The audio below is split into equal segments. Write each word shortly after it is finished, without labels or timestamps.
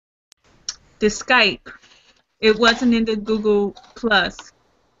the Skype. It wasn't in the Google Plus.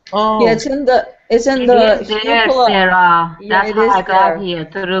 Oh. Yeah, it's in the there, Hucolo. Sarah. Yeah, That's it how is I got there. here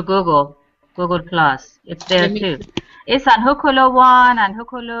through Google Plus. It's there Let me- too. It's on Hucolo 1 and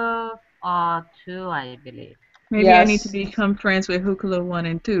Hucolo 2, I believe. Maybe I Yes. need to become friends with Hucolo 1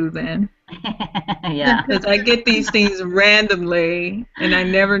 and 2 then. Yeah. Because I get these things randomly, and I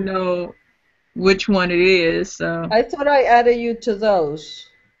never know which one it is. So I thought I added you to those.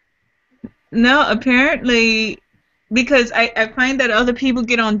 no, apparently, because I find that other people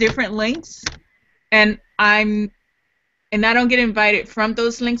get on different links, and I don't get invited from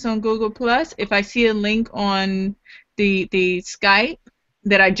those links on Google Plus. If I see a link on the Skype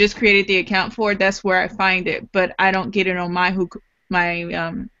that I just created the account for, that's where I find it. But I don't get it on my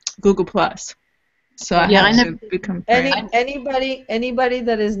Google Plus. So I Yeah, have I to become friends. Anybody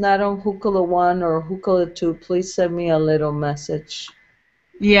that is not on Hucolo 1 or Hucolo 2, please send me a little message.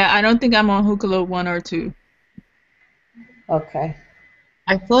 Yeah, I don't think I'm on Hucolo 1 or 2. Okay.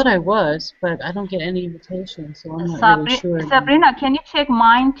 I thought I was, but I don't get any invitations, so I'm not really sure. Sabrina, can you check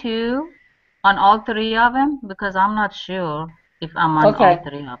mine too on all 3 of them? Because I'm not sure if I'm on all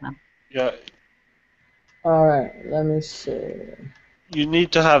 3 of them. Yeah. All right. Let me see. You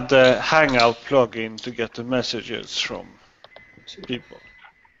need to have the Hangout plugin to get the messages from people.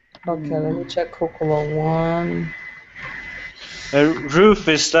 Okay, let me check Hucolo 1. Roof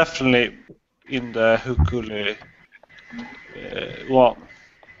is definitely in the Hucolo 1.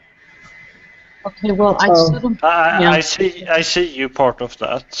 Okay, well, I sort of... I see you part of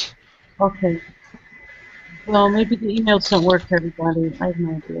that. Okay. Well, maybe the emails don't work for everybody. I have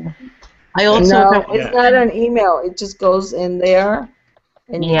no idea. I also No, it's not an email. It just goes in there,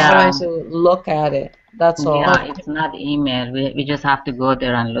 and you have to look at it. That's all. Yeah, it's not email. We just have to go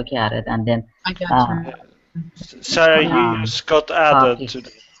there and look at it, and then. I got you. Sarah, you just got added to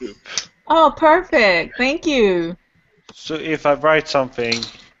the group. Oh, perfect. Thank you. So if I write something,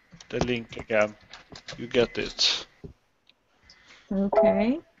 the link again, you get it.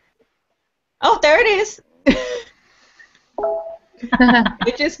 Okay. Oh, there it is.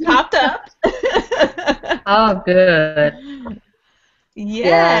 It just popped up. Oh, good.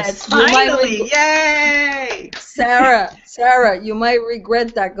 Yes, finally. Yay! Sarah, you might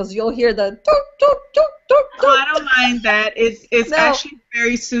regret that because you'll hear the toot, toot, toot, toot, toot. Oh, I don't mind that. It's actually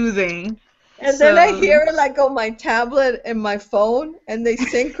very soothing. And then I hear it like on my tablet and my phone, and they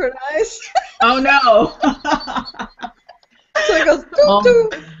synchronize. Oh no! So it goes toot,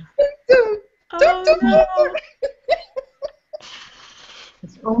 toot, toot, toot, toot, toot.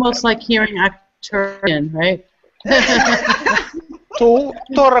 It's almost like hearing Arcturian, right?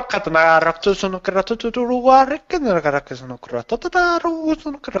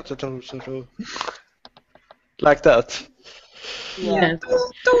 Like that. Yes.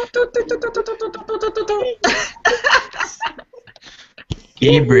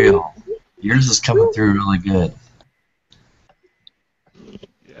 Gabriel, yours is coming through really good.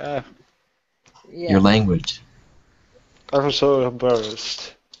 Yeah. Your language. I'm so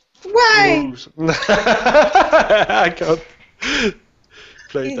embarrassed. Why? I can't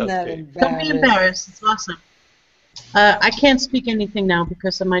play He's that not game. Don't be embarrassed. It's awesome. I can't speak anything now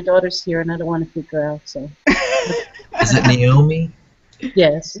because my daughter's here and I don't want to freak her out. So. Is it Naomi?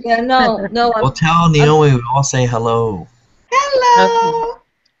 Yes. Yeah, no. Well, tell Naomi we all say hello. Hello. Okay.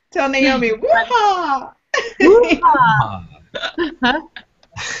 Tell Naomi, woo-ha! Woo-ha!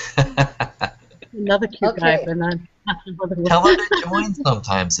 Another cute guy, but not another one. Tell her to join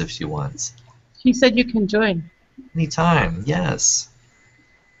sometimes if she wants. She said you can join. Anytime, yes.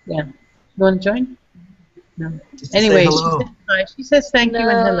 Yeah. You want to join? No. Just to anyway, say hello. she says hi. She says thank you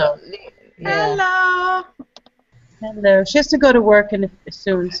and hello. Yeah. Hello. Hello. She has to go to work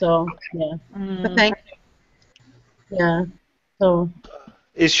soon, so yeah. But thank you. Yeah. So.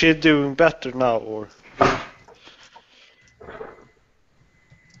 Is she doing better now, or?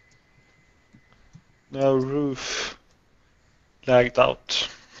 No, roof lagged out.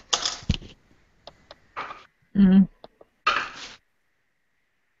 Mm.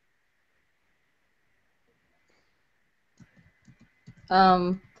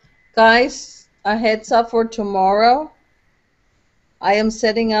 Guys, a heads up for tomorrow. I am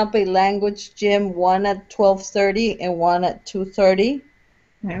setting up a language gym, one at 12:30 and one at 2:30.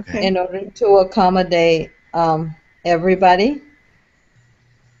 Okay. In order to accommodate everybody.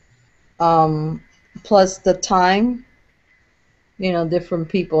 Plus the time, different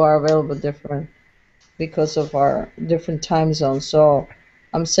people are available different because of our different time zones. So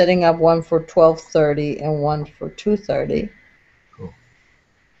I'm setting up one for 12:30 and one for 2:30. Cool.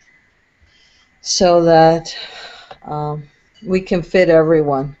 So that we can fit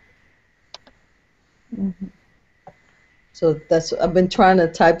everyone. So that's I've been trying to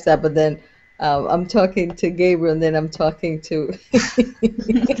type that, but then I'm talking to Gabriel, and then I'm talking to.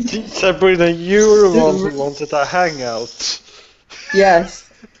 Sabrina, you were the one who wanted a hangout. Yes,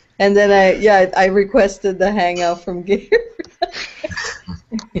 and then I requested the hangout from Gabriel.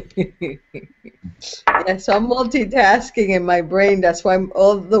 Yeah, so I'm multitasking in my brain. That's why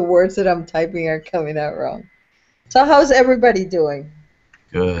all the words that I'm typing are coming out wrong. So how's everybody doing?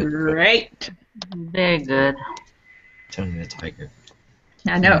 Good. Great. Very good. Tony the Tiger.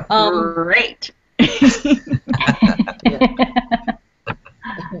 I know. Great.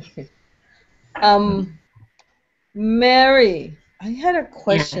 Mary, I had a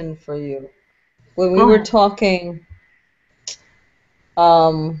question for you. When we Go were ahead. talking,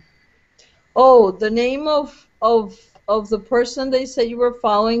 the name of the person they said you were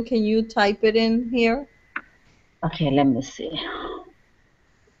following, can you type it in here? Okay, let me see.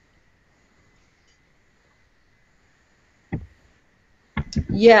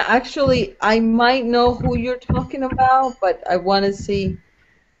 Yeah, actually, I might know who you're talking about, but I want to see.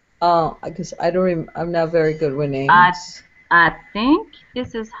 Because I'm not very good with names. I think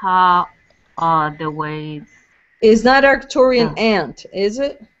this is how the ways. It's not Arcturian ant, is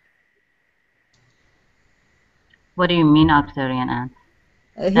it? What do you mean, Arcturian ant?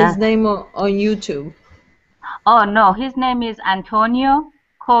 His name on YouTube. Oh no, his name is Antonio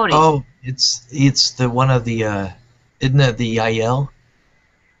Corey. Oh, it's the one of the isn't it the Yahyel?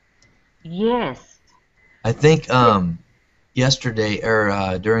 Yes. I think yesterday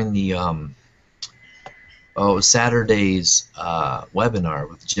or during the Saturday's webinar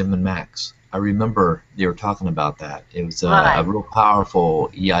with Jim and Max, I remember they were talking about that. It was a real powerful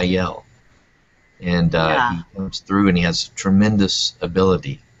Yahyel, and he comes through and he has tremendous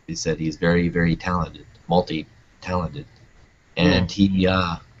ability. He said he's very, very talented, multi-talented, and he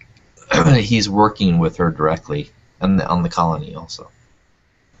he's working with her directly on the colony also.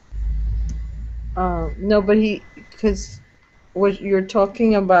 No, but because what you're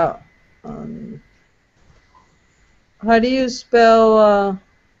talking about, how do you spell?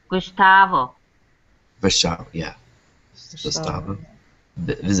 Gustavo. Gustavo, yeah. Gustavo.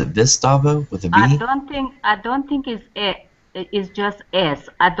 Is it Gustavo with a V? I don't think it's it's just S.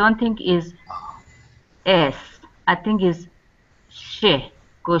 I don't think it's S. I think it's She.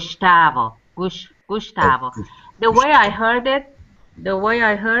 Gustavo. Gustavo. The way I heard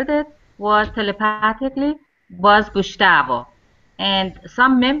it was telepathically was Gustavo, and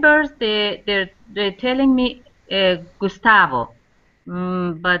some members they're telling me Gustavo,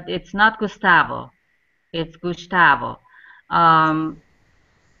 but it's not Gustavo, it's Gustavo. I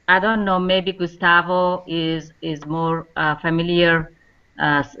don't know, maybe Gustavo is more familiar,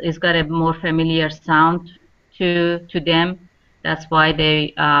 it's got a more familiar sound to them. That's why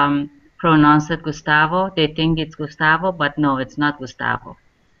they pronounce it Gustavo. They think it's Gustavo, but no, it's not Gustavo.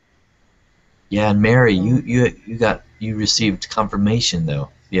 Yeah, and Mary, you received confirmation though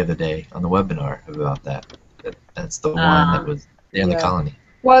the other day on the webinar about that. That's the one that was there in the colony.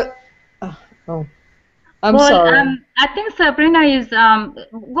 What? I'm sorry. I think Sabrina is.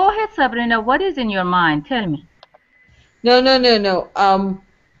 Go ahead, Sabrina. What is in your mind? Tell me. No.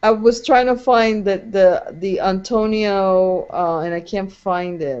 I was trying to find the Antonio, and I can't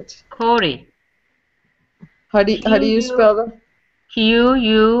find it. Corey. How do you spell that?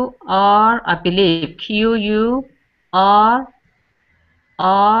 Q-U-R, I believe. Q-U-R-R-I.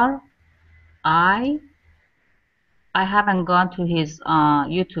 I haven't gone to his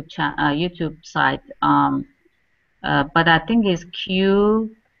YouTube site, but I think it's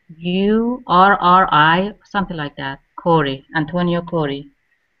Q-U-R-R-I, something like that. Corey, Antonio Corey.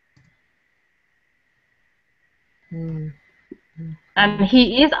 And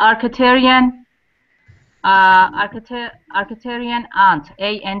he is Arcturian. Arcturian Ant,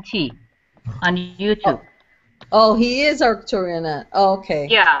 A-N-T, on YouTube. Oh, he is Arcturian Ant. Oh, okay.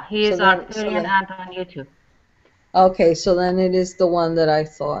 Yeah, he is Arcturian Ant on YouTube. Okay, so then it is the one that I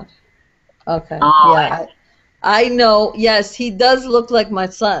thought. Okay. Oh, yeah, I know. Yes, he does look like my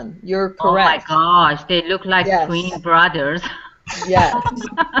son. You're correct. Oh my gosh, they look like twin brothers. Yes,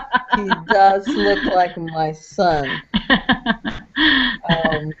 he does look like my son.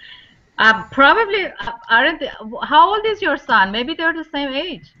 Probably aren't they, how old is your son? Maybe they're the same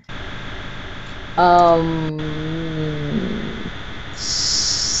age.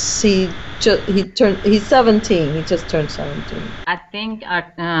 He's 17. He just turned 17. I think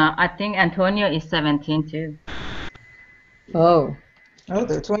Antonio is 17 too. Oh,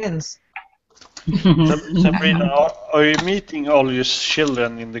 they're twins. Sabrina, are you meeting all your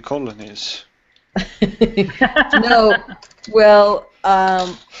children in the colonies? No, well,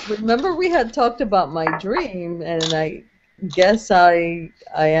 remember we had talked about my dream, and I guess I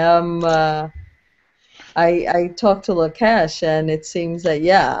talked to Lakesh, and it seems that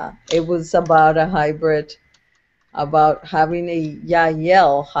yeah, it was about a hybrid, about having a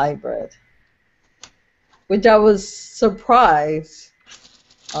Yahyel hybrid, which I was surprised.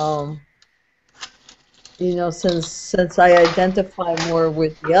 You know, since I identify more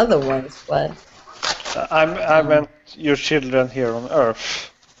with the other ones, but I meant your children here on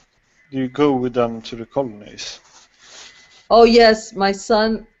Earth. Do you go with them to the colonies? oh yes, my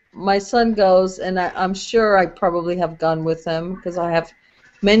son goes, and I'm sure I probably have gone with him because I have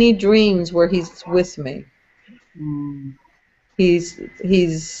many dreams where he's with me. Mm.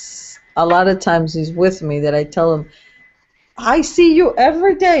 He's a lot of times he's with me that I tell him, I see you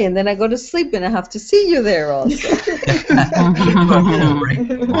every day, and then I go to sleep and I have to see you there also.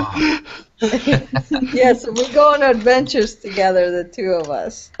 Wow. Yeah, so we go on adventures together, the two of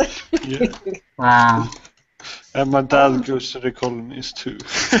us. Yeah. Wow. And my dad goes to the colonies too.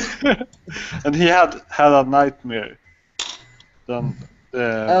 And he had a nightmare then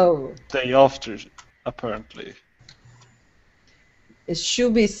the day after, apparently. It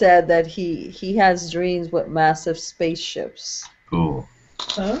should be said that he has dreams with massive spaceships. Cool.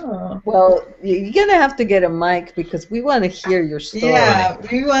 Oh. Well, you're gonna have to get a mic because we want to hear your story. Yeah,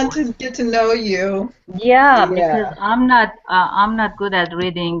 we want to get to know you. Yeah, because I'm not good at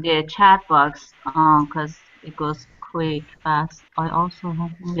reading the chat box because it goes quick, fast. I also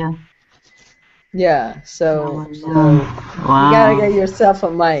have Yeah, so wow. You gotta get yourself a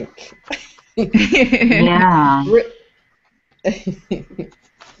mic. Yeah.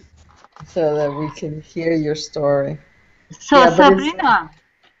 So that we can hear your story. So Yeah, Sabrina,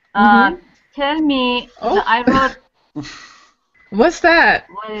 tell me. I wrote. What's that?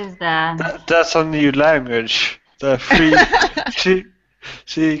 What is that? That's a new language. The free.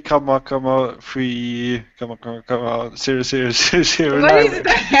 See, comma, free, comma, 0, 0, 0, 0, What is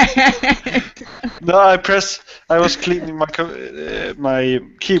that? No, I was cleaning my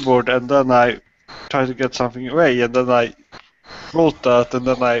keyboard, and then I tried to get something away, and then I wrote that, and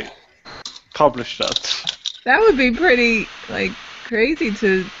then I published that. That would be pretty, like, crazy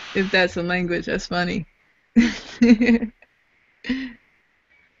if that's a language. That's funny.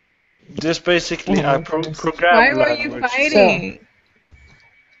 Just basically, I programmed Why were language. you fighting? So,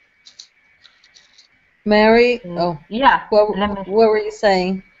 Mary, yeah. what were you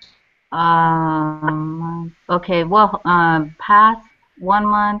saying? Okay. Well, past 1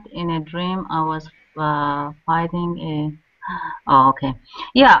 month in a dream, I was fighting a. Oh, okay.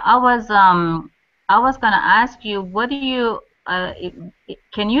 Yeah, I was gonna ask you, what do you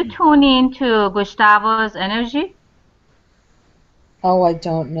can you tune into Gustavo's energy? Oh, I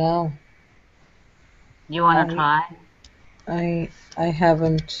don't know. You wanna try? I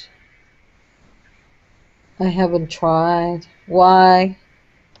haven't tried. Why?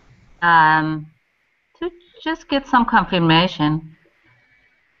 To just get some confirmation.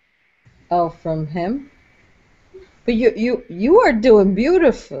 Oh, from him? But you are doing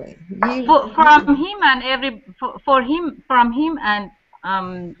beautifully. From him and from him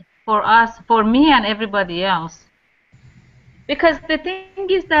and for us, for me and everybody else. Because the thing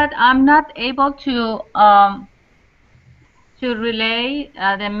is that I'm not able to relay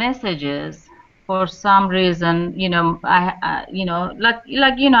the messages for some reason. You know, I you know, like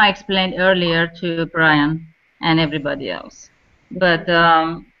I explained earlier to Brian and everybody else. But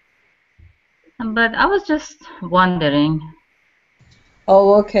I was just wondering.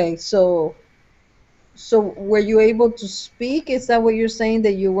 Oh, okay. So were you able to speak? Is that what you're saying,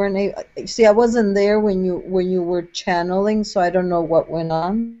 that you weren't able? See, I wasn't there when you were channeling, so I don't know what went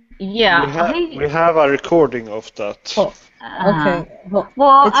on. Yeah, we have a recording of that. Oh, okay.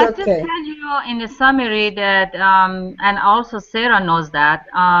 Well, it's I okay. just tell you in the summary that, and also Sarah knows that.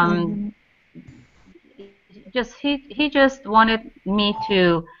 Just he just wanted me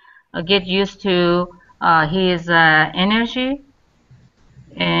to get used to his energy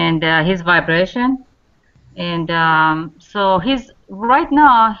and his vibration, and so right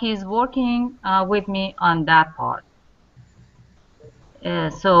now he's working with me on that part.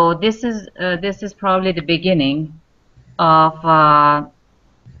 So this is probably the beginning of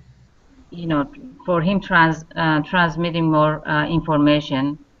you know, for him transmitting more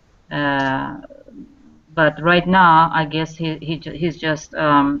information. But right now, I guess he's just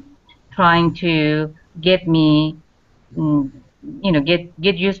trying to get me, you know,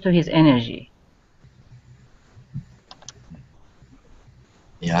 get used to his energy.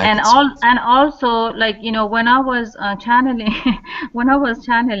 Yeah, and also, like, you know, when I was channeling,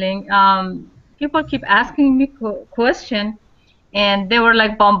 people keep asking me question, and they were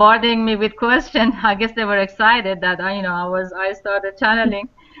like bombarding me with questions. I guess they were excited that I started channeling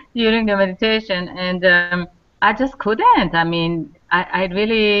during the meditation, and I just couldn't. I mean, I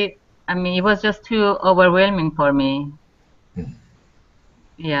really, I mean, it was just too overwhelming for me.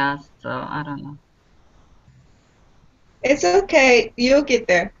 Yeah, so I don't know. It's okay. You'll get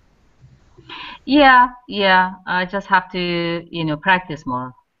there. Yeah, I just have to, practice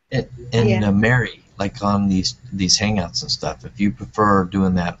more. And Mary, like on these hangouts and stuff, if you prefer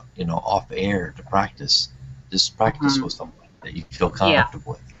doing that, off air to practice, just practice with someone that you feel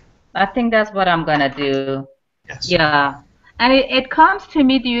comfortable with. I think that's what I'm gonna do. Yes. Yeah, and it comes to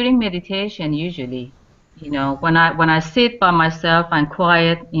me during meditation usually. When I sit by myself and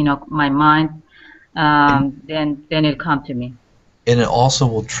quiet, my mind, then it'll come to me. And it also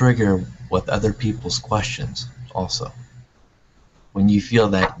will trigger with other people's questions also. When you feel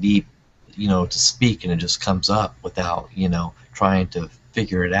that deep, to speak, and it just comes up without, trying to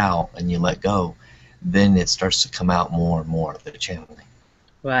figure it out, and you let go, then it starts to come out more and more, the channeling.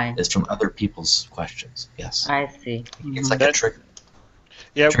 Right. It's from other people's questions. Yes. I see. It's like a trigger.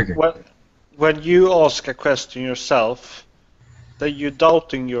 Yeah. Trigger. When you ask a question yourself, then you're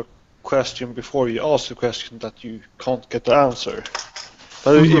doubting your question before you ask the question that you can't get the answer.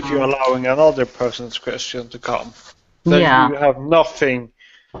 But if you're allowing another person's question to come, then you have nothing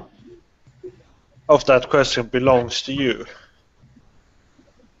of that question belongs to you.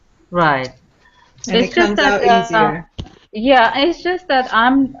 Right. And it comes out easier. Yeah, it's just that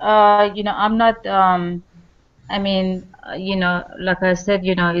I'm not, I mean, like I said,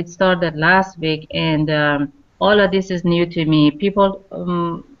 it started last week, and all of this is new to me. People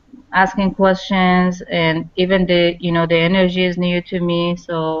asking questions, and even the energy is new to me,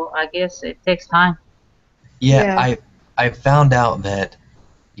 so I guess it takes time. Yeah. I found out that,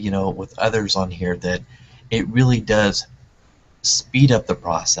 with others on here, that it really does speed up the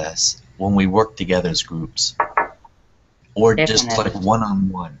process when we work together as groups, or just like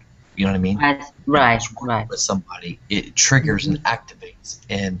one-on-one. You know what I mean? Right. With somebody, it triggers and activates,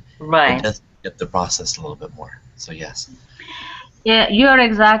 and it does speed up the process a little bit more. So yes. Yeah, you're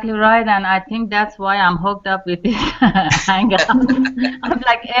exactly right, and I think that's why I'm hooked up with this hangout. I'm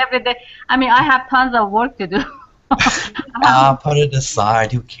like every day. I mean, I have tons of work to do. Put it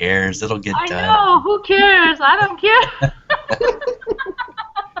aside. Who cares? It'll get done. I know. Who cares? I don't care.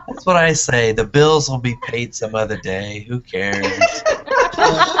 That's what I say. The bills will be paid some other day. Who cares?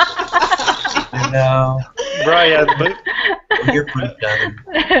 Brian, but you're pretty done.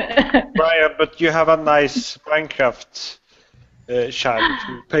 Brian, but you have a nice Minecraft child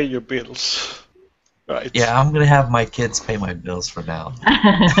to pay your bills, right? Yeah, I'm gonna have my kids pay my bills for now.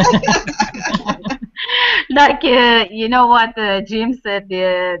 Like you know what Jim said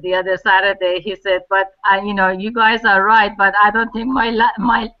the other Saturday. He said, "But you guys are right, but I don't think my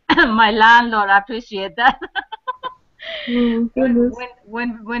landlord appreciate that."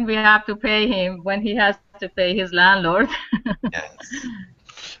 when we have to pay him, when he has to pay his landlord. Yes.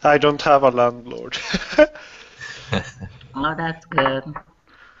 I don't have a landlord. Oh, that's good.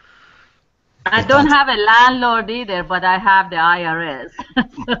 I don't have a landlord either, but I have the IRS.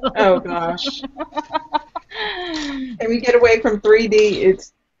 Oh gosh. Can we get away from 3D?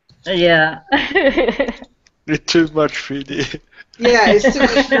 It's It's too much 3D. Yeah, it's too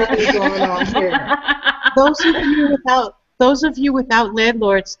much 3D going on here. Those of you without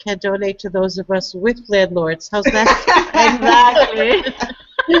landlords can donate to those of us with landlords. How's that? Exactly.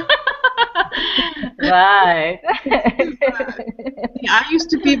 Right.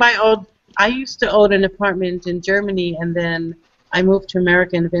 I used to own an apartment in Germany, and then I moved to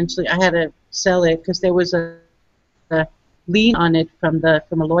America, and eventually I had to sell it because there was a lien on it from a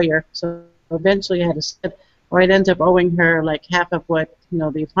lawyer. So eventually I had to sell it, or I'd end up owing her like half of what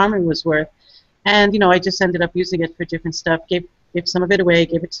the apartment was worth. And I just ended up using it for different stuff. Gave some of it away,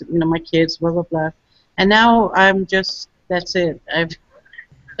 gave it to my kids, blah blah blah. And now I'm just that's it. I've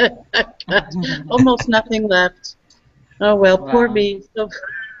got almost nothing left. Oh well, poor me. So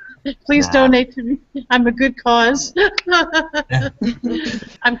please donate to me. I'm a good cause.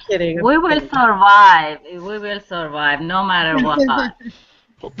 I'm kidding. We will survive. We will survive no matter what.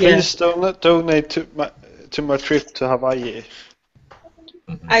 Please donate to my trip to Hawaii.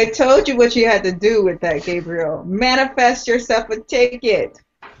 I told you what you had to do with that, Gabriel. Manifest yourself a ticket.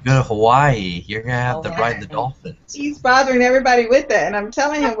 Go to Hawaii. You're gonna have to ride the dolphins. He's bothering everybody with that, and I'm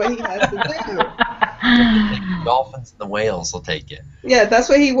telling him what he has to do. The dolphins and the whales will take it. Yeah, that's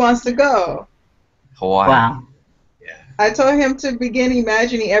where he wants to go. Hawaii. Wow. Yeah. I told him to begin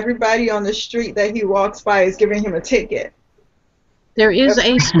imagining everybody on the street that he walks by is giving him a ticket. There is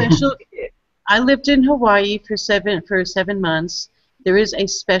a special. I lived in Hawaii for 7 months. There is a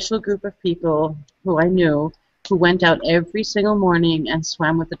special group of people who I knew who went out every single morning and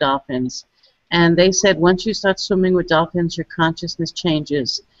swam with the dolphins. And they said once you start swimming with dolphins, your consciousness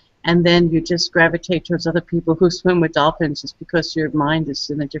changes. And then you just gravitate towards other people who swim with dolphins just because your mind is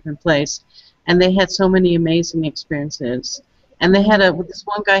in a different place. And they had so many amazing experiences. And they had this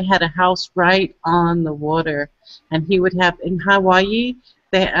one guy had a house right on the water. And he would have, in Hawaii,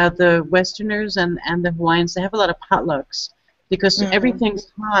 the Westerners and the Hawaiians, they have a lot of potlucks because everything's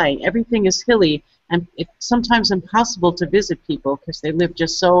high, everything is hilly, and it's sometimes impossible to visit people because they live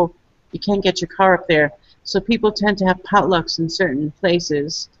just so, you can't get your car up there. So people tend to have potlucks in certain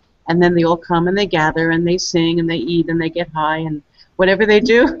places, and then they all come and they gather and they sing and they eat and they get high, and whatever they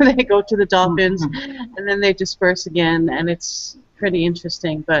do, they go to the dolphins, and then they disperse again, and it's pretty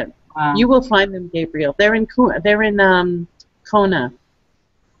interesting. But you will find them, Gabriel. They're in Kona.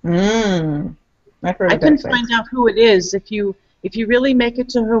 I can find out who it is if you really make it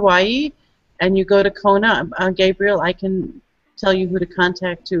to Hawaii and you go to Kona, Gabriel. I can tell you who to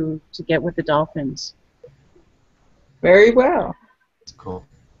contact to get with the dolphins. Very well. That's cool.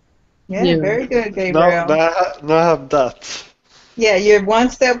 Yeah, very good, Gabriel. No, I have that. Yeah, you're one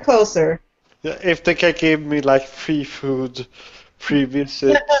step closer. Yeah, if they can give me like free food, free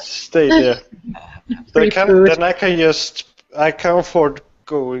visit, stay there. Then I can afford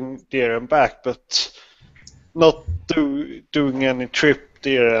going there and back, but not doing any trip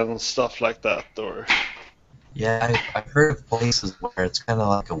there and stuff like that. Or yeah, I've heard of places where it's kind of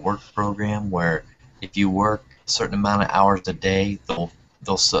like a work program where if you work a certain amount of hours a day, they'll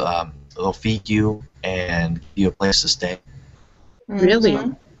feed you and give you a place to stay. Really?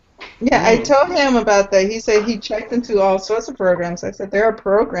 Yeah, I told him about that. He said he checked into all sorts of programs. I said there are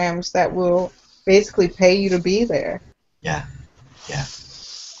programs that will basically pay you to be there. Yeah.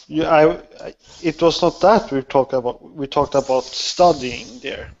 Yeah, it was not that we talked about. We talked about studying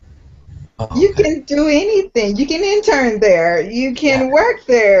there. You can do anything. You can intern there. You can work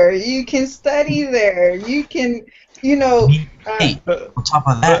there. You can study there. You can, on top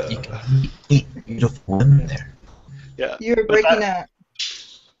of that, you can meet beautiful women there. Yeah. You're breaking up.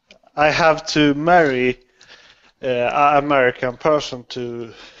 I have to marry an American person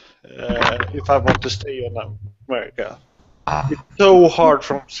to if I want to stay in America. It's so hard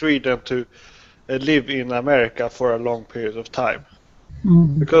from Sweden to live in America for a long period of time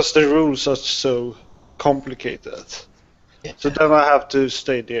because the rules are so complicated. So then I have to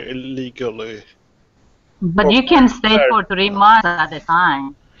stay there illegally. But you can stay for 3 months at a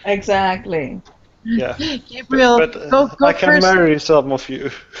time. Exactly. Yeah. Gabriel, go I can first. marry some of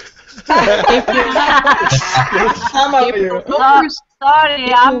you. Some of you.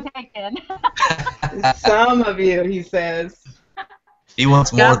 Sorry, I'm taken. Some of you, he says. He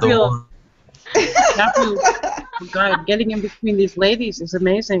wants more than one. Gabriel, oh God, getting in between these ladies is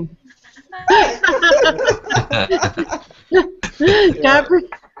amazing.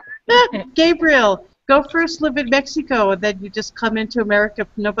 Gabriel, go first live in Mexico, and then you just come into America.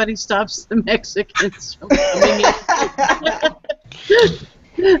 Nobody stops the Mexicans from coming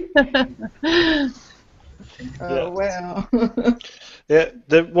in. Oh, well. Yeah,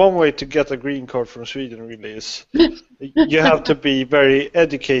 the one way to get a green card from Sweden really is you have to be very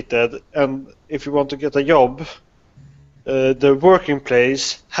educated, and if you want to get a job, the working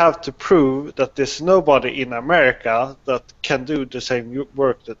place have to prove that there's nobody in America that can do the same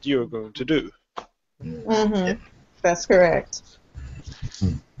work that you're going to do. That's correct.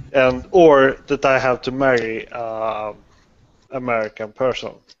 And or that I have to marry American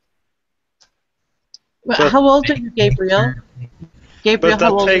person. Well, how old are you, Gabriel? Gabriel,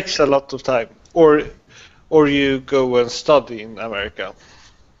 But that takes a lot of time. Or you go and study in America.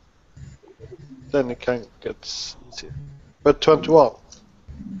 Then it can get easier. But 21.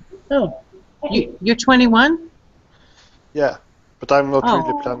 Oh, you're 21? Yeah, but I'm not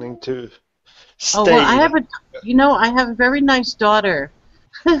really planning to stay. Oh well, I have a very nice daughter.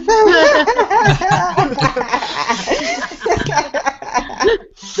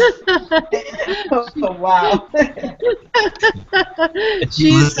 Oh, wow.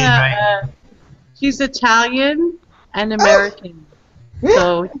 She's Italian and American.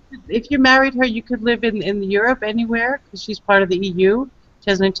 So if you married her, you could live in Europe anywhere because she's part of the EU. She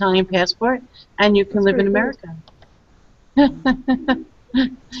has an Italian passport, and you can live in America. Of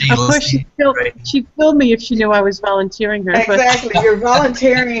course, she'd kill me if she knew I was volunteering her. Exactly, you're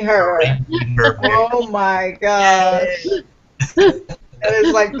volunteering her. Oh my gosh. That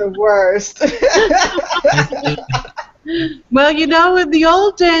is like the worst. Well, in the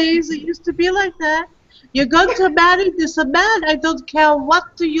old days, it used to be like that. You're going to marry this man, I don't care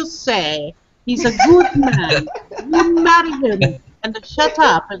what do you say. He's a good man. You marry him and shut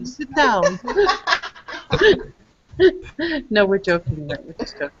up and sit down. No, we're joking. We're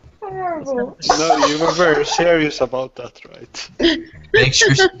just joking. Horrible. No, you were very serious about that, right? Make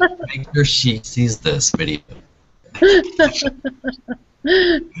sure she sees this video.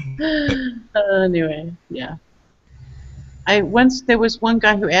 Anyway, yeah. There was one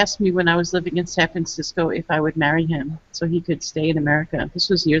guy who asked me when I was living in San Francisco if I would marry him so he could stay in America. This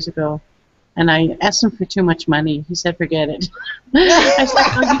was years ago. And I asked him for too much money. He said, forget it.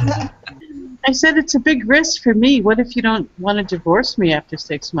 I said, it's a big risk for me. What if you don't want to divorce me after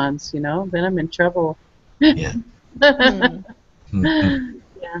 6 months, Then I'm in trouble. Yeah. Yeah.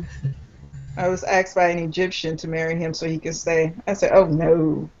 I was asked by an Egyptian to marry him so he could stay. I said, oh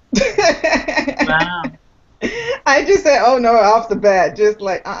no. Wow. I just said, oh no, off the bat. Just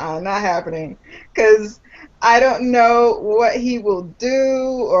like, not happening. Because I don't know what he will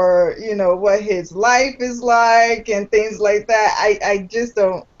do or, what his life is like and things like that. I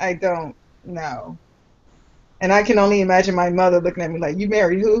don't know. And I can only imagine my mother looking at me like, you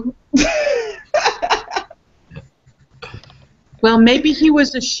married who? Well, maybe he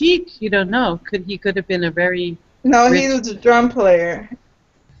was a sheik. You don't know. He could have been a very... No, he was a drum player.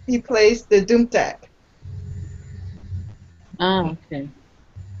 He plays the 𝗪𝗓𝗓𝗓. Oh, okay.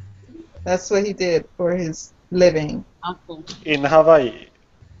 That's what he did for his living. Okay. In Hawaii.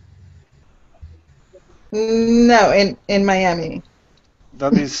 No, in Miami.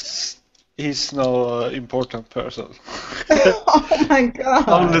 That is, he's no important person. Oh my God.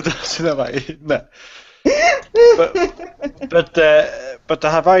 Only those in Hawaii. No. But the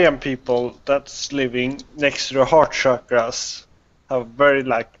Hawaiian people that's living next to the heart chakras have very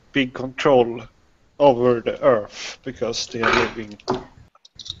big control over the earth because they are living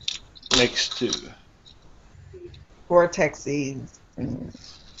next to vortexes.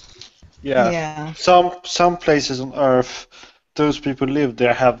 Yeah. Some places on earth, those people live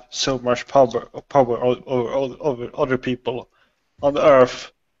there have so much power over other people on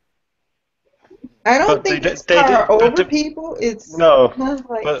earth. I don't think it's power over people. It's no, kind of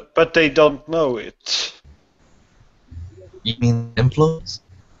like but they don't know it. You mean influence?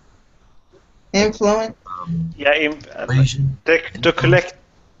 Influence. Yeah, the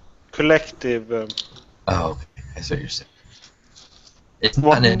collective. Oh, okay. I see what you're saying.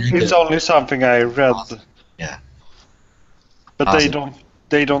 It's only something I read. Yeah. But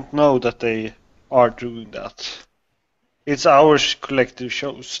they don't know that they are doing that. It's our collective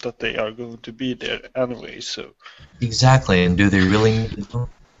shows that they are going to be there anyway, so... Exactly, and do they really need to know?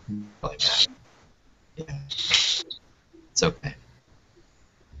 Like that? Yeah. It's okay.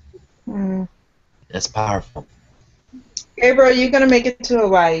 It's powerful. Gabriel, you're going to make it to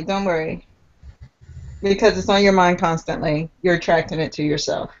Hawaii, don't worry. Because it's on your mind constantly. You're attracting it to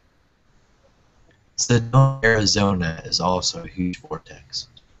yourself. Sedona, Arizona is also a huge vortex.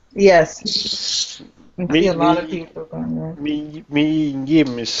 Yes. I see a lot of people going there. Me and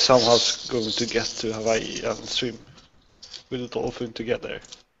Jim is somehow going to get to Hawaii and swim with a dolphin together.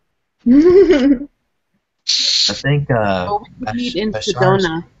 I think we meet in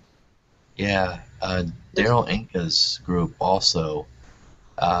Sedona. Yeah, Daryl Inca's group also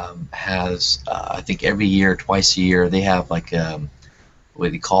has, I think every year, twice a year, they have what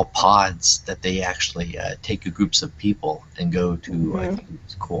they call pods that they actually take groups of people and go to, I think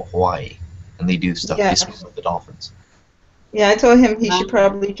it's called Hawaii. And they do stuff. They swim with the dolphins. Yeah, I told him he should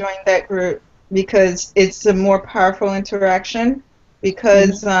probably join that group because it's a more powerful interaction.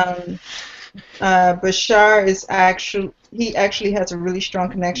 Because Bashar is actually has a really strong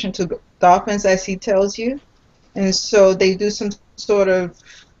connection to dolphins, as he tells you, and so they do some sort of,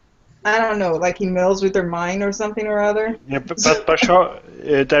 I don't know, like he melds with their mind or something or other. Yeah, but Bashar,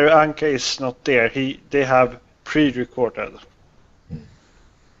 their Anka is not there. They have pre-recorded.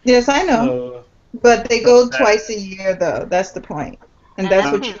 Yes, I know. But they go twice a year, though. That's the point. And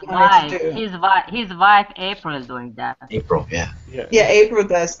that's what you wanted to do. His wife, April, doing that. April, yeah. Yeah, April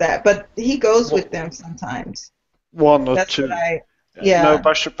does that. But he goes with them sometimes. One or that's two. Yeah. No,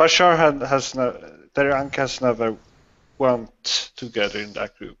 Bashar has no, their Anka has never went together in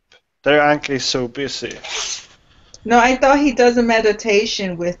that group. Their Anka is so busy. No, I thought he does a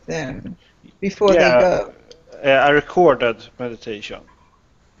meditation with them before they go. I recorded meditation.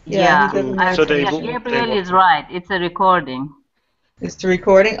 Yeah, so Gabriel is right. It's a recording. It's the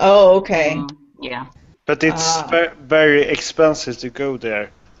recording? Oh, okay. Yeah. But it's very expensive to go there.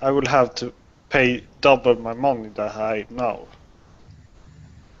 I will have to pay double my money that I now.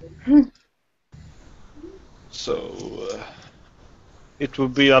 So it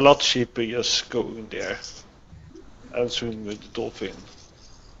would be a lot cheaper just going there and swim with the dolphin.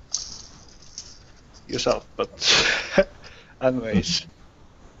 yourself. But anyways,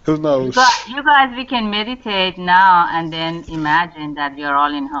 who knows? You guys, we can meditate now and then imagine that we are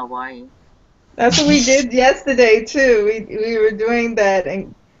all in Hawaii. That's what we did yesterday too. We were doing that,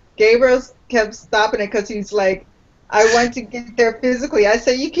 and Gabriel kept stopping it because he's like, "I want to get there physically." I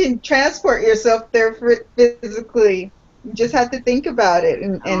said, "You can transport yourself there physically. You just have to think about it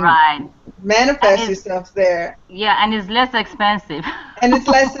and Right. manifest yourself there." Yeah, and it's less expensive. And it's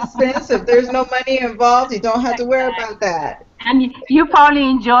less expensive. There's no money involved. You don't have to worry about that. And you probably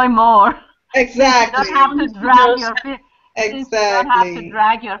enjoy more. Exactly. You don't have to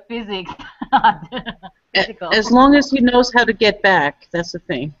drag your physics. As long as he knows how to get back, that's the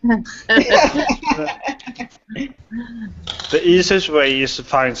thing. The easiest way is to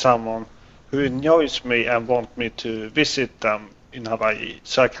find someone who enjoys me and want me to visit them in Hawaii,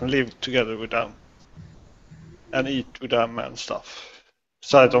 so I can live together with them and eat with them and stuff,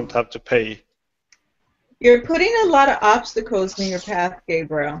 so I don't have to pay. You're putting a lot of obstacles in your path,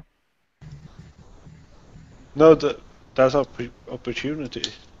 Gabriel. No, that's an opportunity.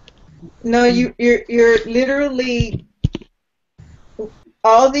 No, you're literally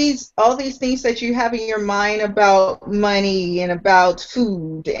all these things that you have in your mind about money and about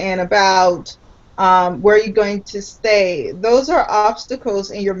food and about where you're going to stay. Those are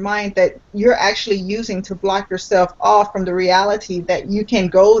obstacles in your mind that you're actually using to block yourself off from the reality that you can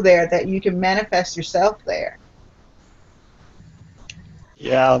go there, that you can manifest yourself there.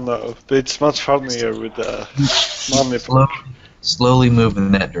 Yeah, I know, but it's much funnier with the money. Slowly move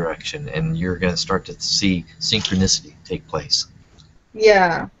in that direction, and you're going to start to see synchronicity take place.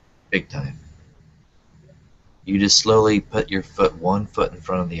 Yeah. Big time. You just slowly put your one foot in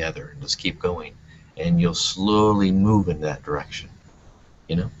front of the other, and just keep going, and you'll slowly move in that direction.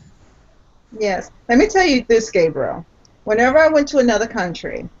 You know? Yes. Let me tell you this, Gabriel. Whenever I went to another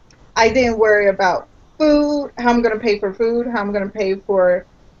country, I didn't worry about food, how I'm going to pay for food, how I'm going to pay for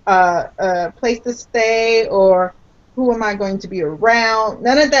a place to stay, or who am I going to be around.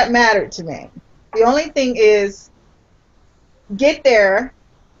 None of that mattered to me. The only thing is, get there,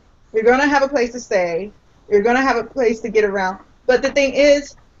 you're going to have a place to stay, you're going to have a place to get around. But the thing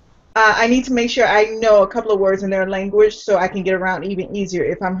is, I need to make sure I know a couple of words in their language so I can get around even easier.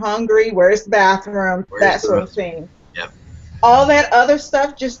 If I'm hungry, where's the bathroom, that sort of thing. Yep. All that other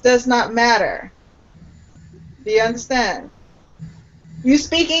stuff just does not matter. Do you understand? You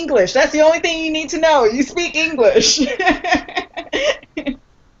speak English. That's the only thing you need to know. You speak English.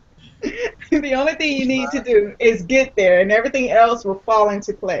 The only thing you need to do is get there, and everything else will fall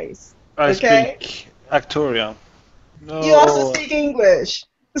into place. I Okay? speak Arcturian. No. You also speak English.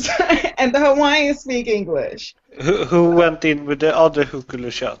 And the Hawaiians speak English. Who went in with the other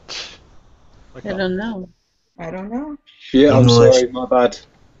Hucolo chat? I don't know. I don't know. Yeah, I'm English. sorry, my bad.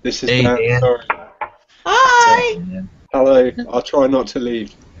 This is Hey, Dan. Dan. Sorry. Hi! Hello. I'll try not to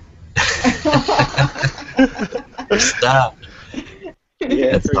leave. Stop.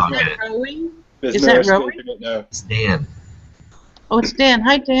 Yeah, That's pretty not much. good. Rowing? There's Is no that Rowan? escaping it now. It's Dan. Oh, it's Dan.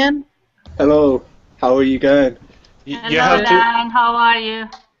 Hi, Dan. Hello. How are you going? You Hello, have to. Dan. How are you?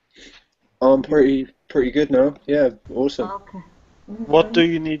 I'm pretty good now. Yeah, awesome. Okay. What do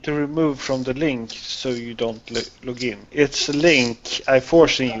you need to remove from the link so you don't log in? It's a link. I'm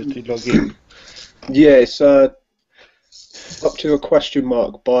forcing you to log in. Yeah, it's up to a question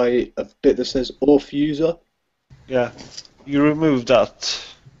mark by a bit that says auth user. Yeah, you remove that.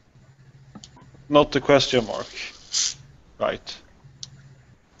 Not the question mark. Right.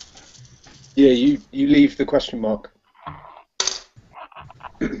 Yeah, you leave the question mark.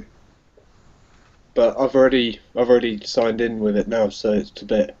 But I've already signed in with it now, so it's a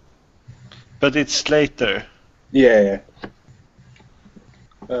bit. But it's later. Yeah.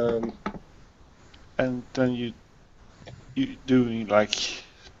 And then you doing like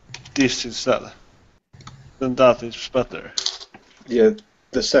this instead. Then that is better. Yeah,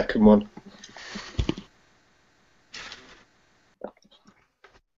 the second one.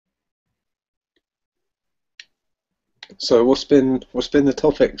 So what's been the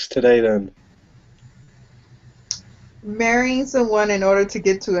topics today then? Marrying someone in order to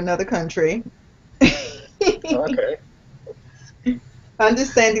get to another country. Okay.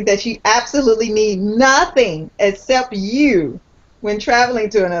 Understanding that you absolutely need nothing except you when traveling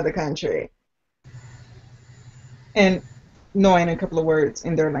to another country. And knowing a couple of words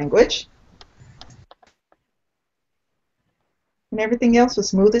in their language. And everything else will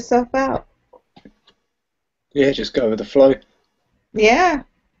smooth itself out. Yeah, just go with the flow. Yeah.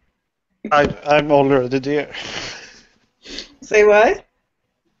 I'm already there. Say what?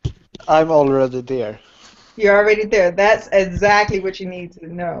 I'm already there. You're already there. That's exactly what you need to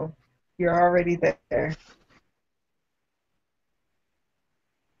know. You're already there.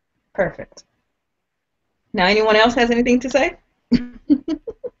 Perfect. Now, anyone else has anything to say?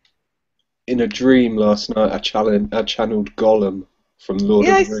 In a dream last night, I channeled Gollum from Lord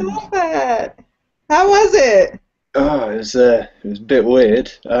Yeah, I of the Rings. saw that. How was it? Oh, it was a bit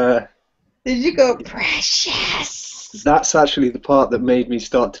weird. Did you go, precious? That's actually the part that made me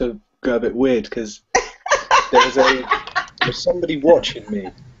start to go a bit weird, because there was somebody watching me,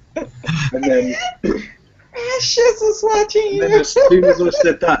 and then Precious was watching you. and then as soon as I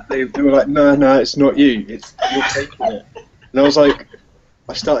said that, they were like, no, it's not you, you're taking it. And I was like,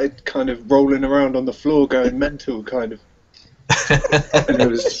 I started kind of rolling around on the floor, going mental, kind of. And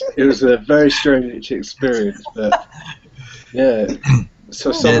it was a very strange experience, but yeah.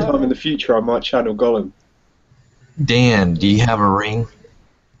 So sometime in the future, I might channel Gollum. Dan, do you have a ring?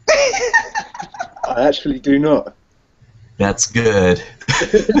 I actually do not. That's good.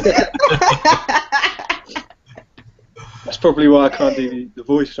 That's probably why I can't do the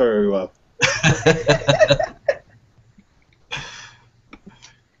voice very well.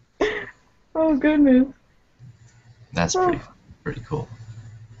 Oh, goodness. That's pretty cool.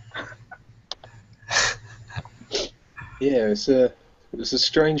 Yeah, it was a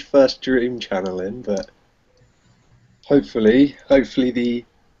strange first dream channeling, but hopefully the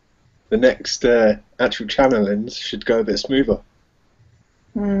next actual channelings should go a bit smoother.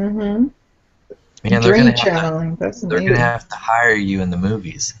 Mm-hmm. Man, Dream channeling. That's they're amazing. gonna have to hire you in the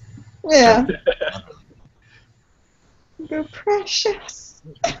movies. Yeah. You're precious.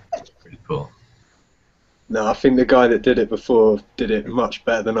 Pretty cool. No, I think the guy that did it before did it much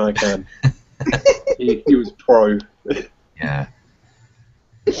better than I can. he was pro. Yeah.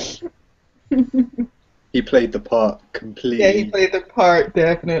 He played the part completely. Yeah, he played the part,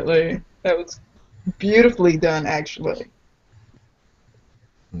 definitely. That was beautifully done, actually.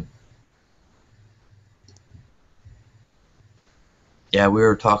 Yeah, we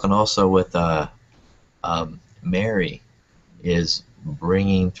were talking also with Mary is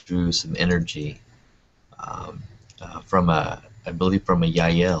bringing through some energy from I believe from a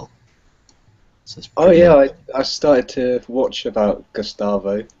Yahyel. So Oh yeah, I started to watch about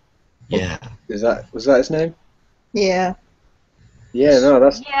Gustavo. Yeah. Was that his name? Yeah. Yeah, no,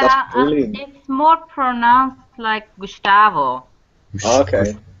 that's brilliant. It's more pronounced like Gustavo. Oh,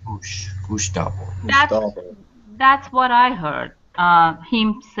 okay. Gustavo. That's what I heard.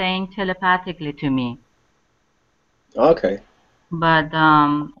 Him saying telepathically to me. Okay. But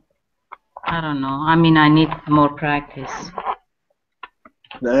I don't know. I mean, I need more practice.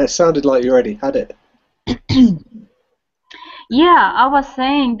 No, it sounded like you already had it. Yeah, I was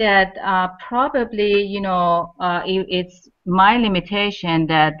saying that probably, it's my limitation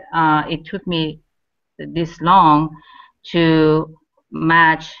that it took me this long to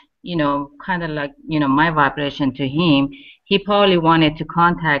match, kind of like, my vibration to him. He probably wanted to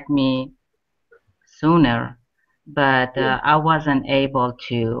contact me sooner, but I wasn't able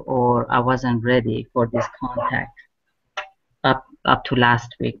to, or I wasn't ready for this contact up to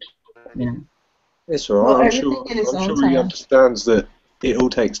last week. It's all right. Well, I'm sure he understands that it all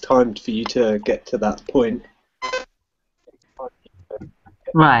takes time for you to get to that point.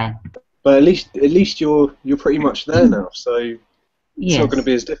 Right. But at least you're pretty much there now, so it's not Yes. going to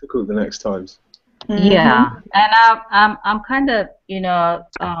be as difficult the next times. Yeah, and I'm kind of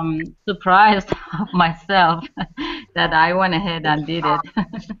surprised of myself that I went ahead and did it.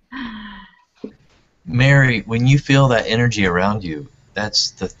 Mary, when you feel that energy around you,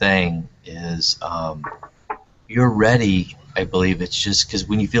 that's the thing is you're ready. I believe it's just because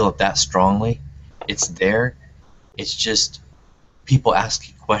when you feel it that strongly, it's there. It's just people ask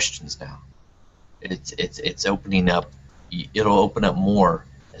you questions now. It's opening up. It'll open up more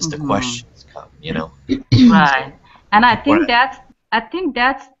as the questions come. Right, and I think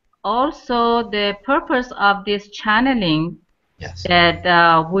that's also the purpose of this channeling. Yes. That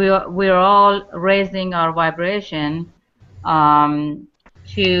we're all raising our vibration to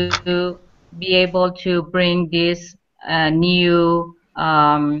be able to bring this new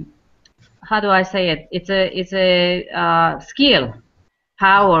how do I say it? It's a skill,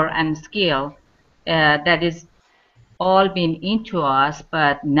 power and skill that is all been into us,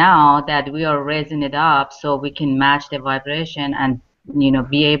 but now that we are raising it up so we can match the vibration and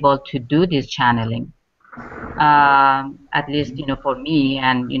be able to do this channeling. At least for me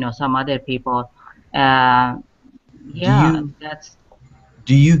and some other people.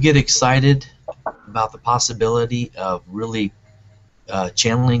 Do you get excited about the possibility of really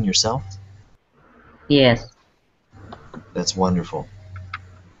channeling yourself? Yes. That's wonderful.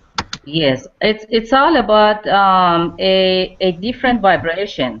 Yes, it's all about a different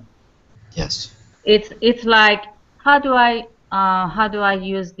vibration. Yes. It's like, how do I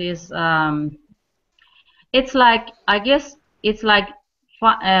use this? It's like, I guess it's like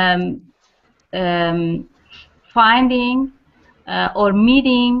finding or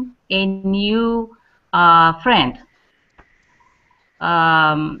meeting a new friend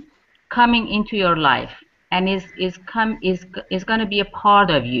coming into your life, and is going to be a part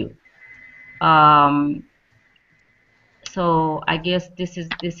of you. So I guess this is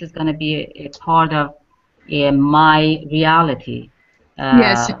going to be a part of my reality.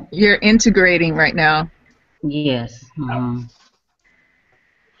 Yes, you're integrating right now. Yes. Mm-hmm.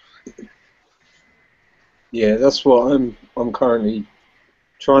 Yeah, that's what I'm currently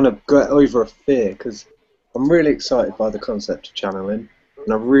trying to get over a fear, because I'm really excited by the concept of channeling,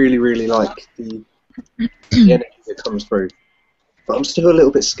 and I really, really like the energy that comes through. But I'm still a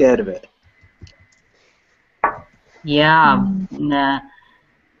little bit scared of it. Yeah.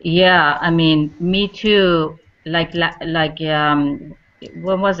 Yeah. I mean, me too. Like when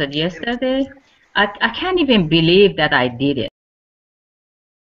was it? Yesterday? I can't even believe that I did it.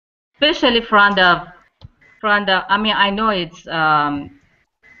 Especially I mean, I know it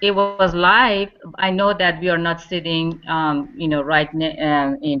was live. I know that we are not sitting, right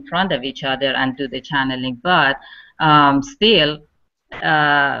in front of each other and do the channeling, but still,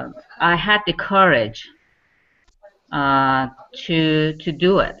 I had the courage to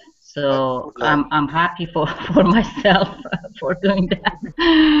do it. So I'm happy for myself for doing that.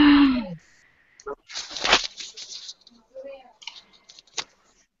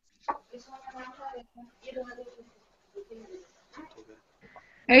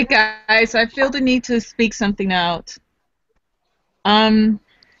 Hey guys, I feel the need to speak something out.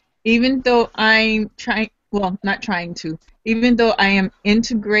 Even though I'm trying, well, not trying to, even though I am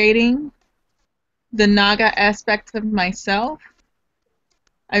integrating the Naga aspect of myself,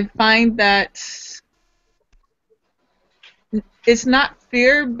 I find that it's not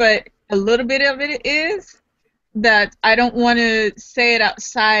fear, but a little bit of it is that I don't want to say it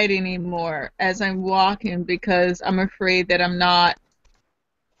outside anymore as I'm walking, because I'm afraid that I'm not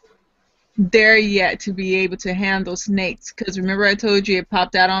there yet to be able to handle snakes. Because remember I told you it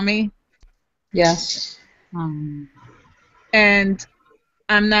popped out on me? Yes. And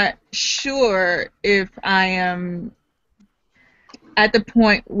I'm not sure if I am at the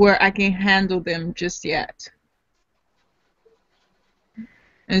point where I can handle them just yet.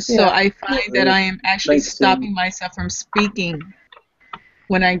 And so I find that I am actually stopping myself from speaking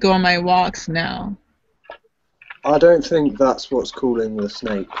when I go on my walks now. I don't think that's what's calling the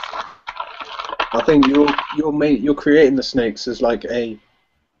snakes. I think you're creating the snakes as like to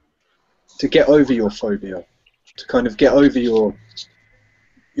get over your phobia, to kind of get over your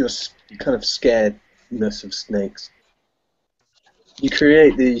kind of scaredness of snakes. You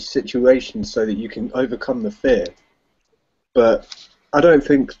create these situations so that you can overcome the fear, but I don't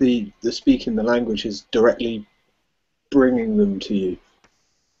think the speaking the language is directly bringing them to you,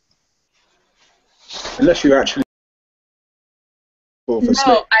 unless you're actually.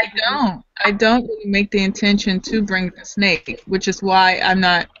 No, I don't. I don't really make the intention to bring the snake, which is why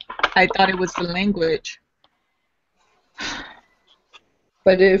I thought it was the language.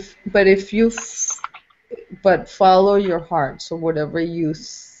 But follow your heart. So whatever you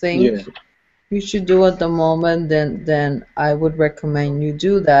think you should do at the moment, then I would recommend you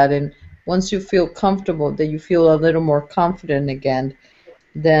do that. And once you feel comfortable, that you feel a little more confident again,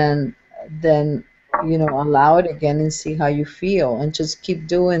 then allow it again and see how you feel, and just keep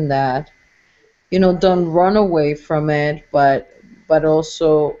doing that. Don't run away from it, but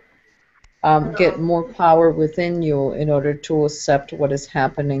also get more power within you in order to accept what is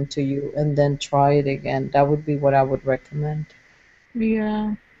happening to you, and then try it again. That would be what I would recommend.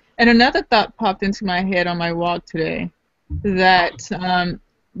 Yeah. And another thought popped into my head on my walk today, that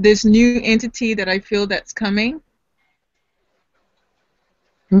this new entity that I feel that's coming,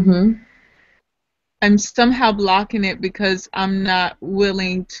 I'm somehow blocking it because I'm not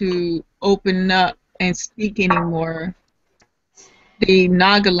willing to open up and speak anymore the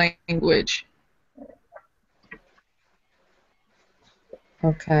Naga language.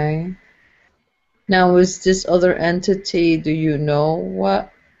 Okay. Now, is this other entity, do you know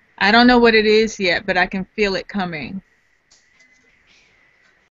what? I don't know what it is yet, but I can feel it coming.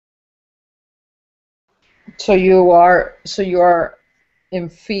 So you are in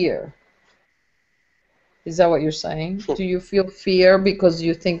fear. Is that what you're saying? Do you feel fear because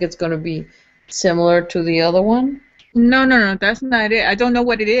you think it's going to be similar to the other one? No, that's not it. I don't know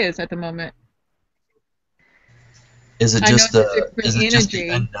what it is at the moment. Is it just the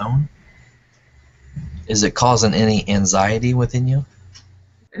unknown? Is it causing any anxiety within you?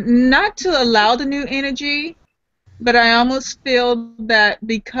 not to allow the new energy, but I almost feel that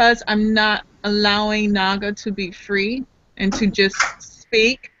because I'm not allowing Naga to be free and to just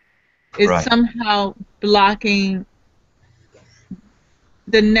speak, it's Right. somehow blocking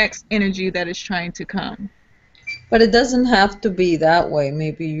the next energy that is trying to come. But it doesn't have to be that way.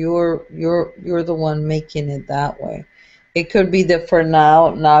 Maybe you're the one making it that way. It could be that for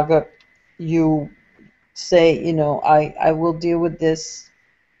now, Naga, you say, you know, I will deal with this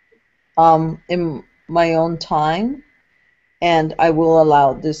in my own time, and I will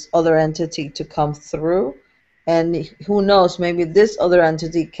allow this other entity to come through. And who knows, maybe this other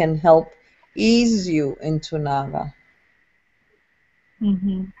entity can help ease you into Naga.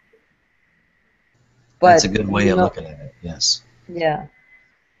 Mm-hmm. But, That's a good way you of know, looking at it, yes. yeah.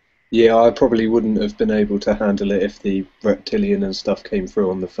 Yeah, I probably wouldn't have been able to handle it if the reptilian and stuff came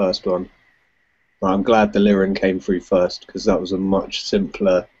through on the first one. But I'm glad the Lyran came through first, because that was a much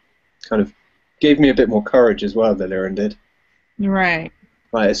simpler, kind of gave me a bit more courage as well, the Lyran did. Right.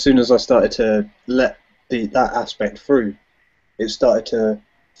 Like, as soon as I started to let that aspect through, it started to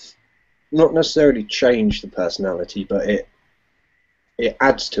not necessarily change the personality, but it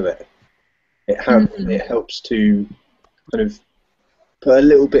adds to it. It helps to kind of put a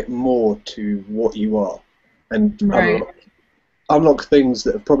little bit more to what you are, and Right. unlock things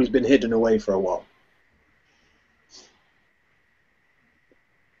that have probably been hidden away for a while.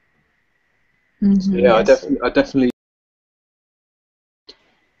 So yeah, Yes. I definitely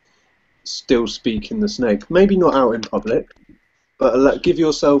still speak in the snake. Maybe not out in public, but give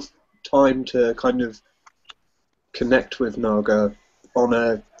yourself time to kind of connect with Naga on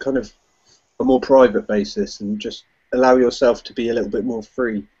a kind of a more private basis, and just allow yourself to be a little bit more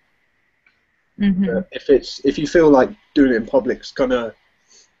free. Mm-hmm. If you feel like doing it in public's gonna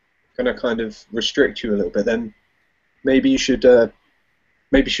kind of restrict you a little bit, then maybe you should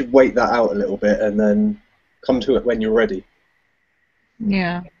wait that out a little bit and then come to it when you're ready.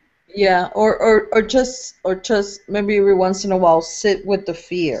 Yeah. Yeah, or just maybe every once in a while sit with the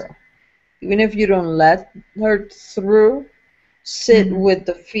fear. Even if you don't let her through, sit with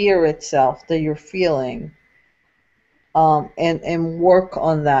the fear itself that you're feeling, and work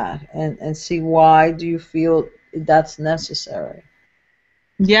on that, and see why do you feel that's necessary.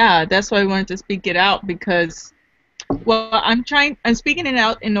 Yeah, that's why I wanted to speak it out, because, well, I'm speaking it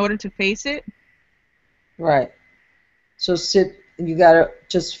out in order to face it. Right. So you gotta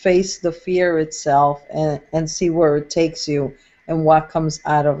just face the fear itself and see where it takes you and what comes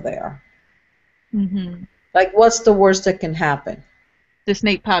out of there. Mm-hmm. Like, what's the worst that can happen? The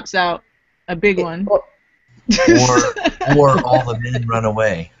snake pops out, a big one. Or all the men run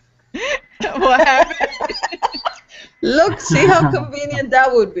away. What happened? Look, see how convenient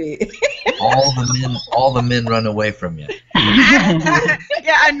that would be. all the men run away from you.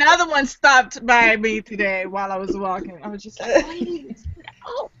 Yeah, another one stopped by me today while I was walking. I was just like, please.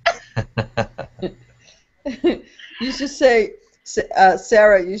 You should say,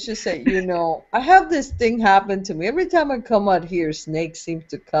 Sarah, you should say, you know, I have this thing happen to me. Every time I come out here, snakes seem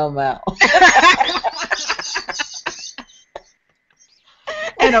to come out.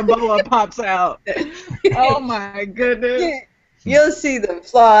 And a boa pops out. Oh my goodness. You'll see them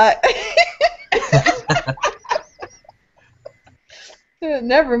fly.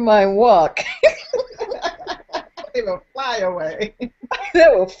 Never mind walk. They will fly away. They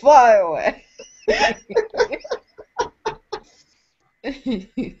will fly away.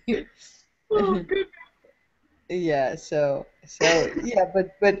 Oh, goodness. Yeah, so yeah,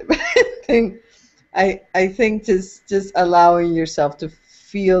 but I think just allowing yourself to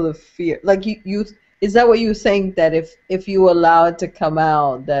feel the fear, like you is that what you think, that if you allow it to come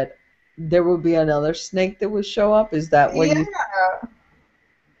out, that there will be another snake that will show up? Is that what you?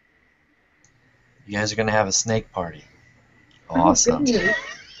 You guys are gonna have a snake party. Awesome.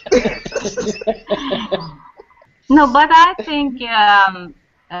 No, but I think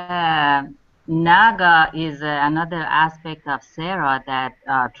Naga is another aspect of Sarah that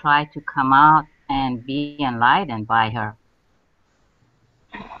tried to come out and be enlightened by her.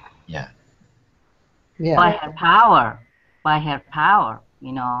 Yeah. Yeah. By her power,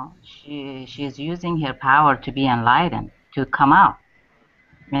 you know, she's using her power to be enlightened, to come out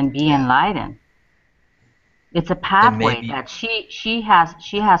and be enlightened. It's a pathway that she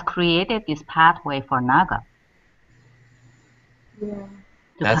has created, this pathway for Naga. Yeah.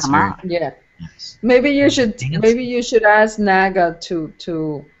 That's very out. Yeah. Yes. Maybe you should ask Naga to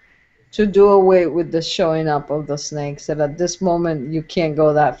do away with the showing up of the snakes. That at this moment you can't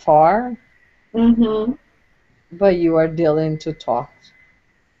go that far. Mm-hmm. But you are willing to talk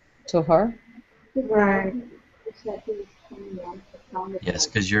to her. Right. Yes,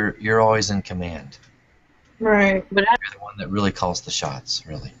 because you're always in command. Right. But You're the one that really calls the shots,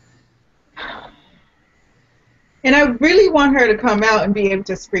 really. And I really want her to come out and be able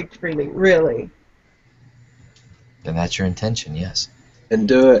to speak freely, really. And that's your intention, yes. And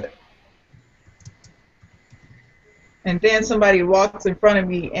do it. And then somebody walks in front of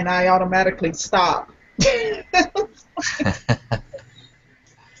me and I automatically stop.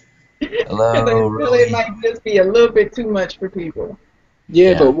 Hello, I feel really? it might just be a little bit too much for people.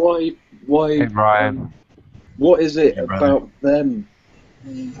 Yeah, Yeah. but why? Hey, Brian. What is it Hey, brother. about them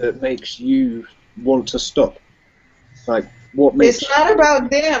that makes you want to stop? Like, what makes? It's not about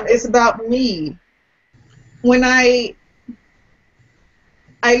them, it's about me. When I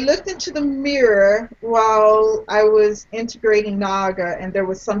looked into the mirror while I was integrating Naga, and there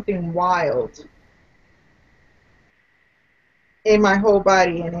was something wild in my whole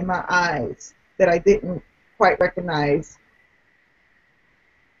body and in my eyes that I didn't quite recognize.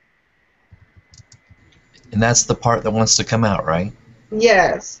 And that's the part that wants to come out, right?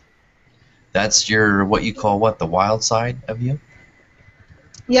 Yes. That's your, what you call what, the wild side of you?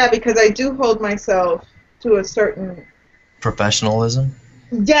 Yeah, because I do hold myself to a certain... Professionalism?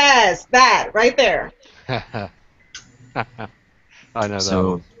 Yes, that, right there. I know that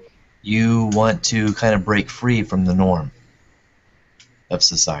So one. you want to kind of break free from the norm of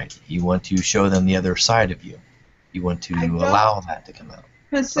society. You want to show them the other side of you. You want to I don't allow that to come out.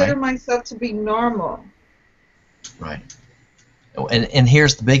 Consider Right. myself to be normal. Right. And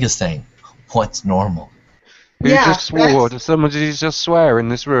here's the biggest thing. What's normal? Who Yeah, just swore? that's- Did somebody just swear in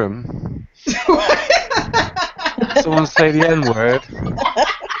this room? Someone say the N-word.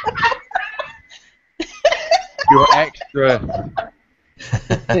 You're extra.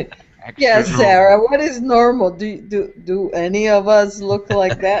 Yes, Sarah. What is normal? Do any of us look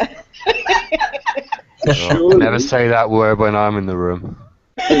like that? Oh, never say that word when I'm in the room.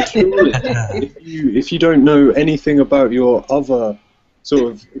 But surely, if you don't know anything about your other sort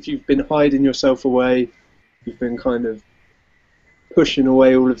of, if you've been hiding yourself away, you've been kind of pushing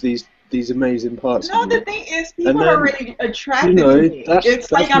away all of these amazing parts No, of the you. thing is, And people then, are already attracted you know, to me. that's- It's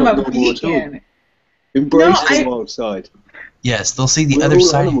that's like I'm not a normal at all. vegan. Embrace No, the I- wild side. Yes, they'll see the We're other all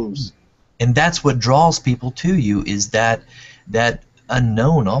side. animals. And that's what draws people to you, is that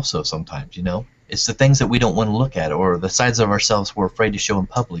unknown also sometimes, you know? It's the things that we don't want to look at, or the sides of ourselves we're afraid to show in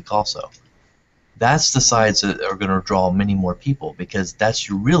public also. That's the sides that are going to draw many more people, because that's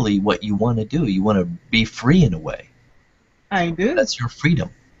really what you want to do. You want to be free in a way. I do. That's your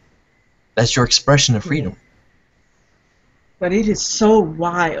freedom. That's your expression of freedom. But it is so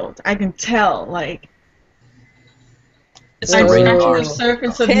wild. I can tell. Like, It's I a scratch radar. the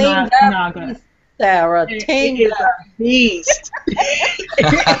surface of Tame that Naga. beast, Sarah. It Tame is that. a beast.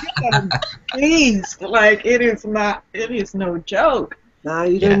 It is a beast. Like, it is not. It is no joke. Nah,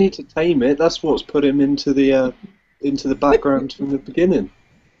 you Yeah. don't need to tame it. That's what's put him into the background from the beginning.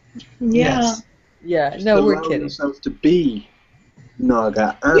 Yeah. Yes. Yeah, Just no, we're allow kidding. yourself to be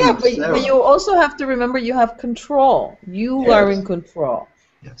Naga and Yeah, but Sarah. you also have to remember you have control. You Yes. are in control.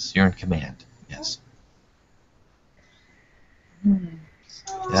 Yes, you're in command. Yes.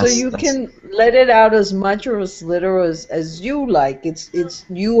 So you can let it out as much or as little as you like. It's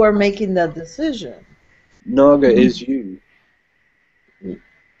you are making that decision. Naga is you.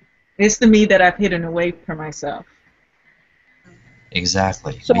 It's the me that I've hidden away from myself.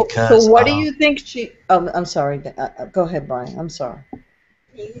 Exactly. So because, so what do you think she? I'm sorry. Go ahead, Brian. I'm sorry.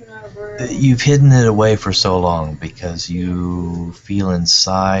 you've hidden it away for so long because you feel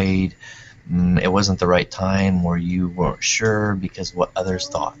inside it wasn't the right time, or you weren't sure because of what others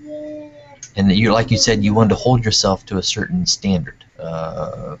thought. And you, like you said, you wanted to hold yourself to a certain standard,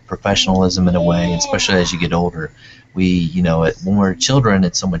 professionalism in a way, especially as you get older. When we're children,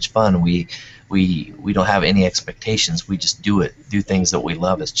 it's so much fun. We don't have any expectations. We just do things that we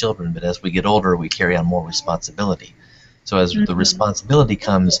love as children. But as we get older, we carry on more responsibility. So as the responsibility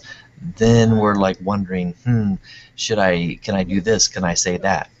comes, then we're like wondering, can I do this? Can I say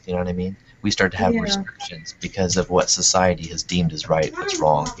that? You know what I mean? We start to have restrictions because of what society has deemed as right, what's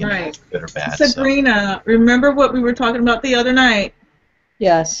wrong, Right. good or bad. Sabrina, remember what we were talking about the other night?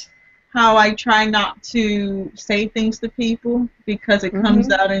 Yes. How I try not to say things to people because it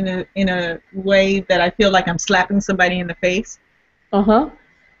comes out in a way that I feel like I'm slapping somebody in the face.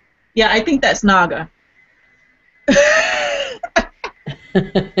 Yeah, I think that's Naga.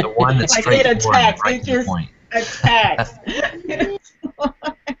 The one that's Like straight it forward and attacks. right It to the just point. attacks.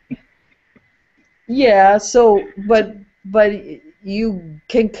 Yeah. So, but you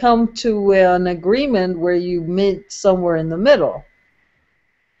can come to an agreement where you meet somewhere in the middle.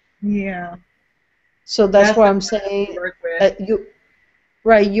 Yeah. So that's why I'm saying Work with.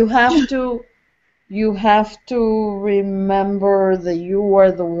 Right. You have to remember that you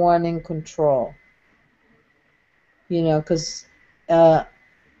are the one in control. You know, because and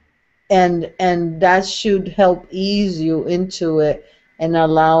that should help ease you into it and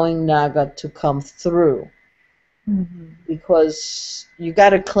allowing Naga to come through. Because you got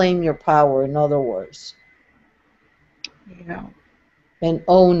to claim your power, in other words. Yeah. And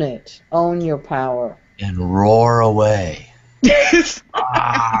own it. Own your power. And roar away.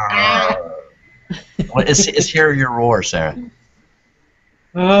 Let's hear your roar, Sarah.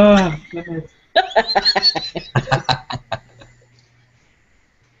 Oh, goodness.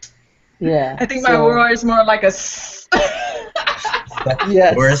 Yeah. I think my roar is more like a.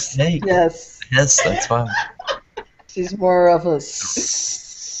 Yes. Or a snake. Yes. Yes, that's fine. She's more of a.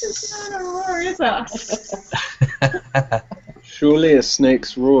 It's not a roar, it's a. Surely a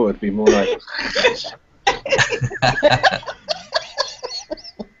snake's roar would be more like.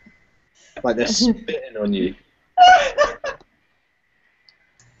 Like they're spitting on you.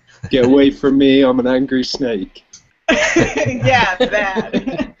 Get away from me, I'm an angry snake. Yeah,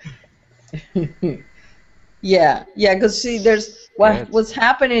 that. Yeah, because see, there's what's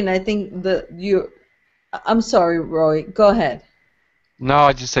happening. I think I'm sorry, Roy. Go ahead. No,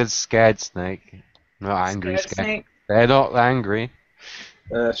 I just said scared snake, not angry Scared snake. They're not angry.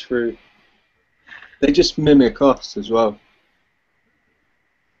 True. They just mimic us as well.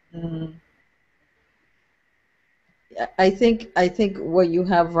 I think what you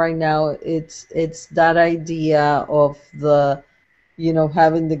have right now, it's that idea of the,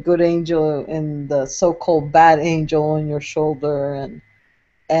 having the good angel and the so-called bad angel on your shoulder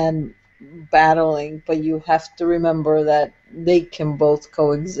and battling, but you have to remember that they can both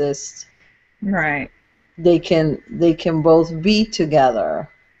coexist. Right. They can both be together.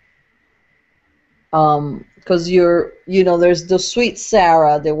 Because there's the sweet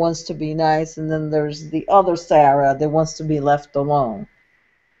Sarah that wants to be nice, and then there's the other Sarah that wants to be left alone.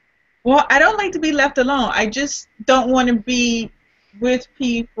 Well, I don't like to be left alone. I just don't want to be with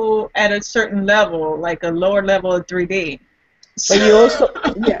people at a certain level, like a lower level of 3D. But you also,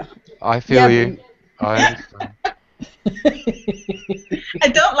 yeah. I feel you. I understand. I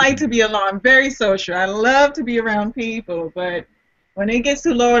don't like to be alone. I'm very social. I love to be around people, but when it gets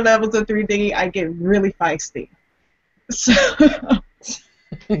to lower levels of 3D, I get really feisty. So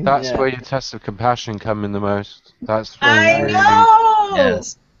That's where your tests of compassion come in the most. That's where I really, know.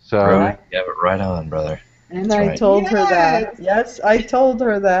 Yes. So Right. You have it right on, brother. And That's I right. told her that. Yes, I told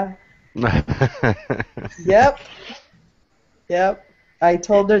her that. Yep. I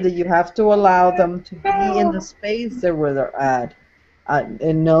told her that you have to allow them to be in the space that where they're at,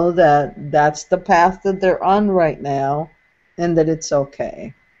 and know that that's the path that they're on right now, and that it's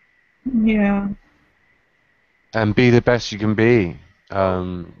okay. Yeah. and be the best you can be,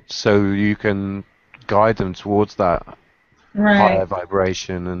 so you can guide them towards that higher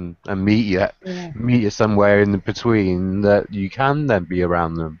vibration and meet you somewhere in the between that you can then be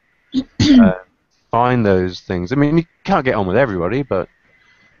around them. Find those things. I mean, you can't get on with everybody, but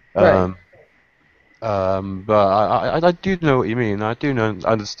I do know what you mean. I do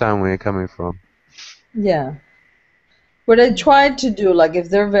understand where you're coming from. Yeah. But I tried to do, like, if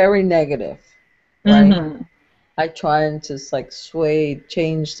they're very negative, right? I try and just, like,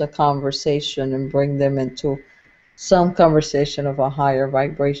 change the conversation and bring them into some conversation of a higher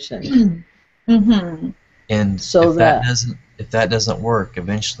vibration. And so if that doesn't work,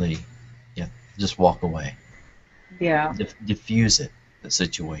 eventually, just walk away. Yeah. Diffuse it, the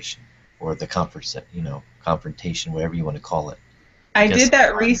situation, or the confrontation, whatever you want to call it. I did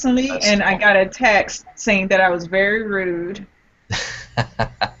that recently, and I got a text saying that I was very rude.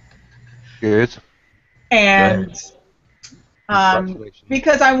 Good. And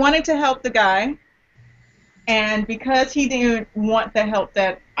because I wanted to help the guy, and because he didn't want the help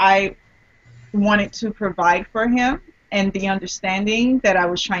that I wanted to provide for him, and the understanding that I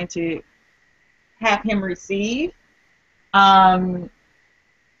was trying to have him receive,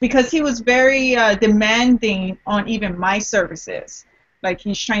 because he was very demanding on even my services. Like,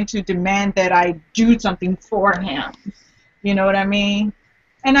 he's trying to demand that I do something for him. You know what I mean?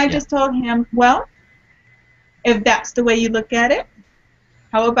 And I just told him, well, if that's the way you look at it,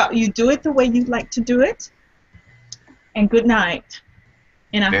 how about you do it the way you like to do it? And good night.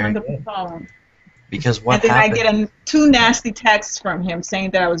 And I hung up the phone. Because what happened? And then I get two nasty texts from him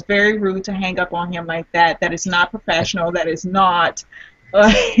saying that I was very rude to hang up on him like that. That is not professional. That is not.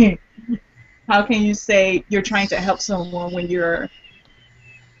 How can you say you're trying to help someone when you're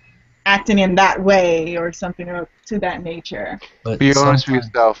acting in that way or something to that nature. But Be honest with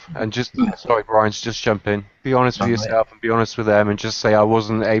sometimes, yourself, and just sorry, Brian, just jump in. Be honest with yourself and be honest with them, and just say I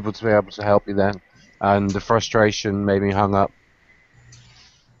wasn't able to help you then, and the frustration made me hung up.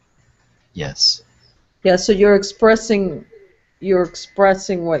 yes. Yeah, so you're expressing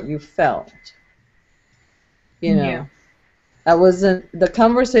what you felt. You know. Yeah. The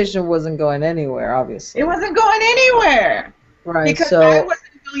conversation wasn't going anywhere, obviously. It wasn't going anywhere. Right. Because So I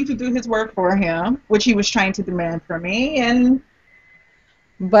wasn't willing to do his work for him, which he was trying to demand from me, and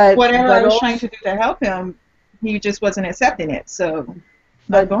whatever I was trying to do to help him, he just wasn't accepting it. So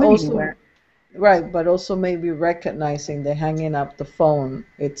not going anywhere. Right, but also maybe recognizing that hanging up the phone,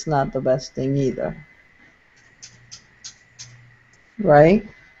 it's not the best thing either. Right?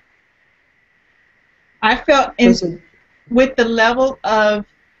 I felt with the level of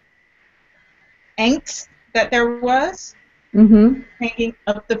angst that there was, hanging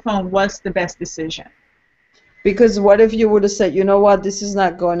up the phone was the best decision. Because what if you would have said, you know what, this is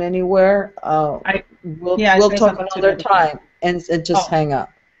not going anywhere. We'll talk another time, and just hang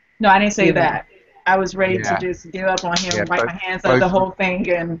up. No, I didn't say that. I was ready to just give up on him, wipe my hands out of the whole thing,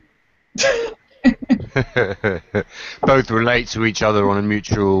 and. Both relate to each other on a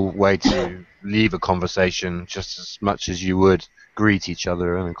mutual way to leave a conversation just as much as you would greet each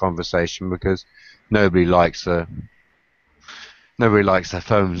other in a conversation, because nobody likes their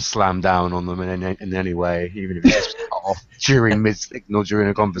phone slammed down on them in any way, even if it's just cut off during mid-signal during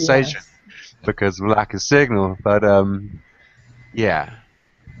a conversation because of lack of signal. But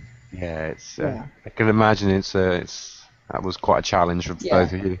it's I can imagine that was quite a challenge for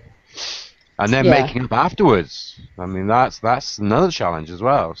both of you. And then making up afterwards. I mean, that's another challenge as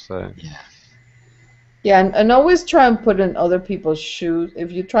well. So. Yeah, and always try and put in other people's shoes.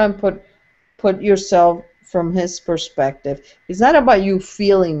 If you try and put yourself from his perspective, it's not about you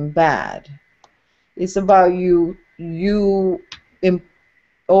feeling bad. It's about you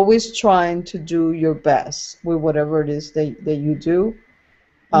always trying to do your best with whatever it is that you do.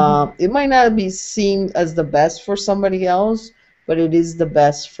 It might not be seen as the best for somebody else, but it is the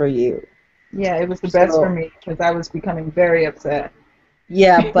best for you. Yeah, it was the best for me because I was becoming very upset.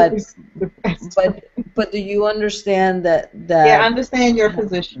 Yeah, but do you understand that? Yeah, I understand your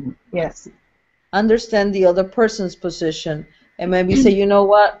position. Yes. Understand the other person's position, and maybe say, you know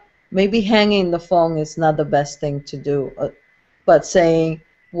what? Maybe hanging the phone is not the best thing to do, but saying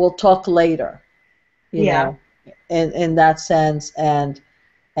we'll talk later. You know, in that sense, and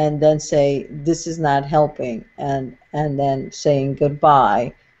then say this is not helping, and then saying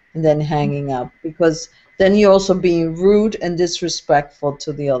goodbye. And then hanging up, because then you're also being rude and disrespectful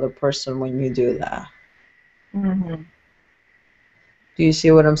to the other person when you do that. Do you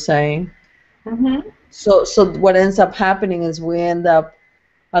see what I'm saying? So what ends up happening is a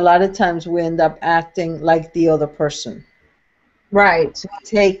lot of times we end up acting like the other person. Right.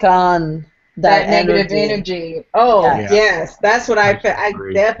 Take on that negative energy. Oh, yes. That's what I felt. I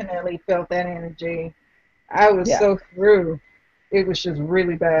definitely felt that energy. I was so through. It was just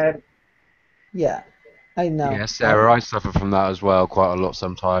really bad. Yeah, I know. Yeah, Sarah, I suffer from that as well quite a lot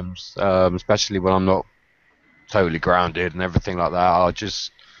sometimes, especially when I'm not totally grounded and everything like that. I'll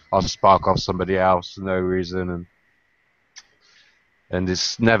just spark off somebody else for no reason, and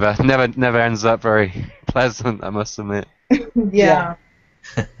this never ends up very pleasant, I must admit. Yeah,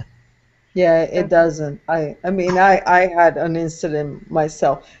 it doesn't. I mean, I had an incident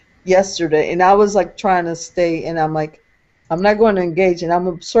myself yesterday, and I was like trying to stay, and I'm like, I'm not going to engage, and I'm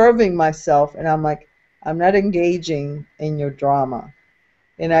observing myself, and I'm like, I'm not engaging in your drama.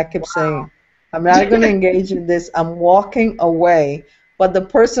 And I kept saying, I'm not going to engage in this. I'm walking away. But the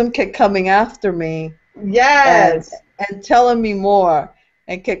person kept coming after me. Yes. And telling me more,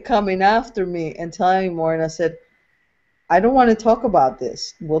 and kept coming after me and telling me more. And I said, I don't want to talk about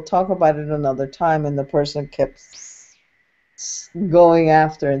this. We'll talk about it another time. And the person kept going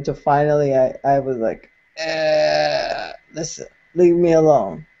after, until finally I was like, listen, leave me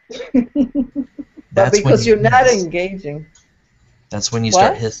alone. But because you're not engaging. That's when you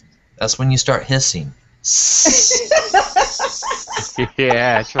start hissing. That's when you start hissing.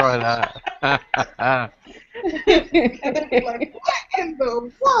 Yeah, try that. And then be like, what in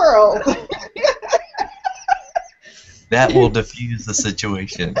the world? That will diffuse the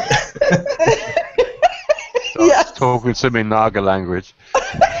situation. Talking to me Naga language.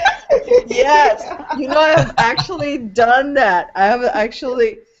 Yes, you know, I have actually done that. I have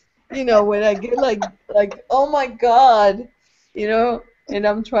actually, you know, when I get like, oh my God, you know, and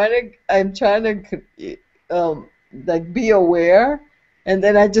I'm trying to, like, be aware, and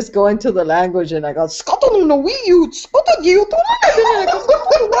then I just go into the language and I go,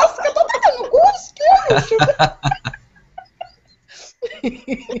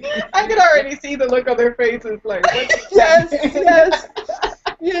 I could already see the look on their faces, like, yes, yes,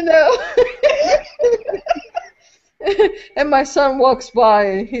 you know. And my son walks by,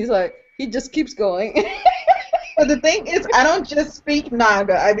 and he's like, he just keeps going. But the thing is, I don't just speak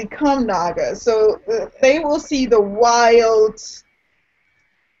Naga, I become Naga. So they will see the wild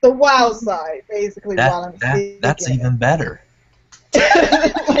side, basically, while I'm speaking. That's even better.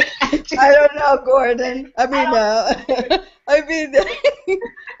 I don't know, Gordon. I mean,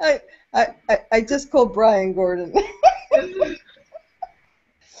 I just called Brian Gordon.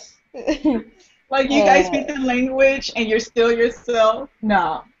 Like, you guys speak the language and you're still yourself?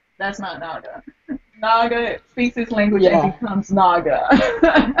 No, that's not Naga. Naga speaks his language and becomes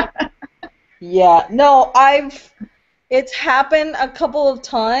Naga. Yeah, no, it's happened a couple of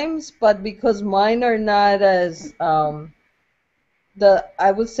times, but because mine are not as, I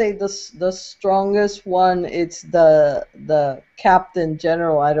would say the strongest one, it's the Captain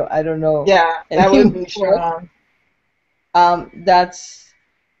General. I don't know. Yeah, that would be strong. That's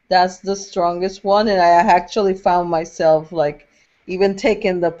the strongest one, and I actually found myself like even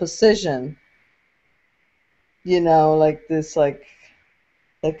taking the position. You know, like this, like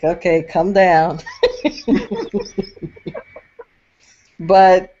okay, come down.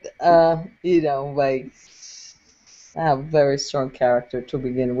 But you know, like I have a very strong character to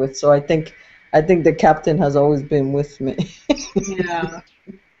begin with, so I think the Captain has always been with me. Yeah.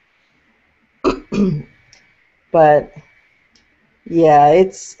 But yeah,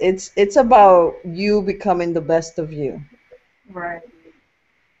 it's about you becoming the best of you. Right.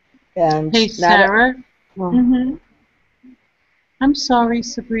 And hey, Sarah. I'm sorry,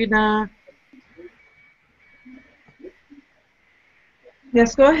 Sabrina.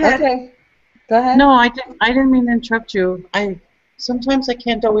 Yes, go ahead. Okay. Go ahead. No, I didn't mean to interrupt you. Sometimes I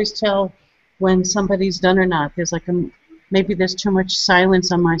can't always tell when somebody's done or not. There's like maybe there's too much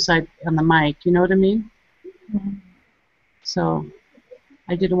silence on my side on the mic. You know what I mean? Mm-hmm. So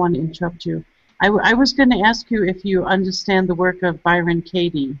I didn't want to interrupt you. I was going to ask you if you understand the work of Byron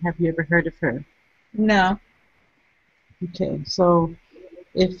Katie. Have you ever heard of her? No. Okay, so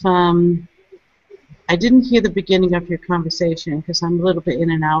if I didn't hear the beginning of your conversation because I'm a little bit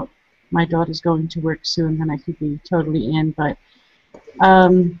in and out. My daughter's going to work soon, then I could be totally in. But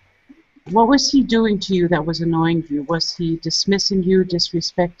what was he doing to you that was annoying you? Was he dismissing you,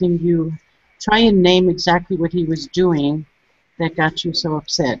 disrespecting you? Try and name exactly what he was doing that got you so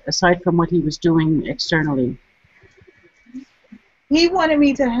upset, aside from what he was doing externally. He wanted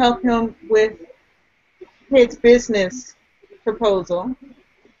me to help him with his business proposal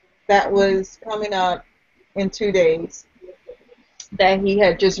that was coming out in 2 days that he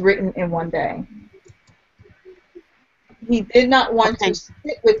had just written in 1 day. He did not want to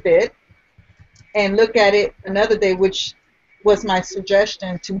sit with it and look at it another day, which was my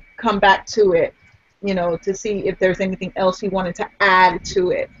suggestion, to come back to it, you know, to see if there's anything else he wanted to add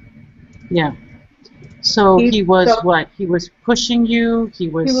to it. Yeah. So he was what? He was pushing you? He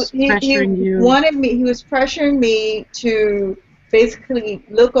was pressuring you? He was pressuring me to basically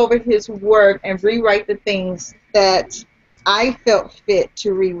look over his work and rewrite the things that I felt fit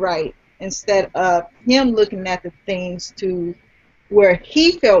to rewrite, instead of him looking at the things to where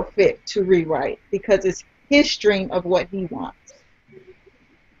he felt fit to rewrite, because it's his dream of what he wants.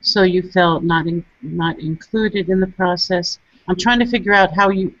 So you felt not included in the process. I'm trying to figure out how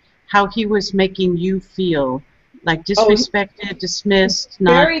he was making you feel, like disrespected, dismissed,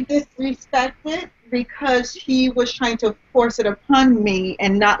 very disrespected, because he was trying to force it upon me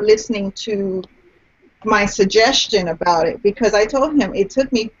and not listening to my suggestion about it, because I told him it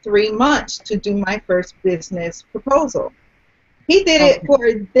took me 3 months to do my first business proposal. He did it for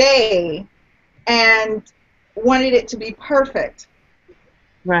a day and wanted it to be perfect.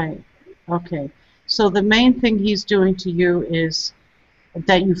 Right. Okay. So the main thing he's doing to you is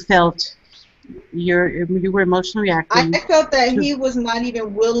that you felt you were emotionally reacting. I felt that he was not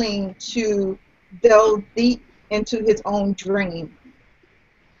even willing to delve deep into his own dream.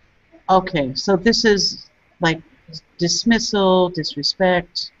 Okay, so this is like dismissal,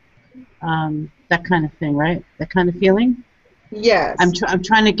 disrespect, that kind of thing, right? That kind of feeling. Yes. I'm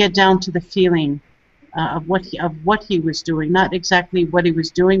trying to get down to the feeling of what he was doing, not exactly what he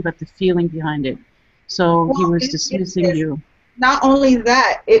was doing, but the feeling behind it. So he was dismissing you. Not only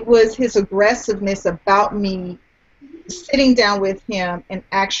that, it was his aggressiveness about me sitting down with him and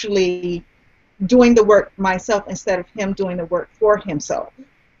actually doing the work myself instead of him doing the work for himself.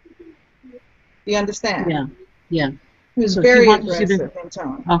 Do you understand? Yeah, yeah. He was very aggressive in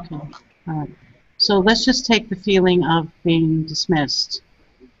tone. Okay, all right. So let's just take the feeling of being dismissed.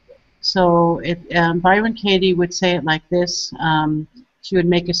 So Byron Katie would say it like this. She would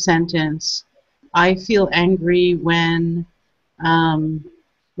make a sentence. I feel angry when,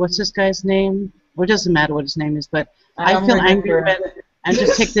 what's this guy's name? Well, it doesn't matter what his name is, but I feel angry when, and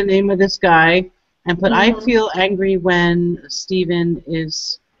just take the name of this guy and put, I feel angry when Stephen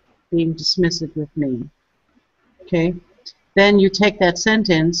is being dismissive with me. Okay? Then you take that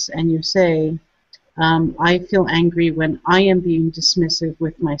sentence and you say, I feel angry when I am being dismissive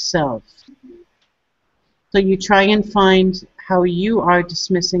with myself. So you try and find how you are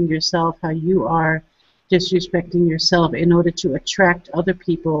dismissing yourself, how you are disrespecting yourself in order to attract other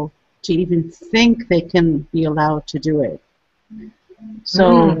people to even think they can be allowed to do it.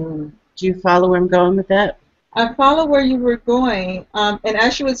 So do you follow where I'm going with that? I follow where you were going. And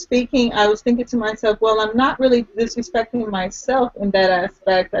as you were speaking, I was thinking to myself, well, I'm not really disrespecting myself in that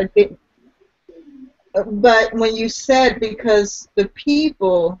aspect. I didn't. But when you said because the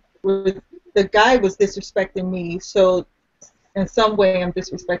guy was disrespecting me, so in some way I'm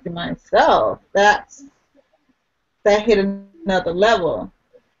disrespecting myself, that hit another level.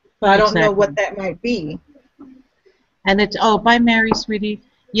 So I don't know what that might be. And it's, oh, bye, Mary, sweetie.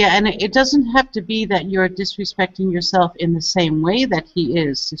 Yeah, and it doesn't have to be that you're disrespecting yourself in the same way that he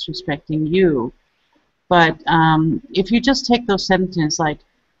is disrespecting you. But if you just take those sentences like,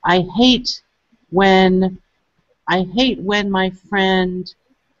 I hate when my friend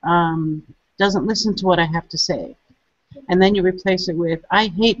doesn't listen to what I have to say. And then you replace it with, I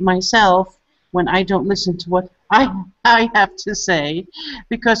hate myself when I don't listen to what I have to say,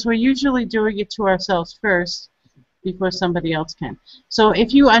 because we're usually doing it to ourselves first before somebody else can. So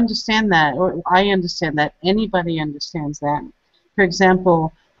if you understand that, or I understand that, anybody understands that. For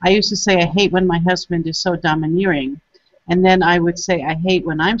example, I used to say I hate when my husband is so domineering, and then I would say I hate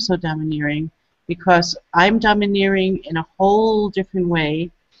when I'm so domineering because I'm domineering in a whole different way,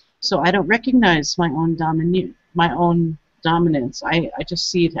 so I don't recognize my own dominance. I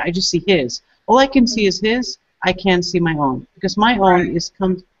just see it. I just see his. All I can see is his. I can't see my own because my own is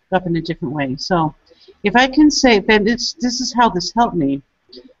comes up in a different way. So if I can say, then this is how this helped me,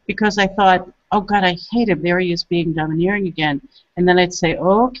 because I thought, oh God, I hate him. There he is being domineering again. And then I'd say,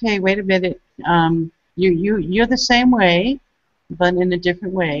 oh, okay, wait a minute. You're the same way, but in a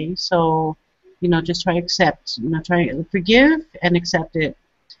different way. So, you know, just try to accept. You know, try to forgive and accept it.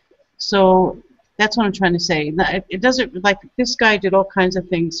 So that's what I'm trying to say. It doesn't, like, this guy did all kinds of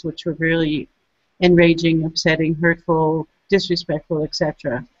things which were really enraging, upsetting, hurtful, disrespectful,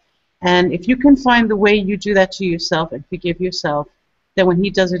 etc. And if you can find the way you do that to yourself and forgive yourself, then when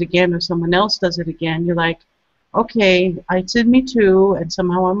he does it again or someone else does it again, you're like, okay, it's in me too, and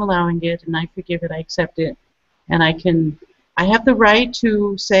somehow I'm allowing it, and I forgive it, I accept it, and I have the right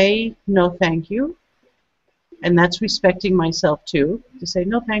to say no thank you, and that's respecting myself too, to say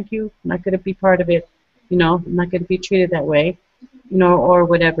no thank you, I'm not going to be part of it, you know, I'm not going to be treated that way, you know, or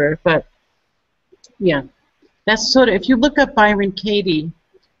whatever. But yeah, that's sort of, if you look up Byron Katie,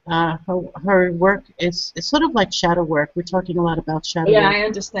 her work is sort of like shadow work. We're talking a lot about shadow work. Yeah, I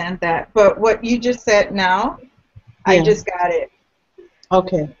understand that. But what you just said now, yeah. I just got it.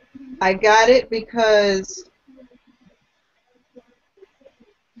 Okay. I got it because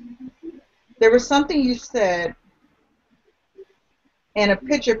there was something you said, and a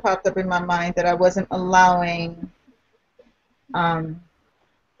picture popped up in my mind that I wasn't allowing, that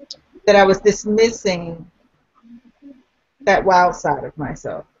I was dismissing that wild side of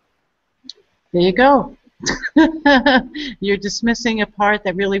myself. There you go. You're dismissing a part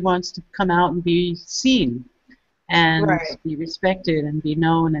that really wants to come out and be seen and be respected and be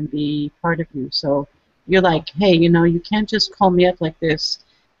known and be part of you. So you're like, hey, you know, you can't just call me up like this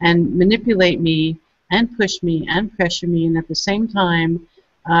and manipulate me and push me and pressure me, and at the same time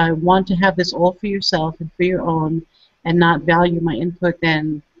want to have this all for yourself and for your own and not value my input.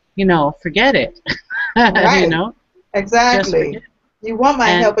 Then, you know, forget it. You know? Exactly. You want my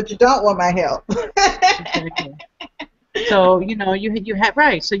help, but you don't want my help. Exactly. So, you know, you had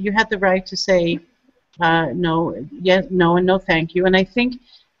right. So you had the right to say no, yes, no, and no, thank you. And I think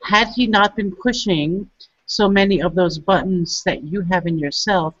had he not been pushing so many of those buttons that you have in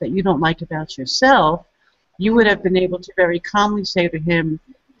yourself that you don't like about yourself, you would have been able to very calmly say to him,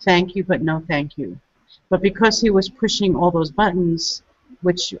 thank you, but no thank you. But because he was pushing all those buttons,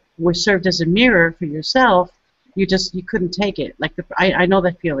 which were served as a mirror for yourself, you couldn't take it. Like I know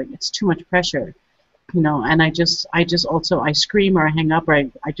that feeling. It's too much pressure, you know. And I scream or I hang up or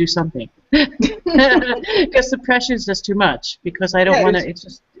I do something because the pressure is just too much. Because I don't want to. It's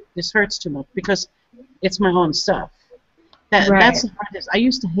just this hurts too much because it's my own stuff. That's the hardest. I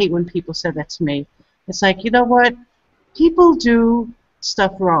used to hate when people said that to me. It's like, you know what? People do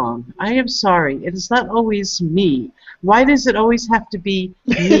stuff wrong. I am sorry. It is not always me. Why does it always have to be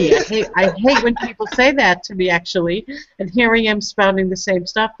me? I hate when people say that to me, actually. And here I am spouting the same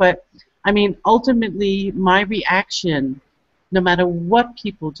stuff. But, I mean, ultimately, my reaction, no matter what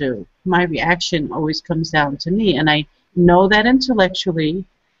people do, my reaction always comes down to me. And I know that intellectually,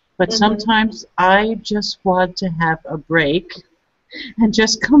 but sometimes I just want to have a break and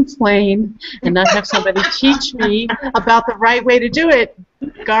just complain and not have somebody teach me about the right way to do it.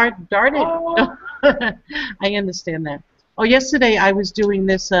 Darn it. Oh. I understand that. Oh, yesterday I was doing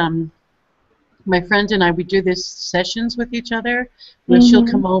this, my friend and I, we do this sessions with each other where she'll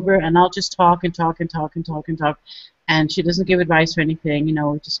come over and I'll just talk and talk and talk and talk and talk. And she doesn't give advice or anything, you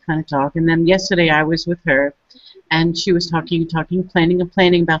know, we just kind of talk. And then yesterday I was with her and she was talking,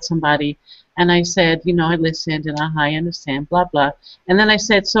 complaining about somebody. And I said, you know, I listened and I understand, blah, blah. And then I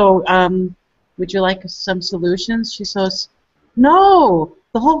said, so would you like some solutions? She says, no,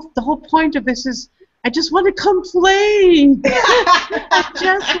 the whole point of this is I just want to complain. I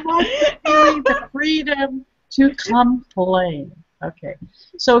just want to feel the freedom to complain. Okay.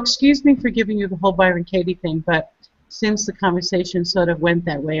 So excuse me for giving you the whole Byron Katie thing, but since the conversation sort of went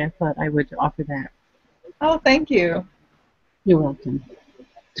that way, I thought I would offer that. Oh, thank you. You're welcome.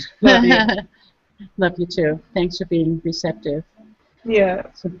 Love you. Love you too. Thanks for being receptive. Yeah.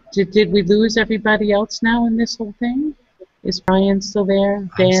 So did we lose everybody else now in this whole thing? Is Brian still there?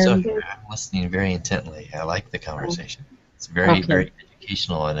 Dan? I'm still here. I'm listening very intently. I like the conversation. It's very, very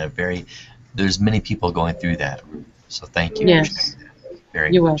educational and there's many people going through that. So thank you. Yes.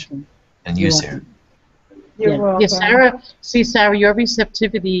 Very You're much. welcome. And you, Sarah. You're welcome. Yeah, Sarah. See, Sarah, your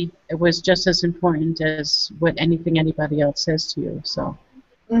receptivity was just as important as what anything anybody else says to you. So,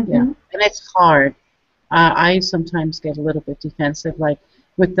 yeah, and it's hard. I sometimes get a little bit defensive, like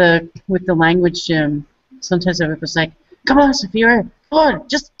with the language gym. Sometimes I was like, "Come on, Sophia, come on,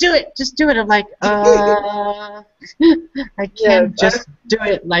 just do it, just do it." I'm like, I can't just do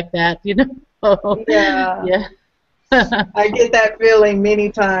it like that, you know? Yeah. Yeah. I get that feeling many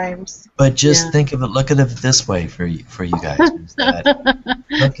times. But just think of it. Look at it this way for you guys. Is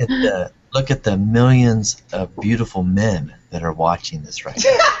that look at the millions of beautiful men that are watching this right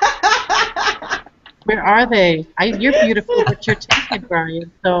now. Where are they? You're beautiful, but you're taken,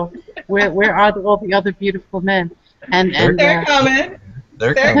 Brian. So where are all the other beautiful men? And they're coming.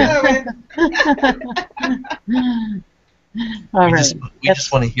 They're coming. All right. We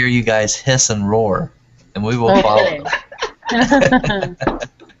just want to hear you guys hiss and roar. And we will follow.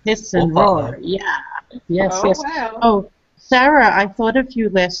 Hiss and roar, yeah. Yes, oh, yes. Wow. Oh, Sarah, I thought of you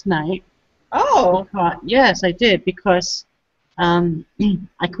last night. Oh. Yes, I did, because I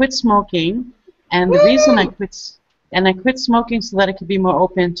quit smoking, and the reason I quit smoking so that I could be more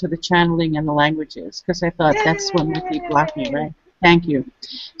open to the channeling and the languages, because I thought that's what might be blocking, right? Thank you.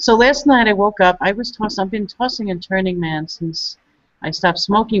 So last night I woke up. I've been tossing and turning, man, since I stopped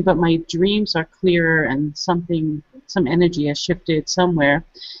smoking, but my dreams are clearer and some energy has shifted somewhere.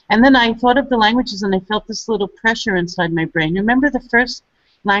 And then I thought of the languages and I felt this little pressure inside my brain. Remember the first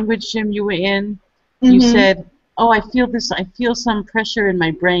language gym you were in? You said, oh, I feel some pressure in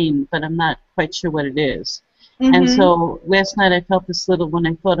my brain, but I'm not quite sure what it is. And so last night I felt this little, when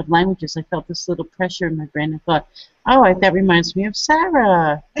I thought of languages, I felt this little pressure in my brain. I thought, oh, that reminds me of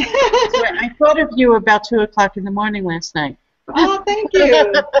Sarah. So I thought of you about 2 o'clock in the morning last night. Oh, thank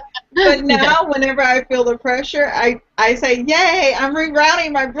you. But now, whenever I feel the pressure, I say, yay, I'm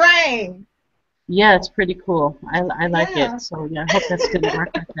rerouting my brain. Yeah, it's pretty cool. I like it. So, yeah, I hope that's going to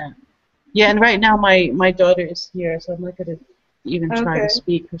work like that. Yeah, and right now my daughter is here, so I'm not going to even try to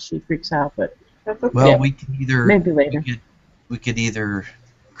speak because she freaks out. But well, we can either maybe later. We could either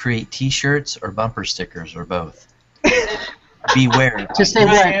create T-shirts or bumper stickers or both. Beware. To say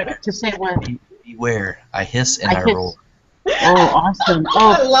what? To say what? Beware. I hiss and I roll. Oh, awesome.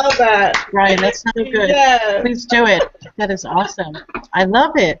 Oh, I love that. Brian, that's so good. Yes. Please do it. That is awesome. I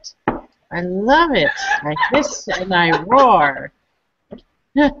love it. I love it. I hiss and I roar.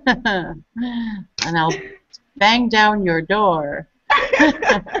 And I'll bang down your door.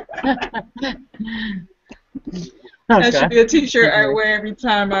 That should be a T-shirt I wear every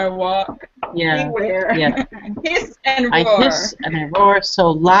time I walk. Yeah. Beware. Yeah. Hiss and roar. I hiss and I roar,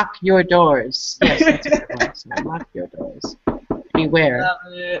 so lock your doors. Yes, that's what it was. So lock your doors. Beware.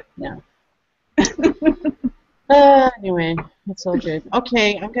 Love it. Yeah. Anyway, it's all good.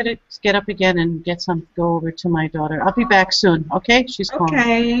 Okay, I'm going to get up again and go over to my daughter. I'll be back soon, okay? She's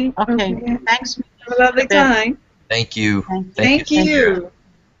calling. Okay. Thanks. Have a lovely time. Thank you. Thank you.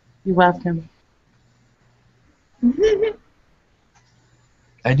 You're welcome.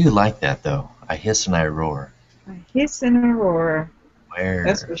 I do like that, though. I hiss and I roar. I hiss and I roar. Where?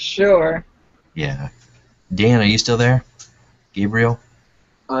 That's for sure. Yeah. Dan, are you still there? Gabriel?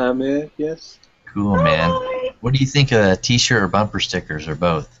 I am here, yes. Cool, man. Hi. What do you think of a t-shirt or bumper stickers or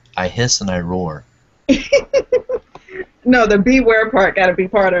both? I hiss and I roar. No, the beware part got to be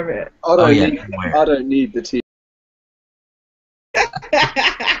part of it. I don't yeah, need, beware. I don't need the T.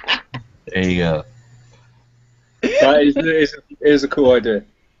 There you go. That is a cool idea.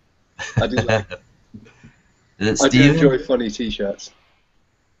 I do like it. Is it I do Steven? enjoy funny T-shirts.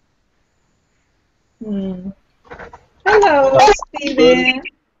 Hello, Steven.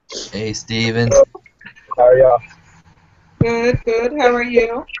 Hey, Steven. How are y'all? Good, good. How are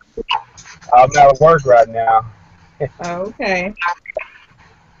you? I'm at work right now. Okay.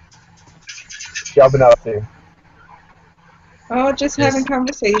 What y'all been up to? Oh, just having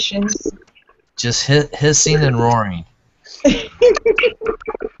conversations. Just hissing and roaring.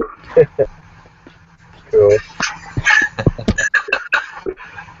 Cool.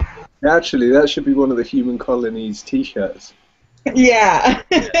 Actually, that should be one of the human colonies T-shirts. Yeah.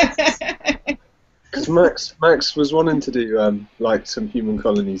 Because Max was wanting to do like some human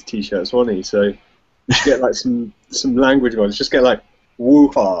colonies T-shirts, wasn't he? So we should get like some language ones. Just get like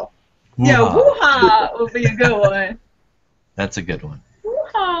woo-ha. Yeah, woo-ha would be a good one. That's a good one.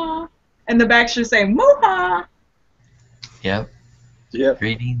 Woo-ha. And the back should say moo-ha. Yep. Yep.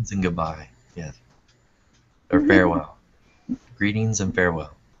 Greetings and goodbye. Yes. Or farewell. Greetings and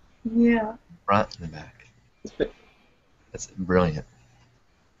farewell. Yeah. Front and the back. That's brilliant.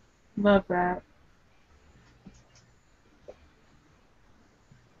 Love that.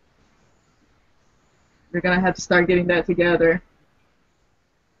 We're going to have to start getting that together.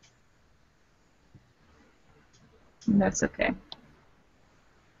 That's okay.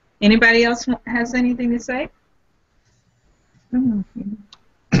 Anybody else has anything to say?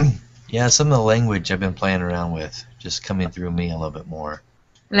 Yeah, some of the language I've been playing around with just coming through me a little bit more.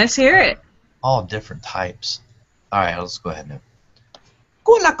 Let's hear it. All different types. Alright, let's go ahead now.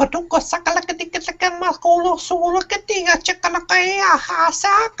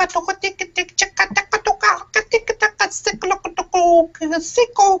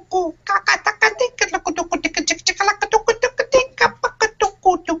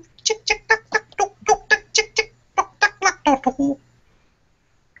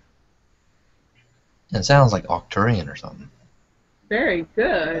 It sounds like Arcturian or something. Very good.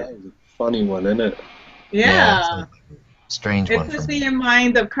 That was a funny one, isn't it? Yeah. It's like a strange It one puts for me me. in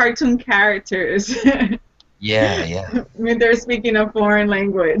mind of cartoon characters Yeah. when they're speaking a foreign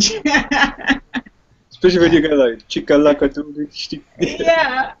language. Especially when you go like chikalaka.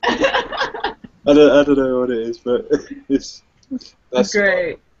 Yeah. I don't know what it is, but that's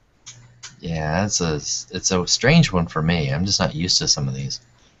great. Yeah, it's a strange one for me. I'm just not used to some of these.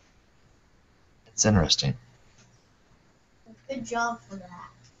 It's interesting. Good job for that.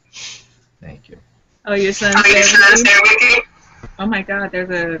 Thank you. Oh, your son's there with you? Oh my God, there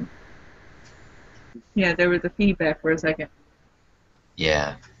was a feedback for a second.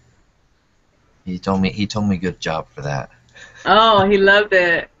 Yeah. He told me good job for that. Oh, he loved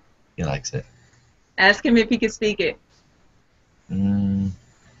it. He likes it. Ask him if he could speak it.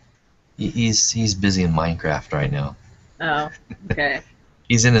 He's busy in Minecraft right now. Oh, okay.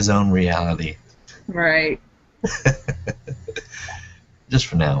 He's in his own reality. Right. Just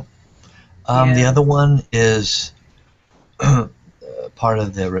for now. The other one is part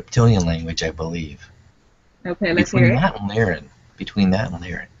of the reptilian language, I believe. Okay, let's hear it. Between that and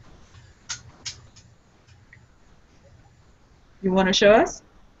Lyran. You want to show us?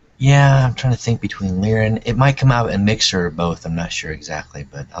 Yeah, I'm trying to think between Lyran. It might come out a mixture of both. I'm not sure exactly,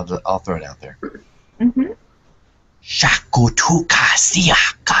 but I'll throw it out there. Mm-hmm. Shakutuka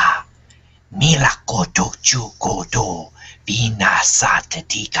siaka milakoto chukoto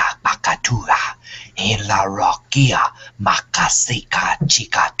vinasatatika pakatura helarokia makasika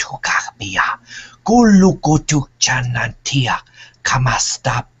chikatuka bia kulukotu chanantia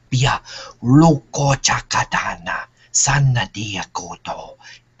kamastapia loko chakadana sanadia koto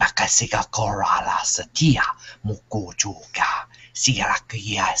pakasika korala satia mukojuka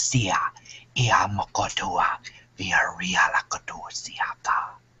siarakia sia ia makotua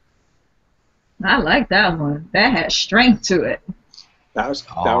I like that one. That had strength to it. That was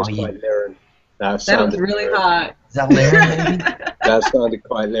quite Lyran. That was really hot. Is that Lyran, maybe? That sounded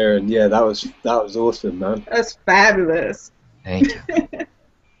quite Lyran. Yeah, that was awesome, man. That's fabulous. Thank you.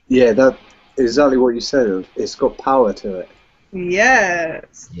 Yeah, that exactly what you said. It's got power to it.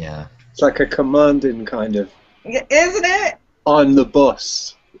 Yes. Yeah. It's like a commanding kind of. Isn't it? I'm the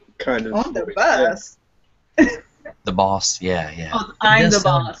boss. Kind of. On the bus. The boss, yeah. Oh, I'm the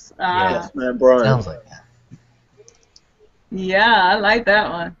boss. Yeah, man, Brian. sounds like that. Yeah, I like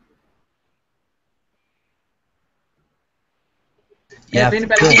that one. Yeah, If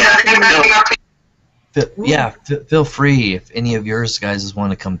anybody feel free if any of yours guys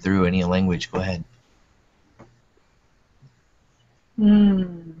want to come through any language. Go ahead.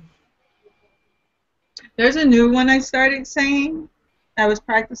 There's a new one I started saying. I was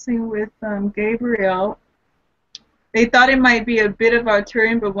practicing with Gabriel. They thought it might be a bit of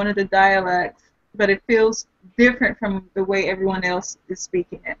Arcturian, but one of the dialects. But it feels different from the way everyone else is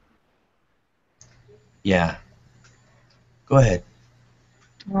speaking it. Yeah. Go ahead.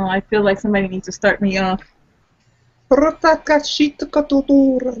 Well, I feel like somebody needs to start me off.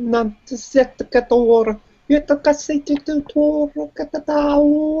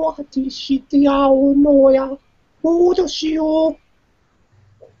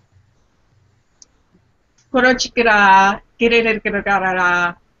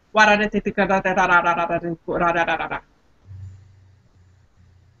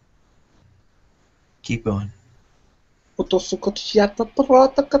 Keep going.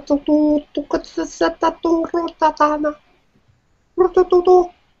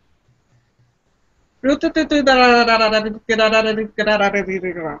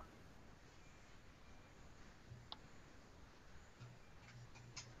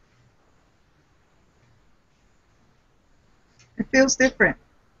 It feels different.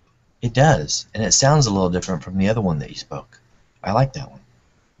 It does, and it sounds a little different from the other one that you spoke. I like that one.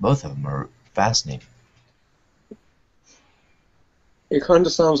 Both of them are fascinating. It kind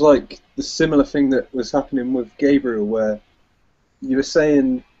of sounds like the similar thing that was happening with Gabriel, where you were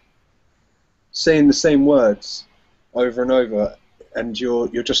saying the same words over and over, and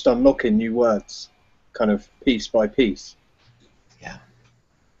you're just unlocking new words, kind of piece by piece. Yeah.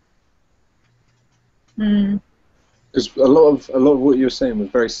 Because a lot of what you were saying was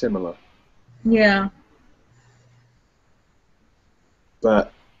very similar. Yeah.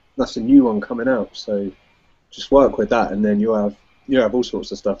 But that's a new one coming out, so just work with that, and then you have all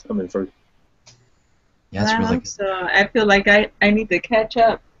sorts of stuff coming through. Yeah, that's really good. So I feel like I need to catch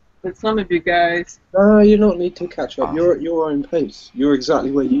up with some of you guys. No, you don't need to catch up. You're at your own pace. You're exactly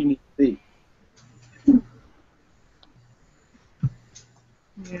where you need to be.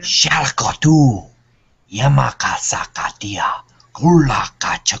 Shalkotu Yamakasakatia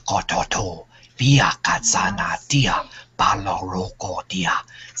Kulakachakototo Viakatsanatia Palorokotia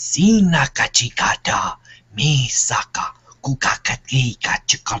Sinakachikata Misaka Kukakatika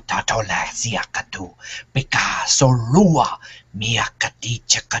Chikototola Siakatu Picasso Lua Miakati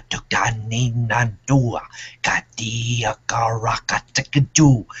Chakatukani Nandua Katia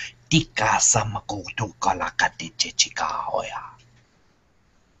Karakatakaду Tika Samakutu Kalakati Chichikahoya.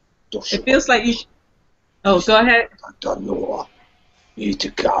 It feels like you. Oh, go ahead.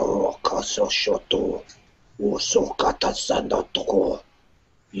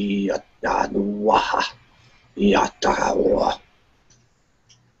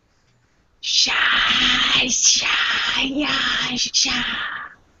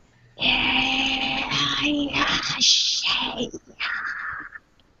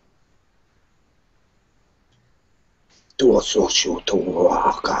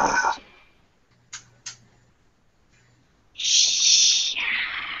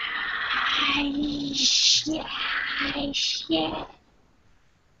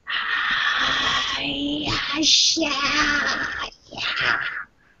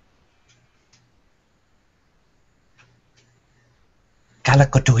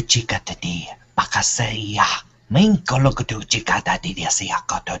 Kalakotuchi katati pakasaya minkolokotuchi katati desia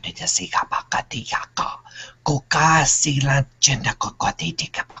katoti desia pakatiaka kokasila chenda kokoti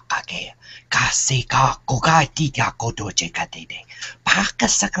kapakake kasika kokati kakotuchi katide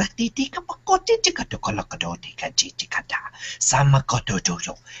pakasakratiti kapakoti chikatokolokodoti kachichikata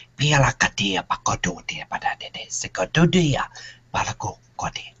samakotojo piala katia pakototi padade sekotodia palako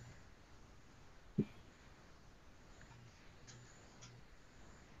koti.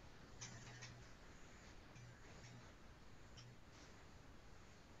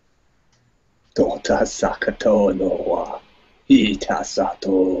 Tota Sakato no wa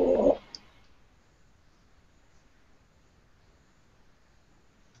Itasato.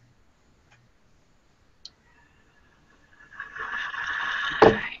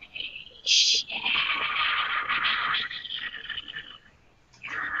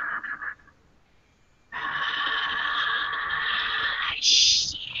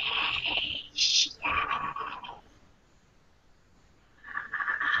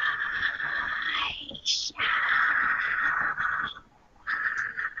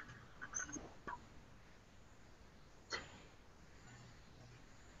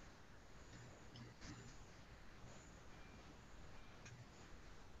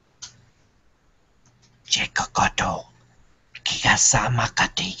 Chikokoto. Kikasama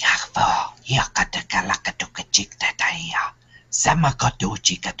katiyakvo. Yakatakalakatukachiktaya. Samakoto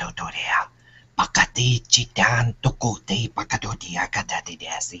chikatotorea. Pakati chitan tukuti pakatotia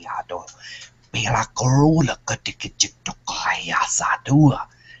katatiasiado. Pela korula katikachitokaya sadua.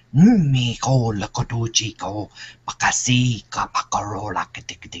 Miko lakotuchiko. Pakasi kapakarola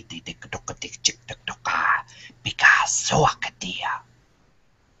katikatikatikatoka. Picasso akatia.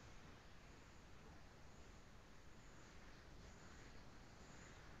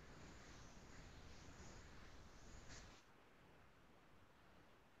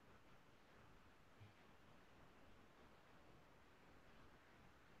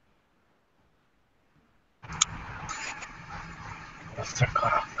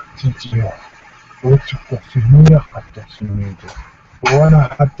 Saka, Tijio, Uchuka Finia Katashimido, Wana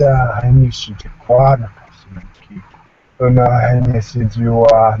Hata Hanishi, Kwana Kasimiki, Una Hanesi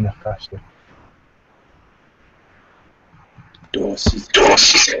Jua Nakashi.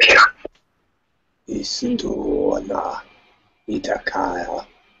 Dosiskia. Isindona. Itakaya.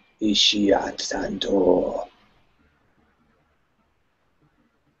 Ishiat Santo.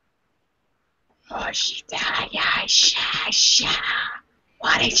 Oshitaya Shasha.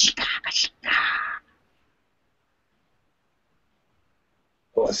 Warishika.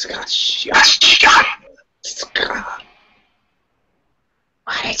 Oskashia. Ska.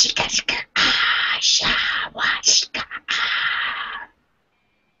 Warishika. Asha. Washika.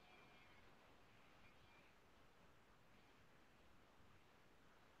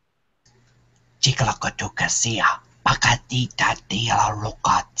 Chikalakotukasia. Pakatita dila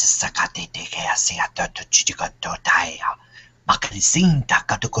rokat sakate de kasia to chikatotaya. Makalisinta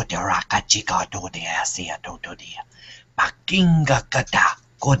katukoteraka chikato de asia toto dia. Pakinga kata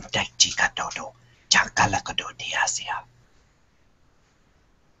kontak chikatoto. Chankalakado de asia.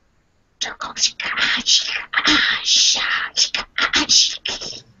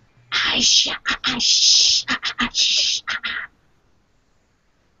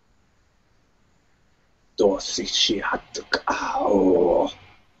 Dosishiatukao.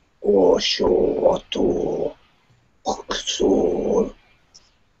 Oshoto. Okso.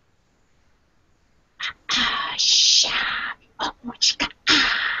 Asha. Omochika.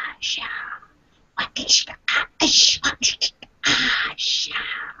 Asha. Wakishka. Asha. Asha.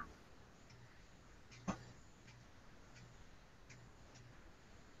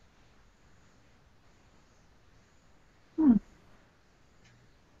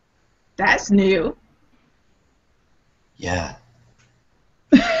 That's new. Yeah.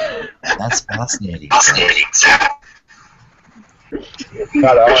 That's fascinating. It's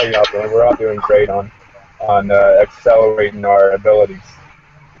not all y'all doing. We're all doing great on accelerating our abilities.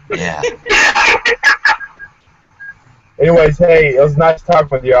 Yeah. Anyways, hey, it was nice talking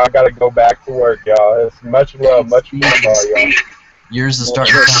with y'all. I gotta go back to work, y'all. It's much love, much love, all y'all. Yours is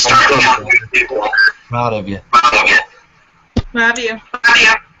starting to sound like proud of you. Love you.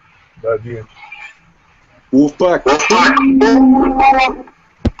 Love you. Wolfpack.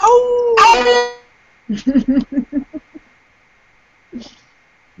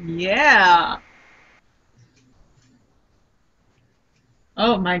 Yeah.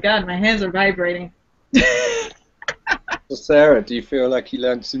 Oh my God, my hands are vibrating. So Sarah, do you feel like you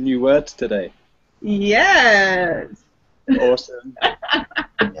learned some new words today? Yes. Awesome.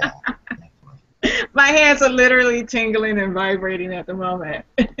 Yeah. My hands are literally tingling and vibrating at the moment.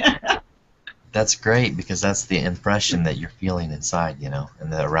 That's great because that's the impression that you're feeling inside, you know,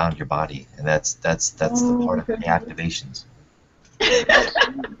 and around your body, and that's the part of the activations.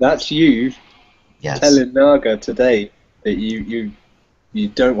 That's you Yes. telling Naga today that you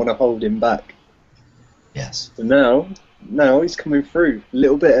don't want to hold him back. Yes. So now he's coming through a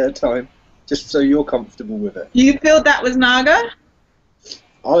little bit at a time, just so you're comfortable with it. You feel that was Naga?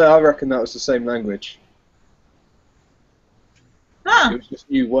 I reckon that was the same language. Huh. It was just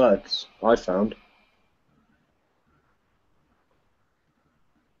new words I found.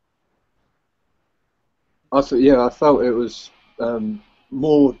 I felt it was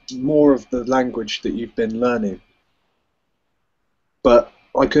more of the language that you've been learning. But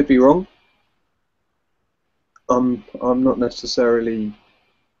I could be wrong. I'm not necessarily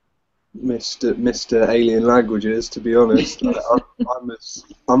Mr. Alien Languages, to be honest.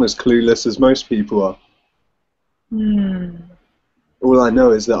 I'm as clueless as most people are. All I know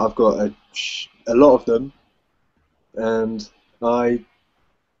is that I've got a lot of them, and I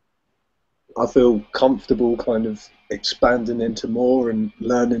feel comfortable kind of expanding into more and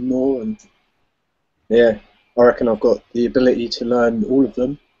learning more, and yeah, I reckon I've got the ability to learn all of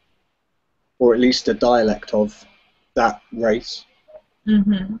them, or at least a dialect of that race.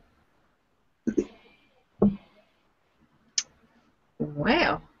 Mm-hmm.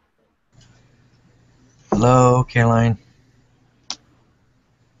 Well. Hello, Caroline.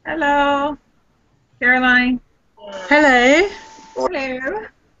 Hello, Caroline. Hello. Hello.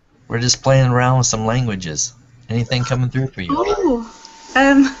 We're just playing around with some languages. Anything coming through for you? Oh,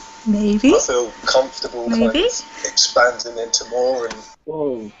 maybe. I feel comfortable kind Maybe. of expanding into more and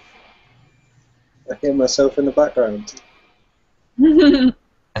whoa. I hear myself in the background.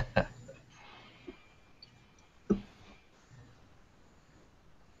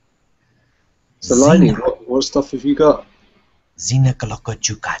 So Liney, what stuff have you got?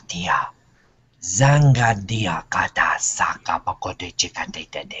 Zinakalokochukatia. Zangadia kata saka pakote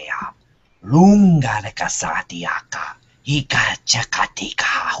chikatedea. Lunga lekasatiaka. Ika chakatika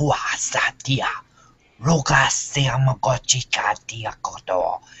huasatia. Roga seamakochikatia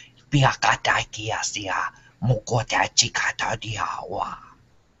koto. Piakata kiasia. Mukota chikatadia wa.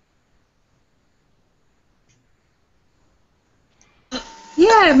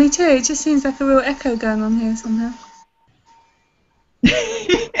 Yeah, me too. It just seems like a real echo going on here somehow.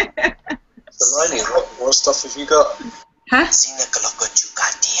 So Liney, what stuff have you got? Huh?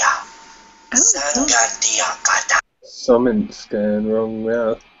 Something's going wrong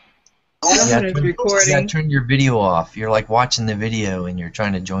now. Turn your video off. You're like watching the video and you're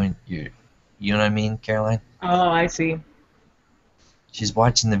trying to join you know what I mean, Caroline? Oh, I see. She's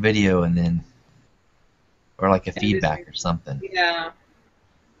watching the video and then or like a feedback or something. Yeah.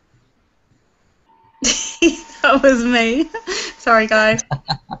 That was me. Sorry, guys.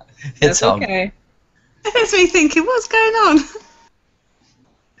 It's all okay. It's me thinking, what's going on?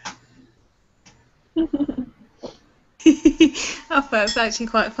 I thought it was actually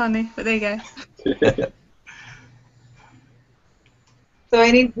quite funny, but there you go. So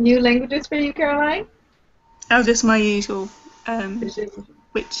any new languages for you, Caroline? Oh, just my usual,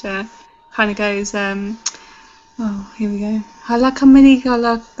 which kind of goes, oh, here we go. Halaka manika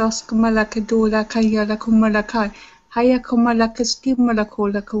malaka dola kaya la kumalaka. Haya kumalaka skimala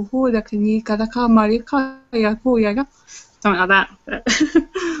kola kuhula kani kalaka marika ya kuya. Something like that.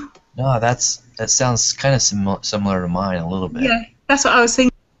 No, that sounds kind of similar to mine a little bit. Yeah, that's what I was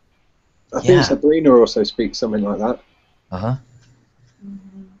thinking. I think Sabrina also speaks something like that. Uh-huh.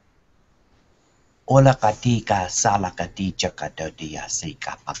 Ola katika sala katicha katodia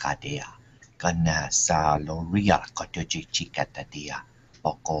sika pakadea. Kana sa loria kotoji chikatadia.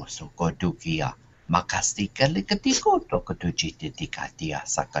 Poko sokodukia. Makastika likatiko tokotuji titikatia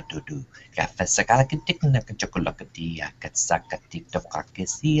sakatudu. Kafasakala katikna kachokolakatia. Katsakatik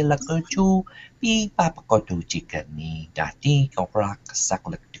tokakesi lakochu. Pi papakotu chikani. Dati koprak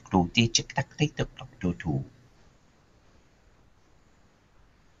saklak tikluti chiktakti tokotutu.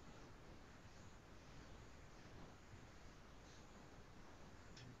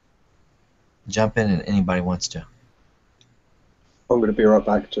 Jump in and anybody wants to. I'm going to be right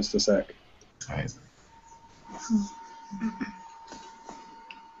back, just a sec. Alright.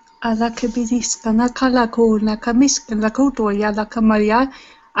 Alaka bidiska nakalako nakamiska lakoto ya lakamaria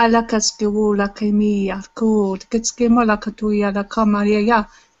alakaskiwo lakamiya ko kitskema lakato ya lakamaria ya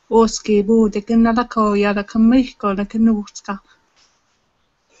oske bo de kinalako ya lakamishko lakanuska.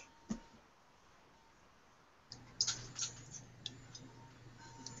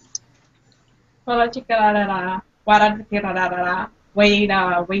 Hola chica la la la. Wara chica la la la.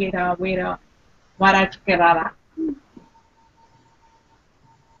 Waita. Wara chica la la.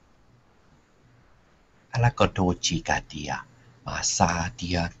 Alakoto chikatia.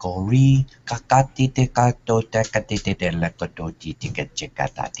 Masatia kori. Kakati te kato te katite te lakoto chitika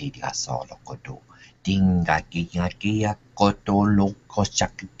chikata tidia solo koto. Tinga kia koto loko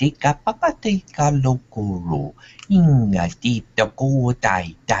shaktika papatika lokoro. Inga tito ko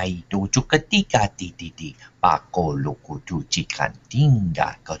tai do chukatika tititi. Pako loko tu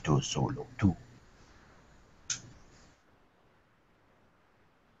chikantinga koto solo tu.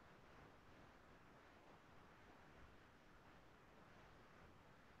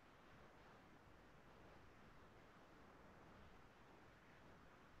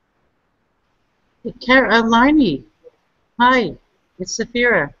 Liney, hi, it's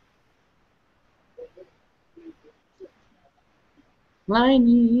Saphira.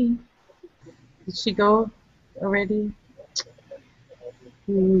 Liney, did she go already?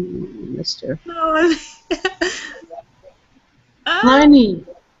 Mister. Oh, Liney,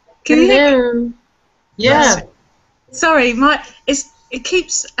 can you hear hello. Yeah. Sorry, it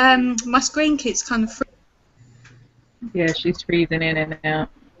keeps my screen keeps kind of. Yeah, she's freezing in and out.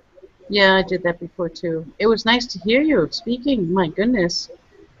 Yeah, I did that before too. It was nice to hear you speaking. My goodness,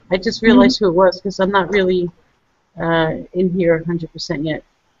 I just realized who it was because I'm not really in here 100% yet.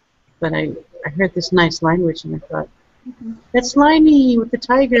 But I heard this nice language and I thought, That's Liney with the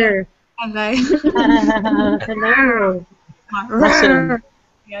tiger. Hello. Hello. Awesome.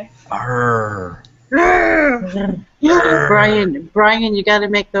 Yeah. Arr. Brian, you got to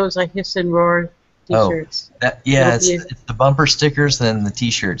make those I hiss and roar t-shirts. It's the bumper stickers and the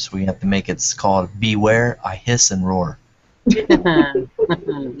t-shirts. We have to make it's called Beware, I Hiss and Roar.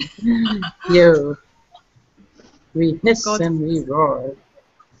 Yo. We hiss and we roar.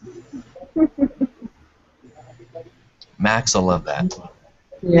 Max will love that.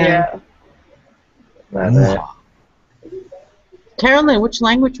 Yeah. Carolyn, which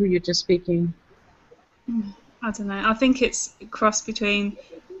language were you just speaking? I don't know. I think it's a cross between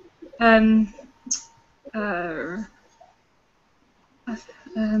Arcturian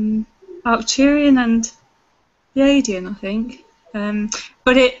and Pleiadian, I think.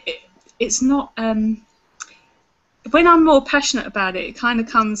 But it's not. When I'm more passionate about it, it kind of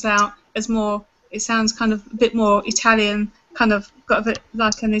comes out as more. It sounds kind of a bit more Italian, kind of got a bit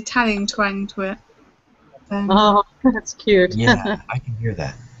like an Italian twang to it. Oh, that's cute. Yeah, I can hear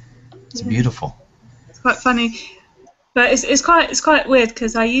that. It's beautiful. It's quite funny, but it's quite weird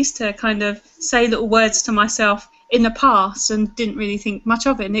because I used to kind of say little words to myself in the past and didn't really think much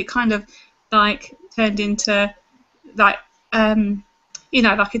of it, and it kind of like turned into like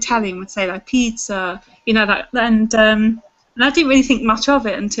like Italian would say like pizza, and I didn't really think much of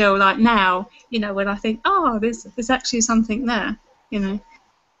it until like now, when I think, oh, there's actually something there,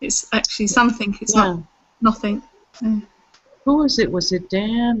 it's actually something. It's not nothing. Who was it? Was it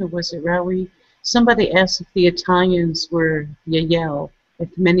Dan or was it Rawi? Somebody asked if the Italians were Yahyel,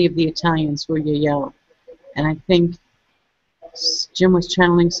 if many of the Italians were Yahyel. And I think Jim was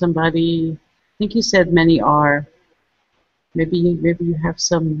channeling somebody. I think he said many are. Maybe you have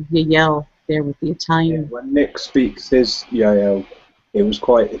some Yahyel there with the Italian. Yeah, when Nick speaks his Yahyel, it was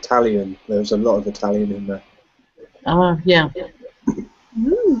quite Italian. There was a lot of Italian in there. Yeah.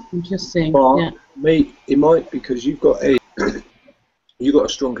 Interesting. But yeah. Mate, it might because you've got a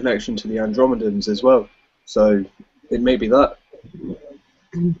strong connection to the Andromedans as well. So it may be that.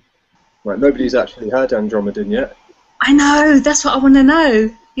 Right, nobody's actually heard Andromedan yet. I know. That's what I want to know.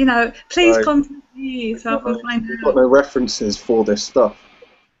 Please contact me so I can find out. We've got no references for this stuff.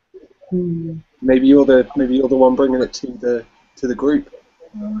 Maybe you're the one bringing it to the group.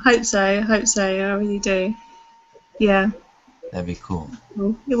 I hope so. I really do. Yeah. That'd be cool.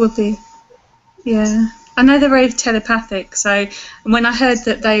 It would be. Yeah. I know they're very telepathic. So when I heard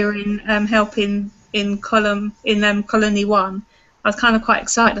that they were helping in Colony 1, I was kind of quite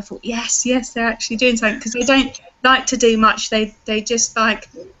excited. I thought, yes, they're actually doing something because they don't like to do much. They just like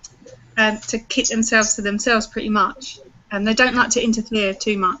to keep themselves to themselves pretty much, and they don't like to interfere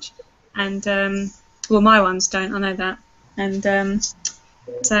too much. And my ones don't. I know that. And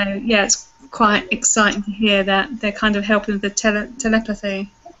so yeah, it's quite exciting to hear that they're kind of helping with the telepathy.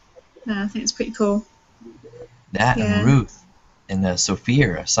 I think it's pretty cool. That and Ruth and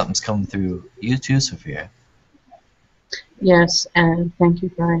Sophia, something's coming through you too, Sophia. Yes, and thank you,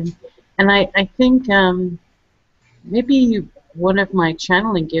 Brian. And I think maybe one of my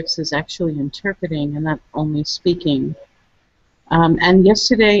channeling gifts is actually interpreting and not only speaking. And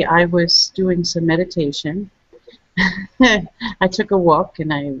yesterday I was doing some meditation. I took a walk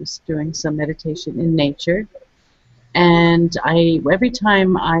and I was doing some meditation in nature. And every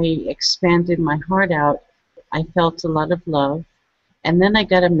time I expanded my heart out, I felt a lot of love. And then I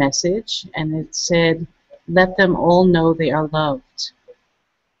got a message and it said, let them all know they are loved.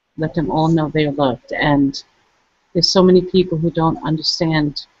 Let them all know they are loved. And there's so many people who don't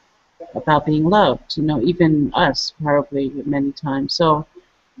understand about being loved, even us probably many times. So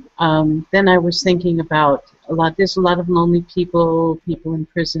then I was thinking about there's a lot of lonely people in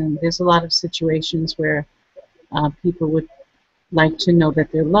prison. There's a lot of situations where people would like to know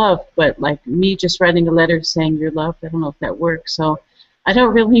that they're loved, but like me just writing a letter saying you're loved, I don't know if that works. So I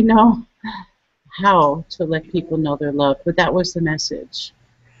don't really know how to let people know they're loved, but that was the message.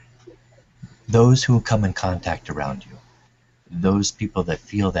 Those who come in contact around you, those people that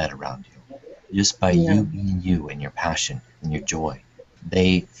feel that around you, just by you being you and your passion and your joy,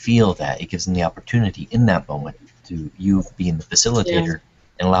 they feel that. It gives them the opportunity in that moment to you being the facilitator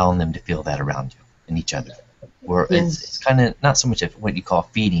and allowing them to feel that around you and each other. Where it's kind of not so much of what you call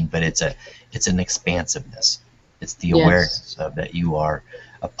feeding, but it's an expansiveness. It's the awareness of that you are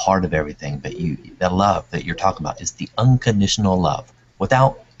a part of everything, but the love that you're talking about is the unconditional love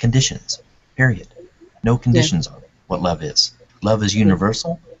without conditions. Period. No conditions on what love is. Love is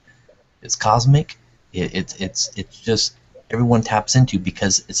universal. It's cosmic. It's just everyone taps into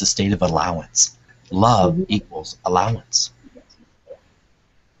because it's a state of allowance. Love equals allowance.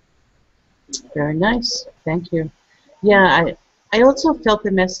 Very nice. Thank you. Yeah, I also felt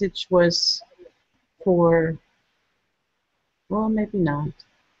the message was for, well, maybe not.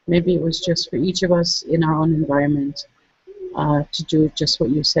 Maybe it was just for each of us in our own environment to do just what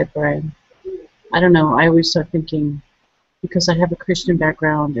you said, Brian. I don't know. I always start thinking, because I have a Christian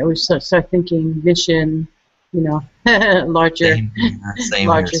background, I always start thinking mission, you know, larger. Same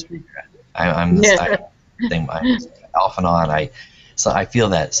larger here. I'm the same. I'm off and on. So I feel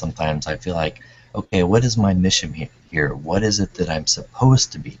that sometimes. I feel like, okay, what is my mission here? What is it that I'm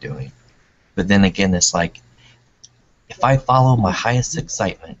supposed to be doing? But then again, it's like, if I follow my highest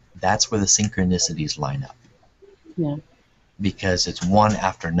excitement, that's where the synchronicities line up. Yeah. Because it's one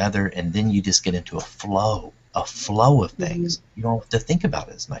after another, and then you just get into a flow of things. You don't have to think about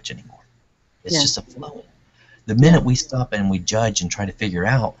it as much anymore. It's just a flow. The minute we stop and we judge and try to figure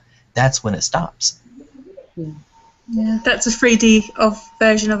out, that's when it stops. Yeah, that's a 3D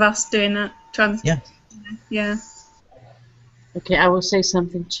version of us doing that. Yeah. Okay, I will say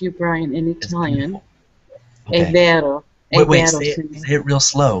something to you, Brian, in Italian. Okay. È vero. Wait, say it real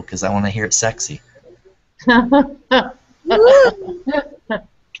slow, because I want to hear it sexy. Okay.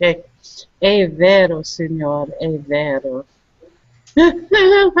 È vero, signor, è vero. You're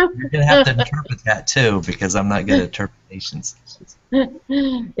going to have to interpret that, too, because I'm not good at interpretations.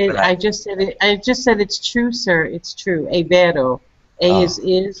 I just said it's true, sir. It's true. È vero. Is,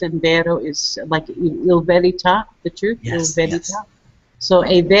 and vero is like il verità, the truth. Yes, il verità. So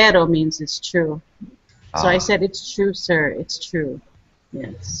è vero means it's true. So I said it's true, sir. It's true.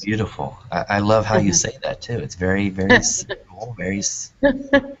 Yes. Beautiful. I love how you say that too. It's very, very simple, very sexy.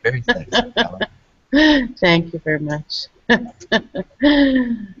 Thank you very much.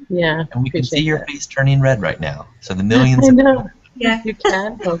 Yeah. And we can see your face turning red right now. So the millions. I know. Yeah. You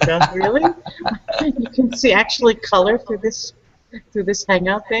can. Oh God, really? You can see actually color through this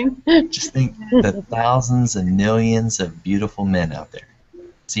hangout thing. Just think the thousands and millions of beautiful men out there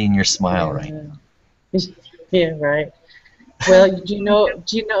seeing your smile right now. Yeah, right. Well, do you know?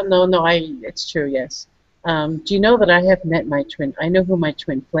 No, it's true. Yes. Do you know that I have met my twin? I know who my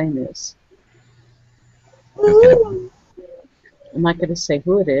twin flame is. I'm not going to say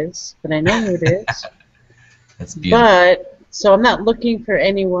who it is, but I know who it is. That's beautiful. But so I'm not looking for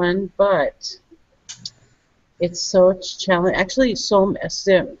anyone, but it's so challenging. Actually,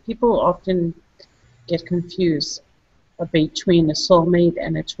 people often get confused between a soulmate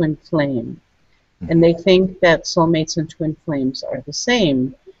and a twin flame. And they think that soulmates and twin flames are the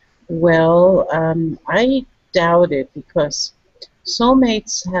same. Well, I doubt it, because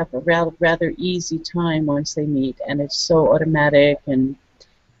soulmates have a rather easy time once they meet, and it's so automatic, and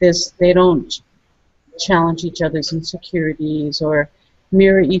they don't challenge each other's insecurities or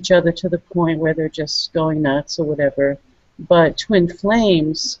mirror each other to the point where they're just going nuts or whatever. But twin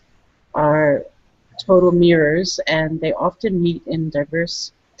flames are total mirrors, and they often meet in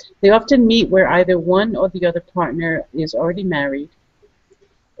diverse. They often meet where either one or the other partner is already married,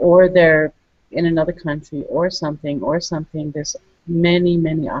 or they're in another country, or something. There's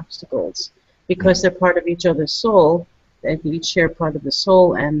many obstacles, because they're part of each other's soul. They each share part of the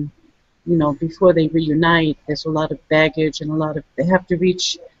soul, and before they reunite, there's a lot of baggage and they have to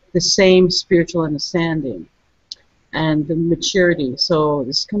reach the same spiritual understanding and the maturity. So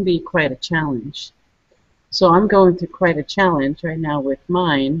this can be quite a challenge. So I'm going through quite a challenge right now with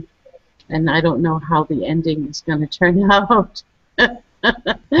mine, and I don't know how the ending is going to turn out. The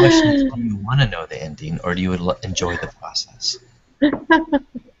question is, do you want to know the ending, or do you enjoy the process?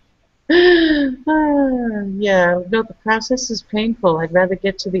 Yeah, no, the process is painful. I'd rather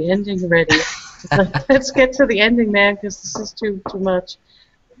get to the ending already. Let's get to the ending, man, because this is too much.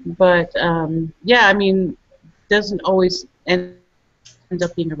 But yeah, I mean, doesn't always end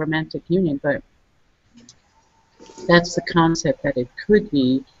up being a romantic union, but that's the concept that it could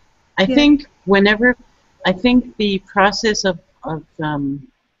be. I think the process of go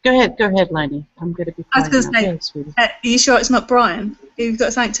ahead, Liney. I'm going to be quiet. I was going to say, are you sure it's not Brian? You've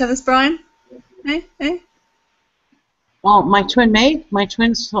got something to tell us, Brian? Eh? Oh, my twin mate? My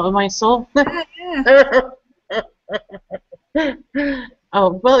twin soul? My soul? Yeah.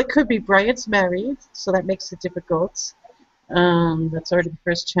 Oh, well, it could be Brian's married, so that makes it difficult. That's already the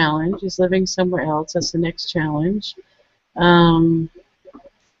first challenge. He's living somewhere else. That's the next challenge. I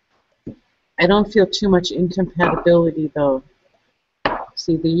don't feel too much incompatibility, though.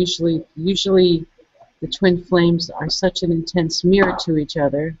 See, usually the twin flames are such an intense mirror to each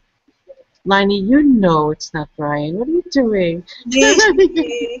other. Liney, you know it's not Brian. What are you doing?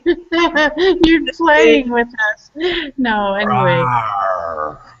 You're playing with us. No, anyway.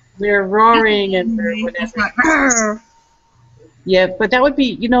 We're roaring and whatever. Yeah, but that would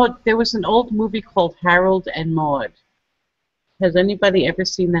be, there was an old movie called Harold and Maude. Has anybody ever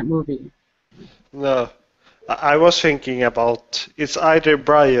seen that movie? No. I was thinking about it's either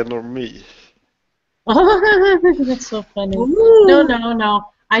Brian or me. That's so funny. Ooh. No.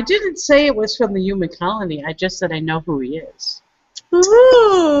 I didn't say it was from the human colony. I just said I know who he is.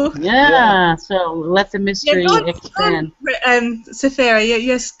 Ooh. Yeah. So let the mystery expand. Sophia,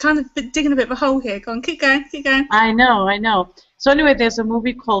 you're kind of digging a bit of a hole here. Go on, keep going. I know. So anyway, there's a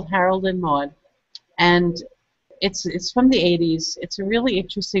movie called Harold and Maude, and it's from the 80s. It's a really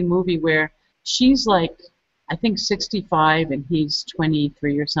interesting movie where she's like, I think 65 and he's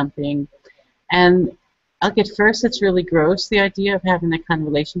 23 or something. And like at first it's really gross, the idea of having that kind of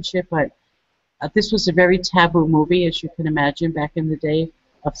relationship, but this was a very taboo movie, as you can imagine, back in the day,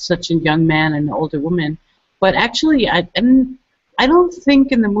 of such a young man and an older woman. But actually, I don't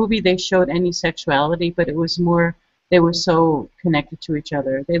think in the movie they showed any sexuality, but it was more, they were so connected to each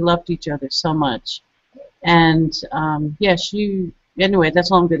other. They loved each other so much. And yeah, anyway,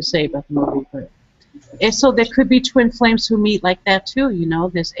 that's all I'm going to say about the movie. But so there could be twin flames who meet like that too, you know.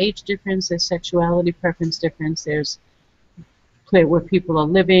 There's age difference, there's sexuality preference difference, there's where people are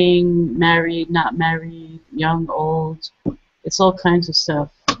living, married, not married, young, old. It's all kinds of stuff,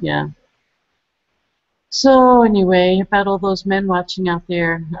 yeah. So anyway, about all those men watching out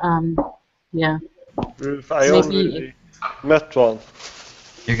there, yeah. Ruth, I already met one.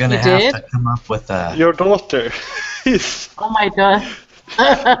 You're going to have to come up with a... Your daughter. Oh my God.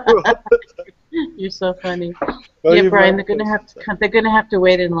 You're so funny. Yeah, Brian, they're gonna have to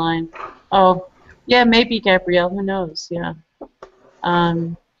wait in line. Oh, yeah, maybe Gabrielle. Who knows? Yeah.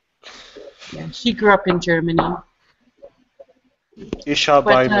 Yeah, she grew up in Germany. Ich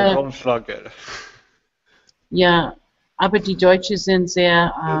habe eine Grundflagge. Ja, aber die Deutschen sind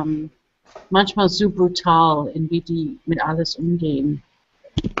sehr manchmal so brutal in wie die mit alles umgehen.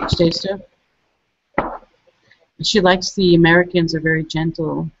 Verstehst du? She likes the Americans are very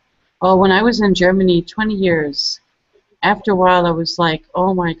gentle. Oh, when I was in Germany 20 years, after a while I was like,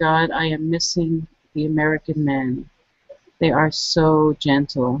 oh my God, I am missing the American men. They are so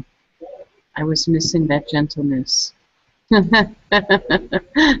gentle. I was missing that gentleness. And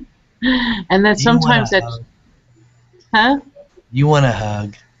then sometimes that... Huh? You want a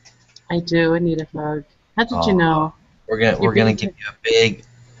hug? I do. I need a hug. How did you know? We're gonna give you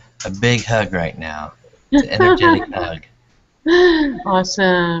a big hug right now. It's an energetic hug.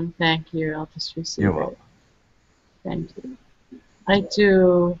 Awesome. Thank you. I'll just receive You're welcome. Thank you. I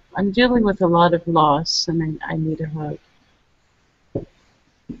do. I'm dealing with a lot of loss, and I need a hug.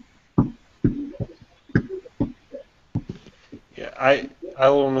 Yeah, I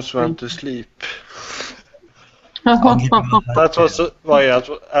almost went to sleep. That was why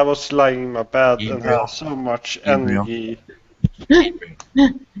I was lying in my bed and had so much energy.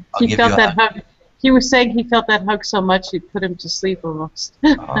 He felt that hug. He was saying he felt that hug so much it put him to sleep almost.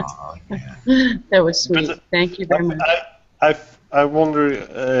 Oh, yeah. That was sweet. Thank you very much. I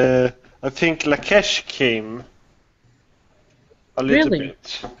wonder. I think Lakesh came a little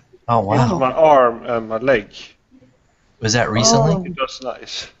bit. Oh wow! Into my arm and my leg. Was that recently? It was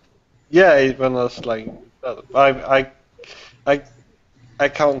nice. Yeah, when I was like, I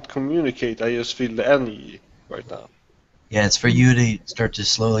can't communicate. I just feel the energy right now. Yeah, it's for you to start to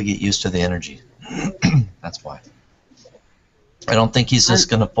slowly get used to the energy. That's why. I don't think he's just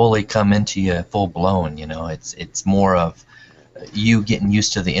going to fully come into you full blown, you know. It's more of you getting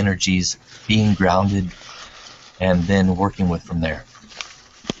used to the energies, being grounded, and then working with from there.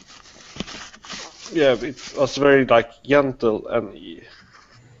 Yeah, it was very like gentle energy.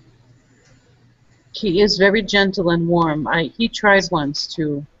 He is very gentle and warm. He tried once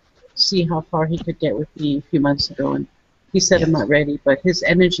to see how far he could get with me a few months ago, and he said I'm not ready, but his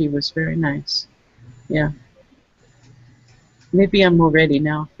energy was very nice. Yeah. Maybe I'm more ready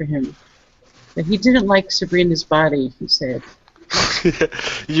now for him. But he didn't like Sabrina's body, he said.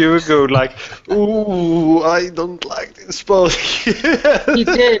 You go like, ooh, I don't like this body. He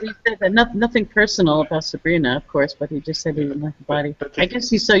did. He said that nothing personal about Sabrina, of course, but he just said he didn't like the body. I guess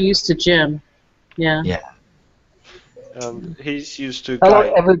he's so used to Jim. Yeah. Yeah. He's used to.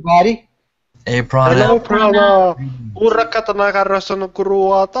 Hello, everybody. Hey, Prana. Hello, Prana. Urakatana karasana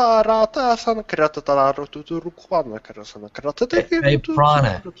kurua tara tasana kratatara tuturukwana karasana kratate. Hey,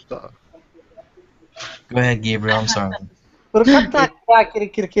 Prana. Go ahead, Gabriel. I'm sorry.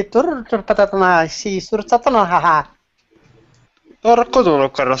 Orakono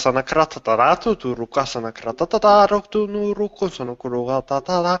karasana kratatara tuturukasana kratatara tunurukosono kurua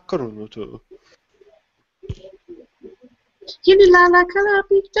tatara kurunutu. Hilala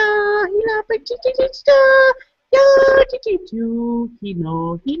kalapita, hilapitita, ya tititu,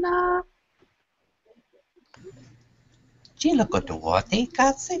 hino hila. Chilakotuote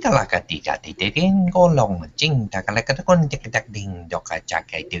Katsegalakatikatitengolong Jing Takalakakon Ding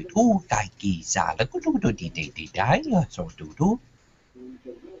Dokachaka do Daiki Salakudu Dai so do.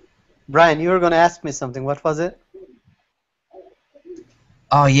 Brian, you were going to ask me something. What was it?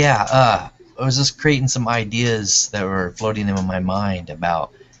 Oh yeah, I was just creating some ideas that were floating in my mind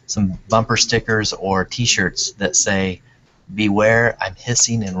about some bumper stickers or T-shirts that say, "Beware, I'm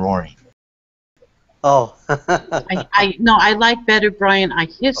hissing and roaring." Oh. I like better, Brian. I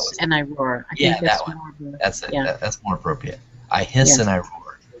hiss and I roar. I Yeah, think that's that one. more. That's it. Yeah. That's more appropriate. I hiss and I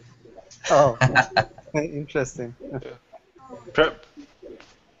roar. Oh, interesting.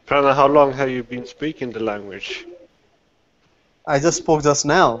 Prana, how long have you been speaking the language? I just spoke just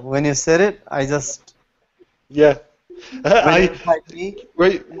now. When you said it, I just... Yeah. When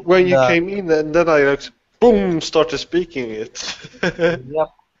you And, came in, and then I like, boom, started speaking it. Yep.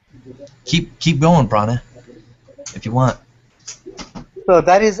 Keep going, Prana, if you want. So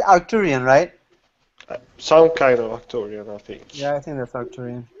that is Arcturian, right? Some kind of Arcturian, I think. Yeah, I think that's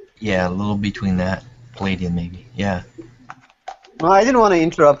Arcturian. Yeah, a little between that. Pleiadian, maybe. Yeah. No, I didn't want to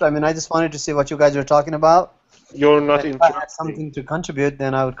interrupt. I mean, I just wanted to see what you guys were talking about. You're not If I had something to contribute,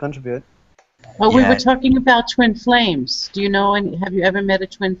 then I would contribute. Well, we were talking about twin flames. Do you know, and have you ever met a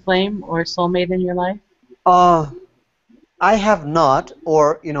twin flame or a soulmate in your life? I have not,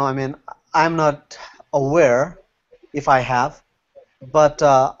 or, I mean, I'm not aware if I have, but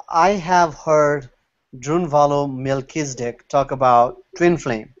I have heard 𝗪𝗓𝗪𝗔𝗕𝗓 talk about twin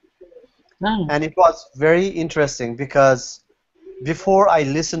flame. Oh. And it was very interesting because before I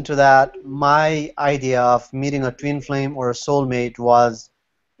listened to that, my idea of meeting a twin flame or a soulmate was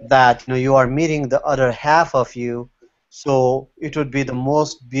that you are meeting the other half of you, so it would be the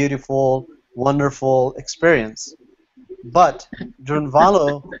most beautiful, wonderful experience. But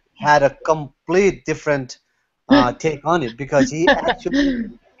𝗪𝗓𝗪𝗔𝗓𝗪 had a complete different take on it, because he actually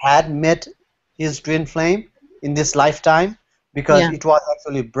had met his twin flame in this lifetime, because it was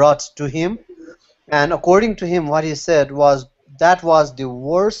actually brought to him. And according to him, what he said was that was the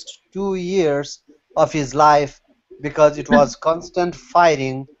worst 2 years of his life, because it was constant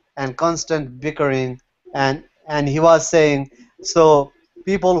fighting and constant bickering, and he was saying, so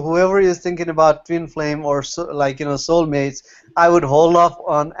people, whoever is thinking about twin flame or soulmates, I would hold off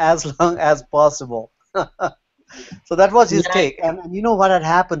on as long as possible. So that was his take. And you know what had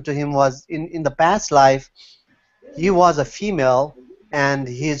happened to him was in the past life, he was a female and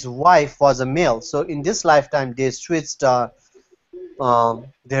his wife was a male. So in this lifetime, they switched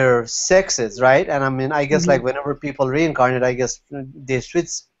their sexes, right? And I mean, I guess like whenever people reincarnate, I guess they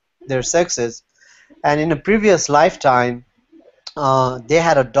switch their sexes. And in a previous lifetime, they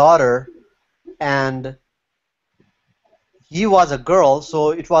had a daughter, and he was a girl, so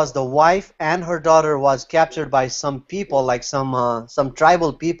it was the wife and her daughter was captured by some people, like some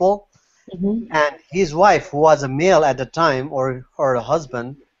tribal people. And his wife, who was a male at the time, or her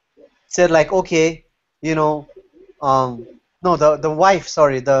husband, said like, okay, no, the wife,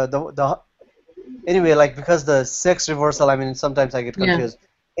 sorry, anyway, like, because the sex reversal, I mean, sometimes I get confused.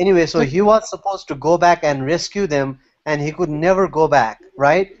 Anyway, so he was supposed to go back and rescue them, and he could never go back,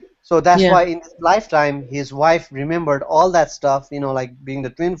 right? So that's why in his lifetime, his wife remembered all that stuff, like being the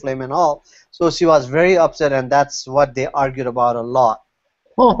twin flame and all. So she was very upset, and that's what they argued about a lot.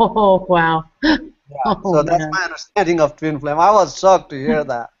 Oh, wow. Yeah, so that's my understanding of twin flame. I was shocked to hear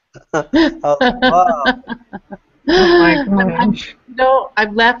that. I was like, wow. Oh my gosh.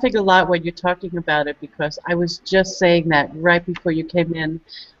 I'm laughing a lot when you're talking about it, because I was just saying that right before you came in.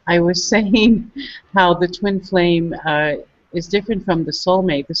 I was saying how the twin flame is different from the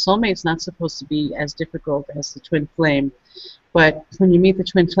soulmate. The soulmate's not supposed to be as difficult as the twin flame. But when you meet the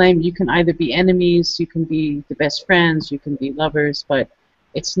twin flame, you can either be enemies, you can be the best friends, you can be lovers, but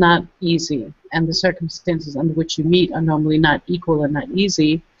it's not easy. And the circumstances under which you meet are normally not equal and not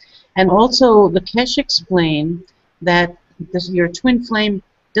easy. And also, Lakesh explained that your twin flame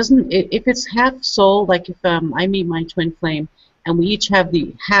doesn't, if it's half soul, like if I meet my twin flame and we each have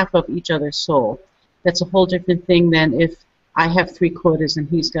the half of each other's soul, that's a whole different thing than if I have 3/4 and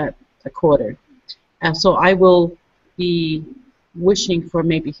he's got 1/4. So I will be wishing for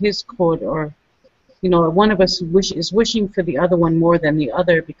maybe his quarter, or one of us is wishing for the other one more than the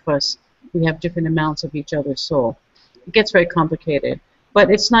other, because we have different amounts of each other's soul. It gets very complicated, but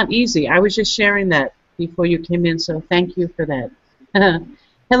it's not easy. I was just sharing that before you came in, so thank you for that.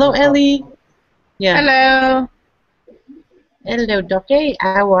 Hello, Ellie. Yeah. Hello. Hello, Doctor.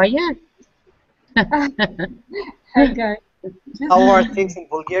 How are you? Hi, guys. How are things in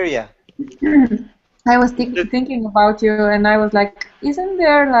Bulgaria? I was thinking about you, and I was like, isn't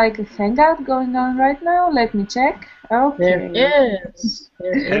there like a hangout going on right now? Let me check. Okay. There is.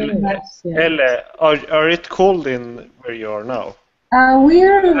 There is. Yeah. Elle, are it cold in where you are now?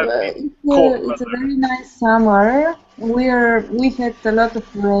 It's a very nice summer. We had a lot of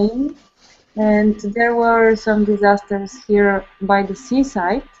rain, and there were some disasters here by the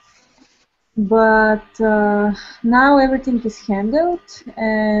seaside. But now everything is handled,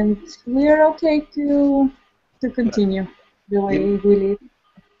 and we are okay to continue the way we live.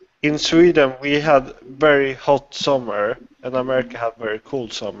 In Sweden, we had very hot summer, and America had very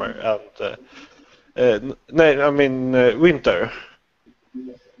cold summer, and winter.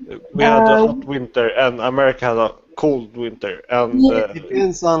 We had a hot winter, and America had a cold winter, and it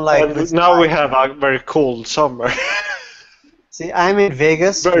depends on like. And now we have a very cold summer. See, I'm in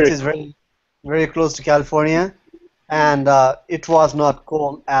Vegas, which is very close to California, and it was not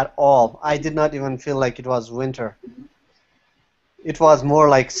cold at all. I did not even feel like it was winter. It was more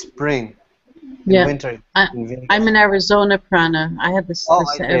like spring. Winter. I'm in Arizona, Prana. I had this.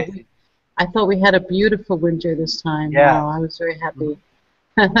 I thought we had a beautiful winter this time. Yeah. Wow, I was very happy.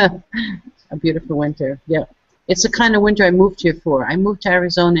 A beautiful winter. Yeah. It's the kind of winter I moved here for. I moved to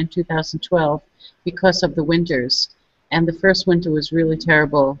Arizona in 2012 because of the winters. And the first winter was really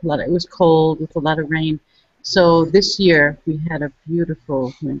terrible. It was cold with a lot of rain. So this year we had a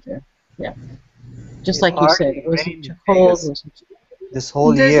beautiful winter. Yeah. Just like you said, it wasn't too cold. This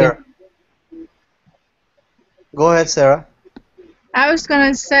whole year. Go ahead, Sarah. I was going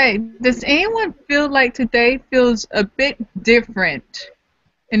to say, does anyone feel like today feels a bit different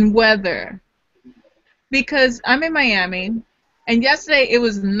in weather? Because I'm in Miami, and yesterday it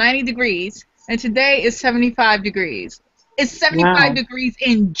was 90 degrees, and today is 75 degrees. It's 75 degrees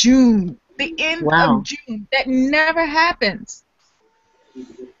in June, the end of June. That never happens.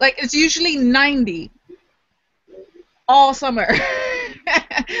 Like, it's usually 90 all summer.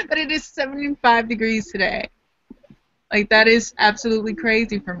 But it is 75 degrees today. Like, that is absolutely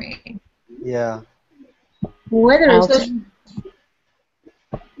crazy for me. Yeah. Weather is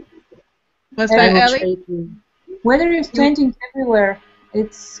What's that, Ellie? Weather is changing everywhere.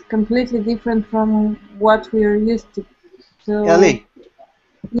 It's completely different from what we are used to. So, Ellie,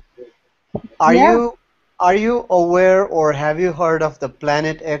 are you aware or have you heard of the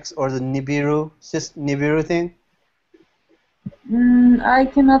Planet X or the Nibiru thing? I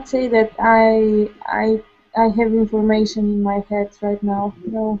cannot say that I have information in my head right now.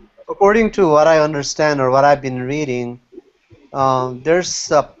 No. According to what I understand or what I've been reading,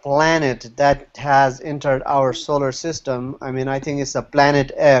 there's a planet that has entered our solar system. I mean, I think it's a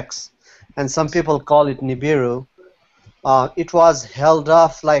Planet X, and some people call it Nibiru. It was held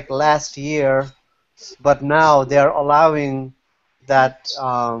off like last year, but now they're allowing that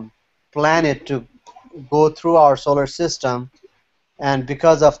planet to go through our solar system, and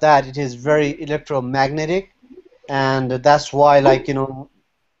because of that, it is very electromagnetic, and that's why, like, you know,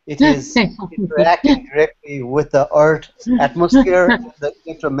 it is interacting directly with the Earth's atmosphere, the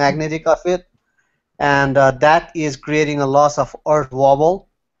electromagnetic of it, and that is creating a loss of Earth wobble,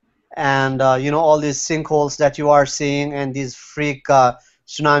 and you know, all these sinkholes that you are seeing, and these freak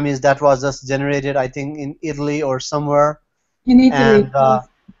tsunamis that was just generated, I think, in Italy or somewhere. In Italy. And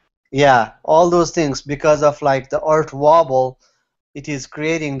yeah, all those things because of like the Earth wobble, it is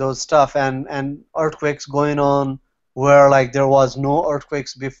creating those stuff, and earthquakes going on where like there was no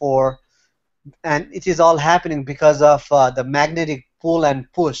earthquakes before, and it is all happening because of the magnetic pull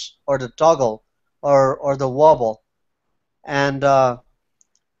and push, or the toggle, or the wobble, and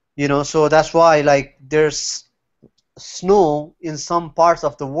you know, so that's why like there's snow in some parts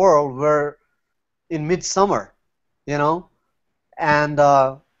of the world where in midsummer, you know, and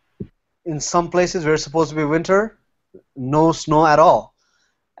in some places where it's supposed to be winter, no snow at all,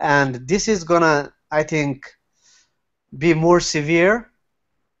 and this is gonna, I think, be more severe,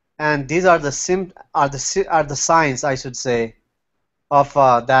 and these are the signs, I should say, of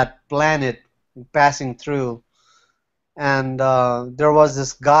that planet passing through. And there was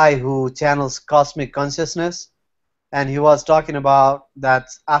this guy who channels cosmic consciousness, and he was talking about that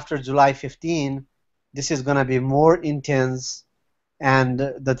after July 15, this is going to be more intense, and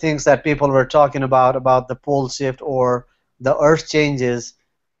the things that people were talking about the pole shift or the earth changes,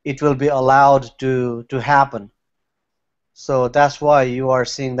 it will be allowed to happen. So that's why you are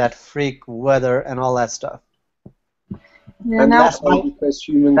seeing that freak weather and all that stuff. Yeah, and now, that's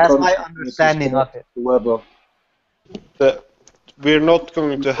my understanding of it. Weather. We're not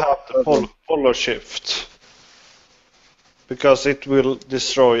going to have the polar shift because it will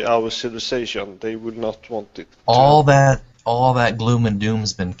destroy our civilization. They will not want it. All that gloom and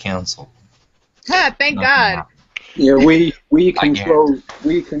doom's been canceled. Thank God. Yeah, we control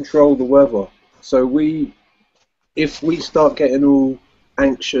the weather. So if we start getting all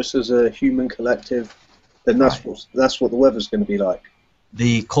anxious as a human collective, then that's what the weather's going to be like.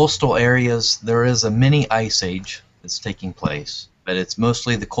 The coastal areas, there is a mini ice age that's taking place, but it's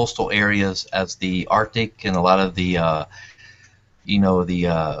mostly the coastal areas as the Arctic and a lot of the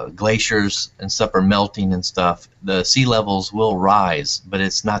glaciers and stuff are melting and stuff. The sea levels will rise, but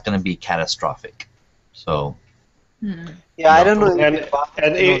it's not going to be catastrophic. So. Yeah, I don't know.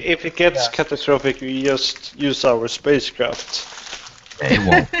 And if it gets catastrophic, we just use our spacecraft. It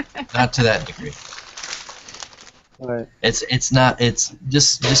won't. Not to that degree. Right. It's not. It's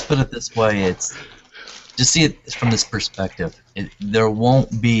just put it this way. It's just see it from this perspective. There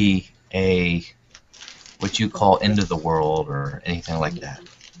won't be a what you call end of the world or anything like that.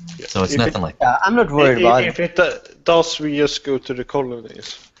 So it's nothing like that. Yeah, I'm not worried about it. If it does, we just go to the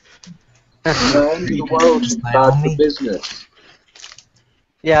colonies. The world is bad for business.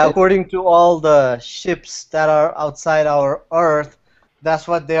 Yeah, according to all the ships that are outside our Earth, that's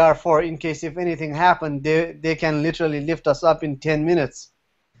what they are for. In case if anything happened, they can literally lift us up in 10 minutes.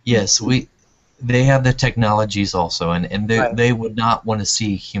 Yes, they have the technologies also, and they would not want to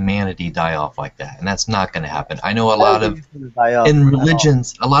see humanity die off like that, and that's not going to happen. I know a lot of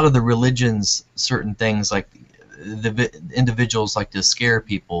religions, a lot of the religions, certain things like the individuals like to scare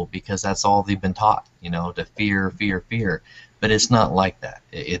people because that's all they've been taught, to fear. But it's not like that.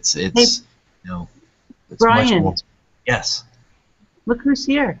 It's it's Brian. much more. Yes. Look who's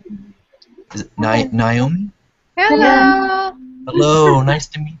here. Is it Naomi? Hello. Hello. Nice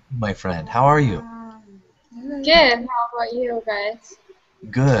to meet you, my friend. How are you? Good. How about you guys?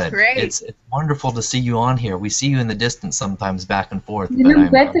 Good. Great. It's wonderful to see you on here. We see you in the distance sometimes back and forth. You but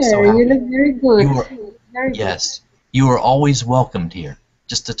look better. I'm so happy. You look very good. Yes. You are always welcomed here,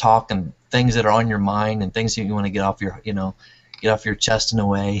 just to talk and things that are on your mind and things that you want to get off your, get off your chest in a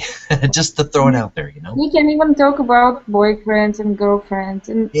way, just to throw it out there, We can even talk about boyfriends and girlfriends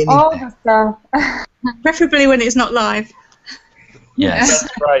and all the stuff. Preferably when it's not live. Yes.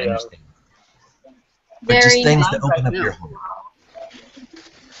 That's right, yeah. But Very just things nice. that open up your heart.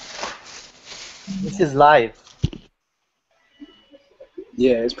 This is live.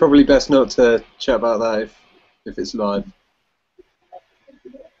 Yeah, it's probably best not to chat about that if it's live.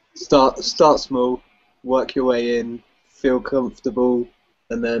 Start small, work your way in, feel comfortable,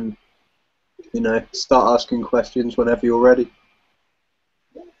 and then, start asking questions whenever you're ready.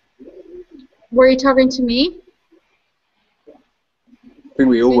 Were you talking to me? I think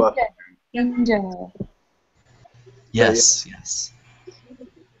we all were. In general. Yes, yes.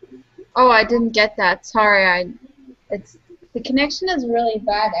 Oh, I didn't get that. Sorry. The connection is really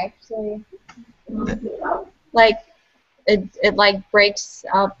bad, actually. Like it like breaks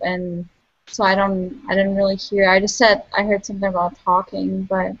up, and so I didn't really hear. I just said I heard something about talking,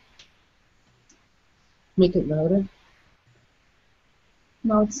 but Make it louder.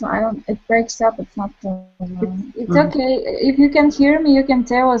 no, it's not. It breaks up. It's not so loud. It's okay. If you can hear me, you can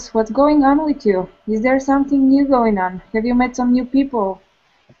tell us what's going on with you. Is there something new going on? Have you met some new people?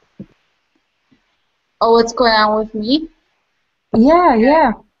 Oh, what's going on with me?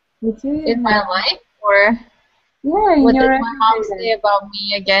 Yeah. With you In my life, or yeah, in what your did my mom everyday say about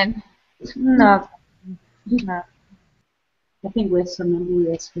me again? No. I think with someone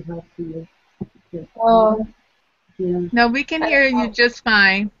who asked for help for you. Oh, Yeah. No, we can hear you just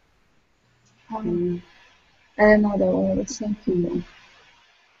fine. I don't know the words.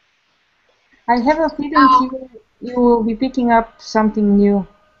 I have a feeling you will be picking up something new.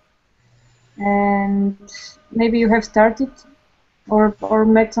 And maybe you have started or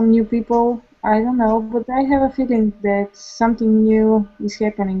met some new people. I don't know, but I have a feeling that something new is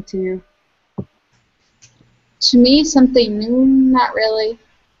happening to you. To me, something new, not really.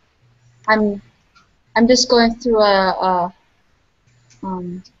 I'm just going through a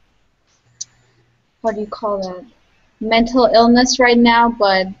what do you call that? Mental illness right now,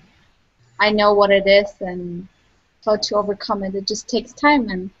 but I know what it is and how to overcome it. It just takes time,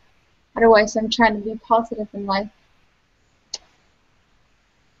 and otherwise I'm trying to be positive in life.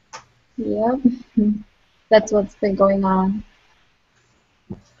 Yep. That's what's been going on.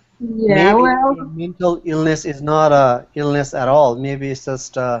 Yeah, Maybe well, your mental illness is not a illness at all. Maybe it's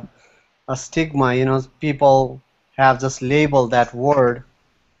just a stigma. People have just labeled that word,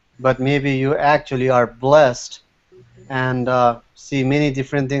 but maybe you actually are blessed and see many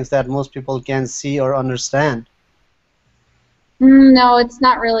different things that most people can't see or understand. No, it's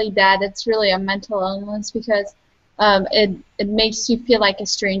not really that. It's really a mental illness because it makes you feel like a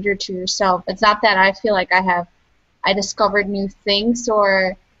stranger to yourself. It's not that I feel like I discovered new things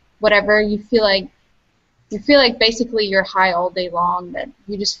or whatever, you feel like basically you're high all day long, that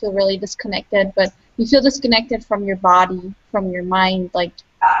you just feel really disconnected, but you feel disconnected from your body, from your mind, like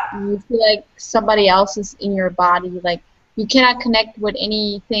you feel like somebody else is in your body, like you cannot connect with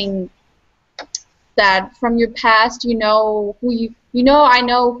anything that from your past. You know who I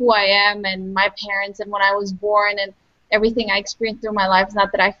know who I am and my parents and when I was born and everything I experienced through my life. It's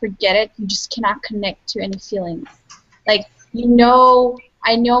not that I forget it, you just cannot connect to any feelings. Like,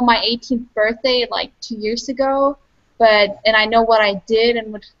 I know my 18th birthday like 2 years ago, and I know what I did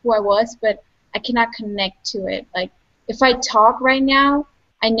and who I was, but I cannot connect to it. Like, if I talk right now,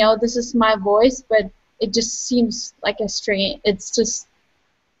 I know this is my voice, but it just seems like a strange. It's just,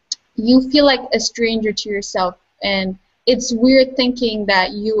 you feel like a stranger to yourself, and it's weird thinking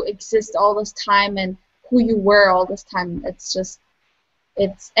that you exist all this time and who you were all this time. It's just,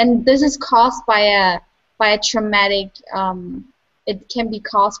 and this is caused by a traumatic. It can be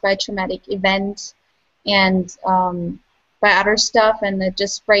caused by a traumatic event and by other stuff, and it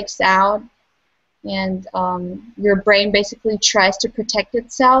just breaks out, and your brain basically tries to protect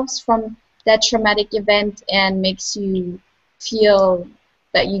itself from that traumatic event and makes you feel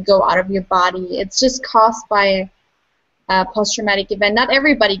that you go out of your body. It's just caused by a post-traumatic event. Not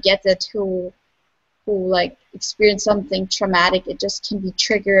everybody gets it who like experience something traumatic. It just can be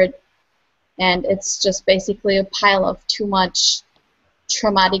triggered, and it's just basically a pile of too much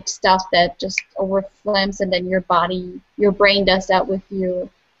traumatic stuff that just overflames, and then your brain does that with you,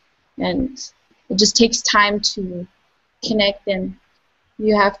 and it just takes time to connect, and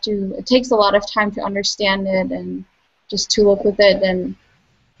it takes a lot of time to understand it and just to look with it, and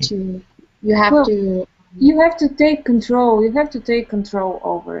you have to take control. You have to take control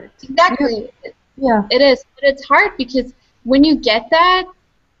over it. Exactly. Yeah. It is, but it's hard because when you get that,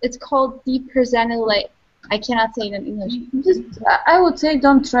 it's called depersonalization. I cannot say it in English. I would say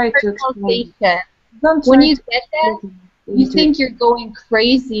don't try to explain. When you get that, you think you're going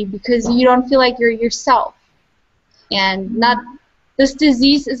crazy because you don't feel like you're yourself, and this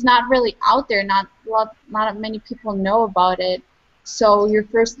disease is not really out there. Not many people know about it. So you're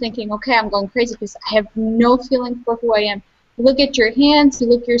first thinking, okay, I'm going crazy because I have no feeling for who I am. You look at your hands, you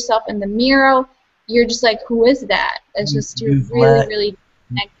look yourself in the mirror, you're just like, who is that? It's just, you're really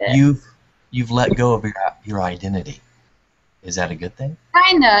connected. You've let go of your identity. Is that a good thing?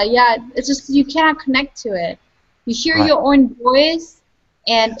 Kinda, yeah. It's just you cannot connect to it. You hear your own voice,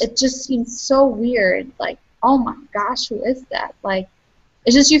 and it just seems so weird. Like, oh my gosh, who is that? Like,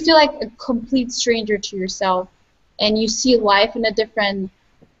 it's just you feel like a complete stranger to yourself, and you see life in a different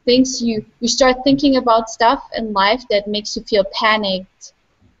things. You start thinking about stuff in life that makes you feel panicked,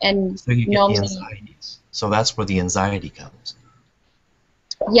 and so you get the anxieties. So that's where the anxiety comes.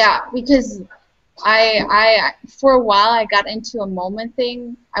 Yeah, because I for a while I got into a moment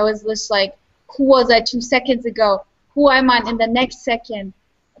thing. I was just like, who was I 2 seconds ago? Who am I in the next second?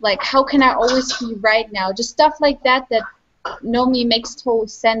 Like, how can I always be right now? Just stuff like that normally makes total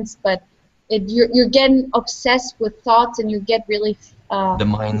sense, but you're getting obsessed with thoughts, and you get really the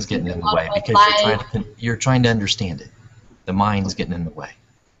mind's getting in the way because you're trying to understand it. The mind's getting in the way.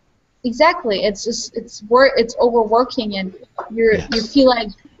 Exactly. It's overworking, and you feel like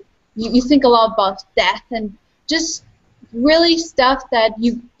you think a lot about death and just really stuff that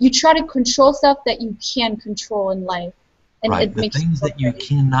you try to control stuff that you can control in life, and right. It the makes things that you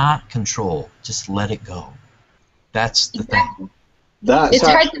cannot control, just let it go. That's the thing. That's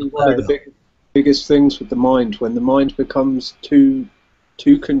actually one of the biggest things with the mind. When the mind becomes too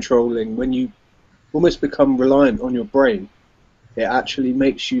controlling, when you almost become reliant on your brain, it actually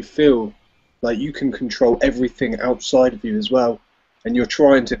makes you feel like you can control everything outside of you as well, and you're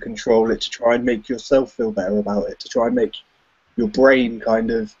trying to control it to try and make yourself feel better about it, to try and make your brain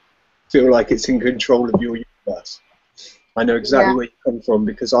kind of feel like it's in control of your universe. I know exactly where you come from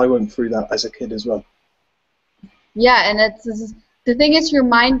because I went through that as a kid as well. Yeah, and the thing is, your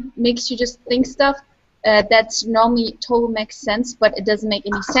mind makes you just think stuff that's normally totally makes sense, but it doesn't make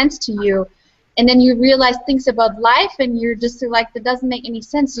any sense to you. And then you realize things about life, and you're just like, that doesn't make any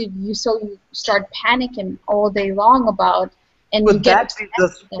sense. You start panicking all day long about, and but you get that's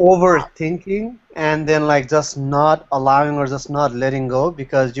just overthinking, and then like just not allowing or just not letting go,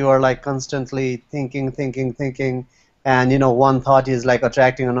 because you are like constantly thinking, and one thought is like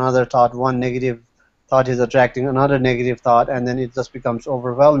attracting another thought, one negative thought is attracting another negative thought, and then it just becomes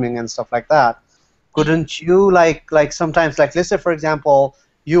overwhelming and stuff like that. Couldn't you like sometimes, like let's say for example,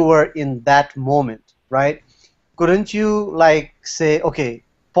 you were in that moment, right? Couldn't you like say, okay,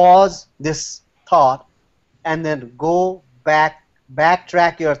 pause this thought and then go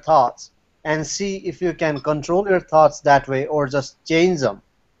backtrack your thoughts and see if you can control your thoughts that way or just change them?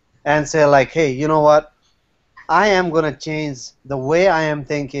 and say like, hey, you know what? I am going to change the way I am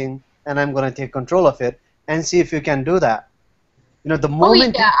thinking, and I'm going to take control of it, and see if you can do that. You know, the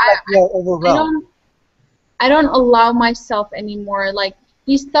moment you feel like you are overwhelmed. I don't allow myself anymore. Like,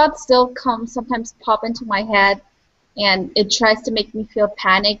 these thoughts still come, sometimes pop into my head, and it tries to make me feel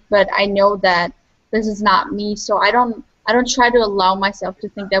panic, but I know that this is not me, so I don't try to allow myself to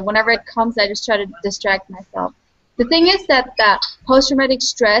think that. Whenever it comes, I just try to distract myself. The thing is that post-traumatic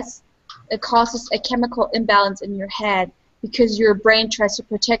stress, it causes a chemical imbalance in your head because your brain tries to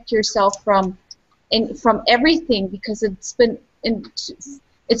protect yourself from everything, because it's been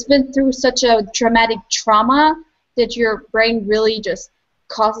through such a traumatic trauma that your brain really just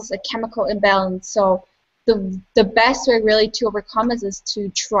causes a chemical imbalance. So the best way really to overcome this is to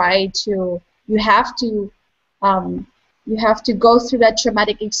try to, you have to go through that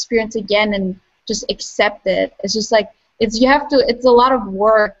traumatic experience again and just accept it. It's just like, it's a lot of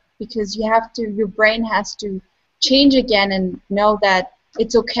work, because your brain has to change again and know that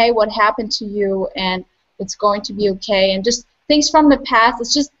it's okay what happened to you, and it's going to be okay. And just things from the past,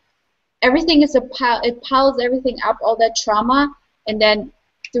 it's just, everything is it piles everything up, all that trauma, and then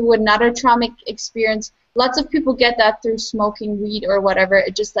through another traumatic experience. Lots of people get that through smoking weed or whatever.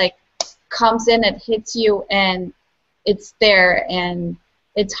 It just like comes in, it hits you, and it's there, and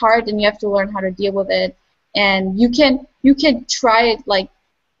it's hard, and you have to learn how to deal with it. And you can try it, like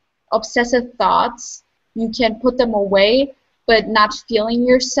obsessive thoughts, you can put them away, but not feeling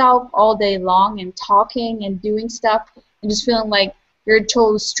yourself all day long and talking and doing stuff and just feeling like you're a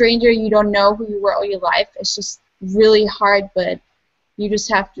total stranger, you don't know who you were all your life. It's just really hard, but you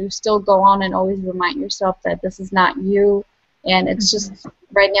just have to still go on and always remind yourself that this is not you, and it's just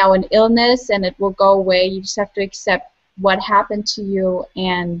right now an illness, and it will go away. You just have to accept what happened to you.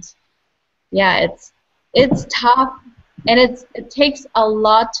 And yeah, it's tough, and it takes a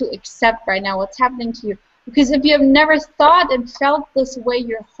lot to accept right now what's happening to you, because if you have never thought and felt this way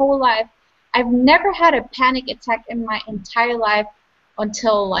your whole life, I've never had a panic attack in my entire life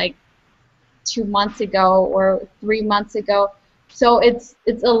until like 2 months ago or 3 months ago. So it's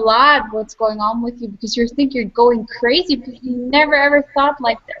a lot what's going on with you, because you think you're going crazy because you never ever thought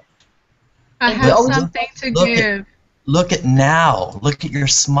like this. I have something to give. Look at now. Look at your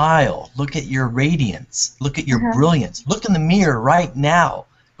smile. Look at your radiance. Look at your brilliance. Look in the mirror right now.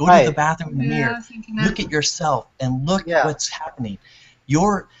 Go to the bathroom in the mirror. Look at yourself and look what's happening.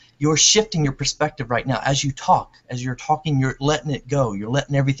 You're shifting your perspective right now. As you talk, as you're talking, you're letting it go. You're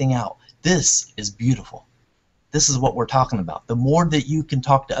letting everything out. This is beautiful. This is what we're talking about. The more that you can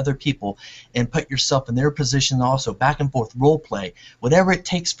talk to other people and put yourself in their position also, back and forth role play, whatever it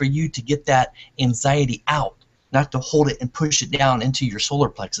takes for you to get that anxiety out, not to hold it and push it down into your solar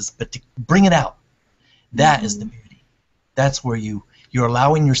plexus, but to bring it out. That is the beauty. That's where you're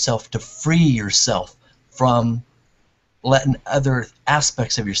allowing yourself to free yourself from letting other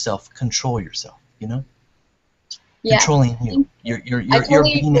aspects of yourself control yourself, you know? Yeah. Controlling you. You're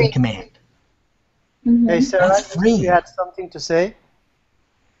being in command. Hey, Sarah, you had something to say?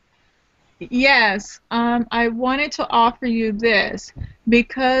 Yes, I wanted to offer you this,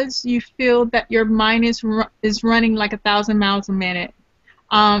 because you feel that your mind is running like 1,000 miles a minute.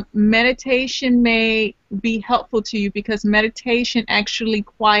 Meditation may be helpful to you, because meditation actually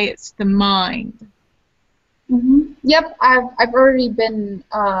quiets the mind. Yep, I've already been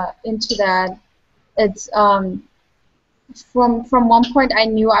into that. It's from one point I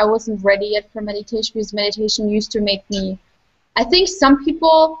knew I wasn't ready yet for meditation, because meditation used to make me, I think some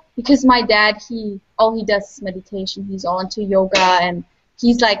people, because my dad, all he does is meditation. He's all into yoga, and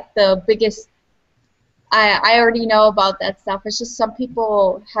he's like the biggest, I already know about that stuff. It's just some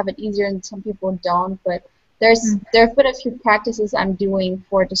people have it easier and some people don't, but there have been a few practices I'm doing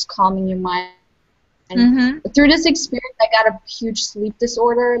for just calming your mind. Through this experience, I got a huge sleep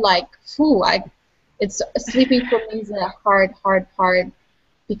disorder. Like, it's sleeping for me is a hard part,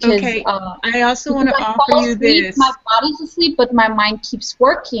 because I also want to offer you this. My body's asleep, but my mind keeps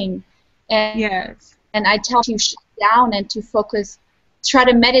working, and and I tell you to shut down and to focus, try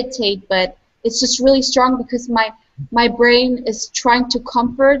to meditate, but it's just really strong, because my brain is trying to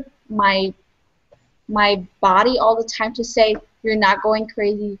comfort my body all the time to say you're not going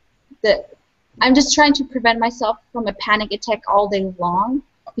crazy. I'm just trying to prevent myself from a panic attack all day long,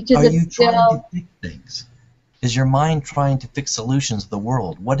 because it's still. Trying to fix things? Is your mind trying to fix solutions of the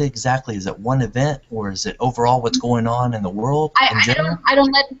world? What exactly is it? One event, or is it overall what's going on in the world? I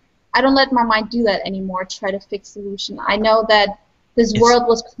don't let my mind do that anymore. Try to fix solution. I know that this world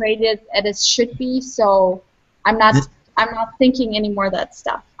was created as it should be, so I'm not thinking anymore of that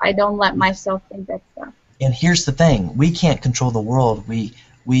stuff. I don't let myself think that stuff. And here's the thing: we can't control the world.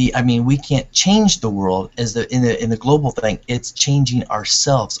 I mean, we can't change the world as in the global thing. It's changing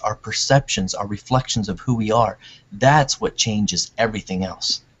ourselves, our perceptions, our reflections of who we are. That's what changes everything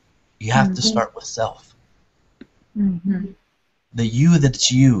else. You have to start with self. The you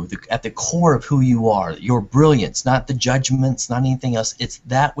that's you, at the core of who you are, your brilliance, not the judgments, not anything else. It's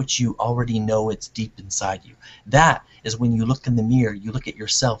that which you already know. It's deep inside you. That is when you look in the mirror, you look at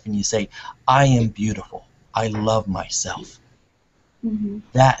yourself and you say, I am beautiful. I love myself.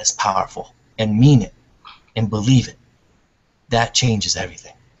 That is powerful. And mean it. And believe it. That changes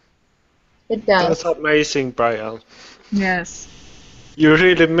everything. It does. That's amazing, Brian. Yes. You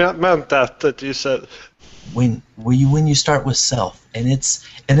really meant that you said. When you start with self, and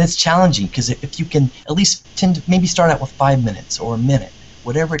it's challenging, because if you can at least tend to maybe start out with 5 minutes or a minute,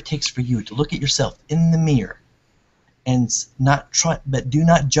 whatever it takes for you to look at yourself in the mirror, and but do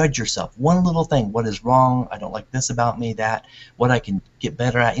not judge yourself. One little thing: what is wrong? I don't like this about me. That what I can get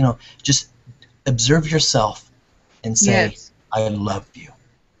better at. Just observe yourself and say, I love you.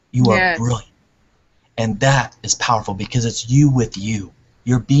 You are brilliant, and that is powerful because it's you with you.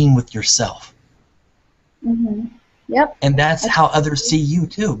 You're being with yourself. Yep. And that's how others see you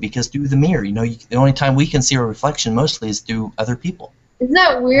too, because through the mirror, the only time we can see our reflection mostly is through other people. Isn't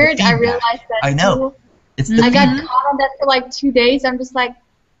that weird? I realized that I know. too. It's the I got feedback. caught on that for like 2 days. I'm just like,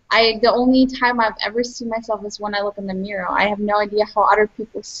 the only time I've ever seen myself is when I look in the mirror. I have no idea how other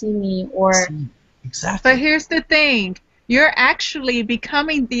people see me or. Exactly. But here's the thing: you're actually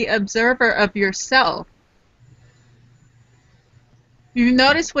becoming the observer of yourself. You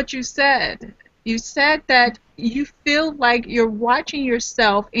notice what you said. You said that you feel like you're watching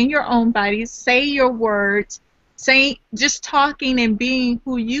yourself in your own body say your words, just talking and being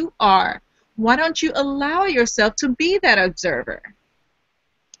who you are. Why don't you allow yourself to be that observer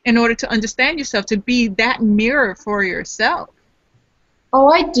in order to understand yourself, to be that mirror for yourself? Oh,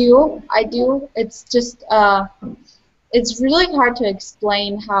 I do. It's just, it's really hard to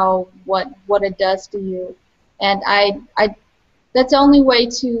explain what it does to you. And that's the only way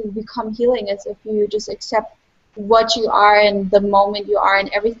to become healing, is if you just accept what you are and the moment you are and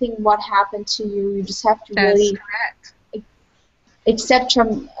everything what happened to you. You just have to really accept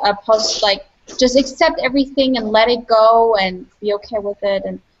from just accept everything and let it go and be okay with it.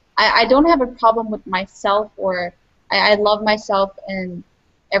 And I don't have a problem with myself, or I love myself and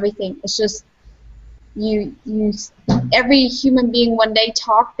everything. It's just every human being, when they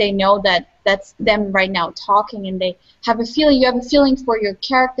talk, they know that that's them right now talking, and they have a feeling. You have a feeling for your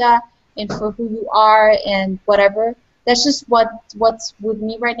character and for who you are and whatever. That's just what's with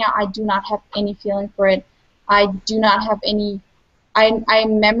me right now. I do not have any feeling for it. I do not have any. I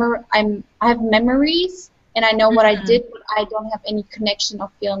have memories and I know what I did, but I don't have any connection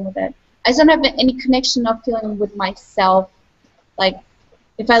of feeling with it. I don't have any connection of feeling with myself. Like,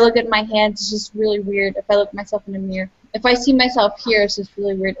 if I look at my hands, it's just really weird. If I look at myself in the mirror, if I see myself here, it's just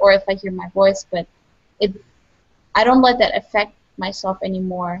really weird. Or if I hear my voice, but I don't let that affect myself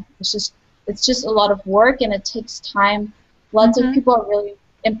anymore. It's just a lot of work, and it takes time. Lots of people are really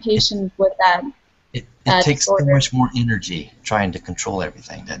impatient with that. It takes so much more energy trying to control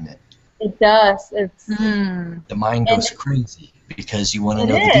everything, doesn't it? It does. The mind goes crazy because you want to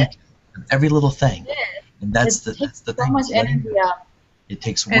know the details of every little thing, and that's the thing. So much energy up. It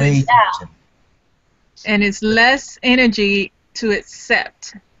takes way too much energy. And it's less energy to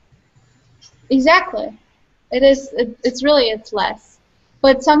accept. Exactly. It is. It's less.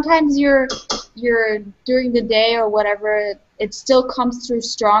 But sometimes you're during the day or whatever, it still comes through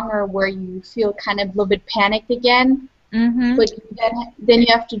stronger, where you feel kind of a little bit panicked again. But then you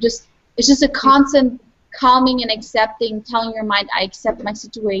have to it's just a constant calming and accepting, telling your mind, I accept my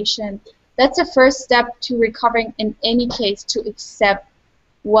situation. That's the first step to recovering in any case, to accept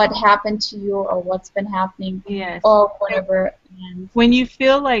what happened to you or what's been happening or whatever. And when you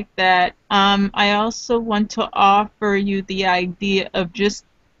feel like that, I also want to offer you the idea of just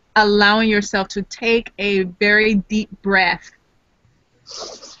allowing yourself to take a very deep breath,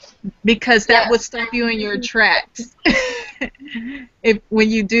 because that would stop you in your tracks when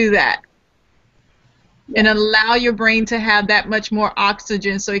you do that. And allow your brain to have that much more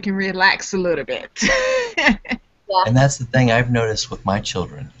oxygen so it can relax a little bit. And that's the thing I've noticed with my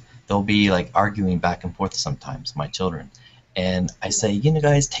children. They'll be like arguing back and forth sometimes, my children. And I say,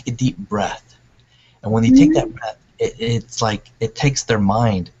 guys, take a deep breath. And when they take that breath, it's like it takes their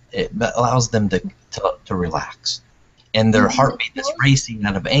mind, it allows them to relax. And their heartbeat that's racing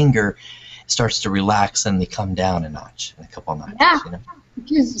out of anger starts to relax, and they come down a notch, a couple notches.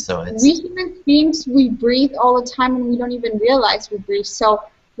 Because we human beings, we breathe all the time and we don't even realize we breathe. So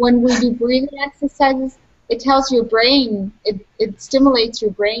when we do breathing exercises, it tells your brain, it stimulates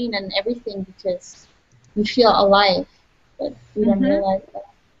your brain and everything because you feel alive, but we don't realize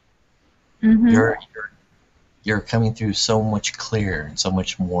that. You're coming through so much clearer and so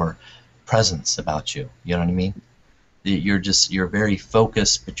much more presence about you. You know what I mean? You're very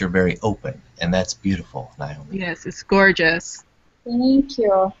focused, but you're very open, and that's beautiful, Naomi. Yes, it's gorgeous. Thank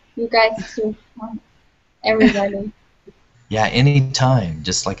you. You guys too. Everybody. Yeah, anytime.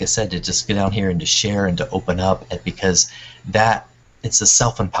 Just like I said, to just get out here and to share and to open up, because that it's a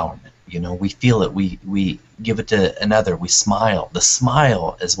self-empowerment. You know, we feel it. We give it to another. We smile. The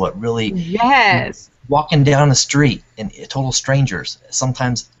smile is what really. Yes. Walking down the street and total strangers,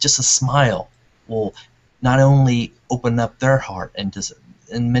 sometimes just a smile will not only open up their heart and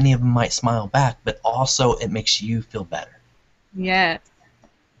many of them might smile back, but also it makes you feel better. Yes.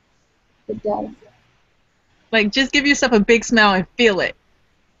 It does. Like, just give yourself a big smile and feel it.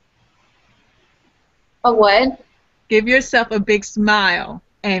 A what? Give yourself a big smile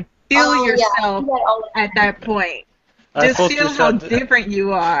and feel yourself at that point. Just feel how different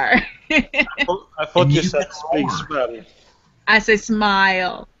you are. I thought you said big smell. I said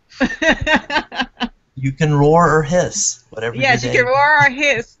smile. You can roar or hiss, whatever you Yes, you can roar or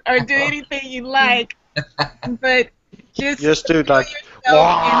hiss or do anything you like, but just do like,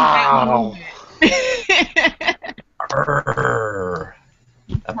 wow.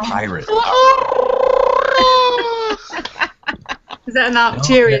 A pirate. Is that an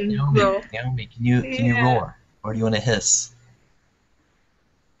Arcturian roar? Naomi, can you roar? Or do you want to hiss?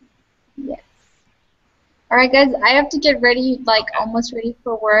 Yes. All right, guys, I have to get ready, like almost ready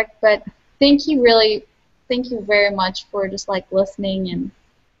for work, but thank you very much for just like listening and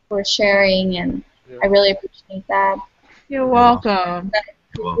for sharing, and I really appreciate that. You're welcome.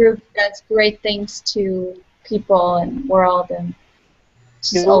 The group does great things to people and world, and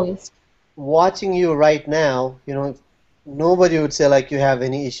just always. Watching you right now, nobody would say like you have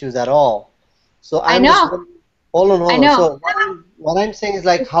any issues at all. So I know. Hold on. I know. So what I'm saying is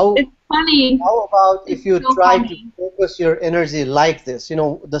like how. It's funny. How about if you try funny. to focus your energy like this?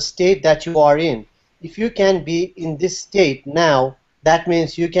 The state that you are in. If you can be in this state now, that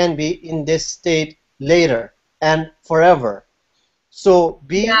means you can be in this state later and forever. So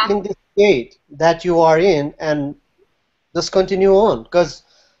be in the state that you are in and just continue on, because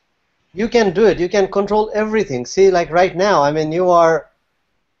you can do it. You can control everything. See, like right now, I mean, you're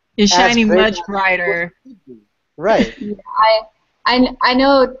shining much brighter. Right. I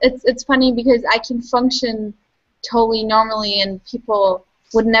know it's funny because I can function totally normally, and people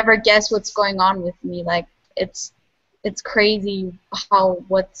would never guess what's going on with me. Like it's crazy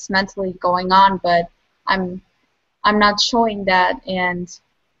what's mentally going on, but I'm not showing that, and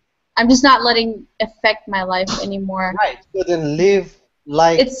I'm just not letting it affect my life anymore. Right. So then live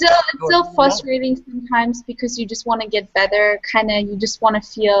like. It's still frustrating sometimes because you just want to get better. You just want to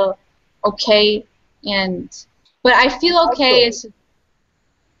feel okay, but I feel okay. It's just,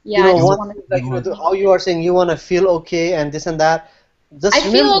 how you are saying you want to feel okay and this and that. Just I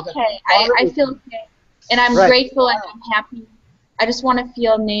feel okay. I feel okay, and I'm grateful and I'm happy. I just want to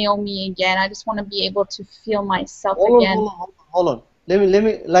feel Naomi again. I just want to be able to feel myself again. Hold on. Let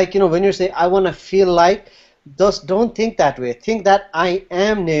me when you say I want to feel like, just don't think that way. Think that I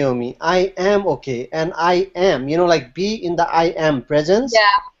am Naomi. I am okay, and I am. Like be in the I am presence. Yeah.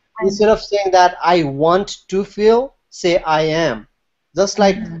 Instead of saying that I want to feel, say I am. Just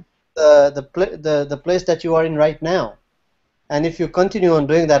like the place that you are in right now. And if you continue on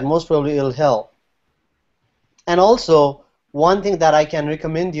doing that, most probably it'll help. And also, one thing that I can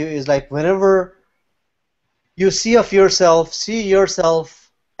recommend you is like whenever you see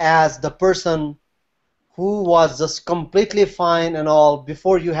yourself as the person who was just completely fine and all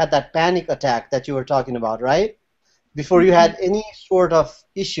before you had that panic attack that you were talking about, right? Before you had any sort of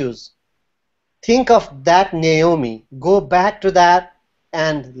issues. Think of that Naomi. Go back to that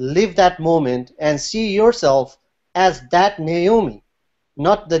and live that moment and see yourself as that Naomi,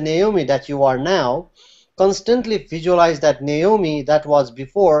 not the Naomi that you are now. Constantly visualize that Naomi that was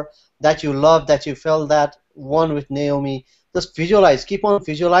before, that you loved, that you felt that one with Naomi. Just visualize, keep on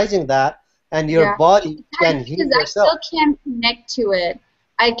visualizing that, and your body can heal yourself. I still can't connect to it.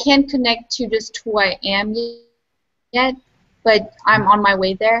 I can't connect to just who I am yet, but I'm on my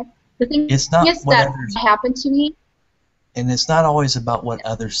way there. The thing is that happened to me. And it's not always about what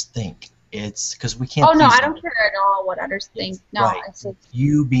others think. It's because we can't. Oh no, I don't care at all what others think. No, right. It's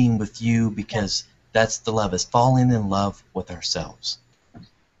you being with you, because that's the love, is falling in love with ourselves.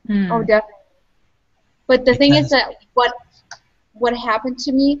 Oh, definitely. But the thing is that what happened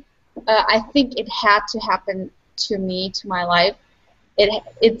to me, I think it had to happen to me, to my life.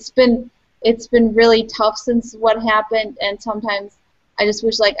 It's been it's been really tough since what happened, and sometimes I just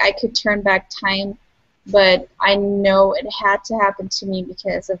wish like I could turn back time, but I know it had to happen to me,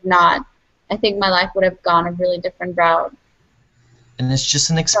 because if not, I think my life would have gone a really different route. And it's just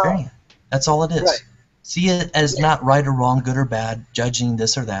an experience. That's all it is. Right. See it as not right or wrong, good or bad, judging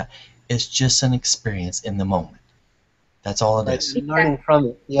this or that. It's just an experience in the moment. That's all it is. Learning from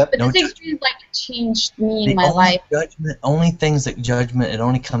it. Yep. But No this experience like changed me in The my only life. judgment, only things that judgment, it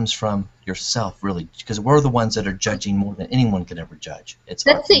only comes from yourself, really, because we're the ones that are judging more than anyone could ever judge. It's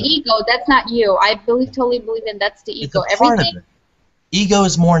That's the ego. That's not you. I totally believe in that's the ego. It's a part of Everything. it. Ego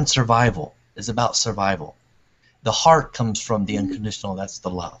is more in survival. It's about survival. The heart comes from the unconditional. That's the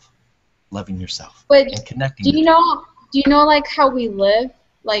love, loving yourself But and connecting. do you know like how we live?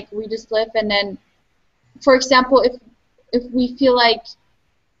 Like we just live, and then, for example, if we feel like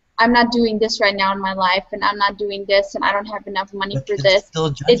I'm not doing this right now in my life, and I'm not doing this, and I don't have enough money for this,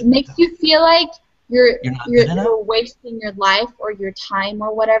 it makes you feel like you're wasting your life or your time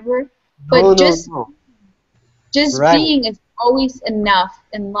or whatever. But just Right. being is always enough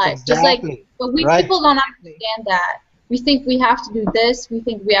in life. Just like, but we people don't understand that. We think we have to do this. We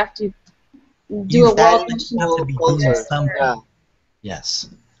think we have to do a world mission, Yes.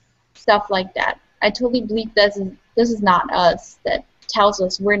 stuff like that. I totally believe this is not us. That tells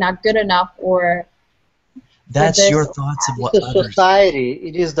us we're not good enough, or That's your thoughts of what It's the others. society.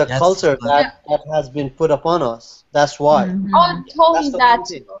 It is the culture that has been put upon us. That's why. Oh, totally That's the that main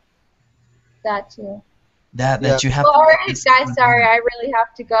thing. too. That too. That you have Well, to all right, guys. Sorry, I really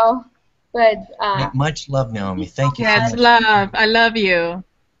have to go. But make much love, Naomi. Thank you Yes, so much. love. I love you.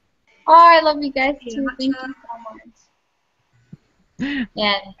 oh, I love you guys too. Thank you so much.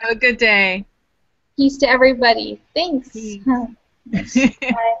 And have a good day. Peace to everybody. Thanks. Bye.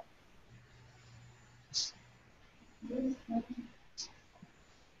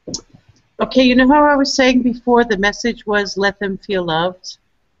 Okay, you know how I was saying before the message was let them feel loved?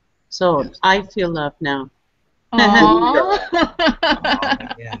 So I feel loved now. Yeah.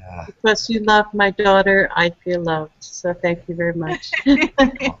 Because you love my daughter, I feel loved. So thank you very much.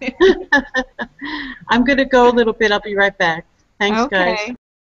 I'm going to go a little bit. I'll be right back. Thanks, guys.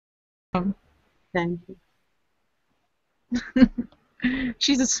 Thank you.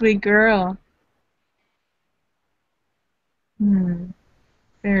 She's a sweet girl.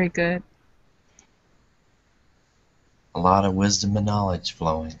 Very good. A lot of wisdom and knowledge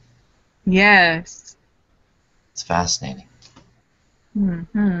flowing. Yes. It's fascinating.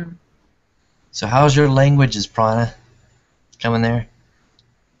 Mm-hmm. So how's your languages, Prana? Coming there?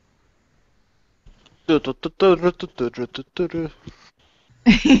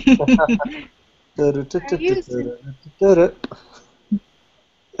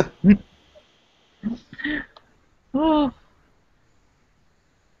 Oh.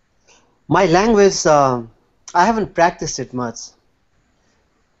 My language, I haven't practiced it much.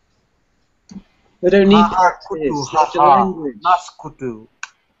 They don't need practice. It's a language. Naskutu.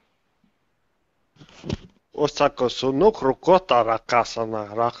 Osako sunu krokota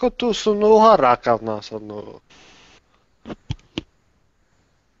rakasana, rakutu sunu harakana sanu.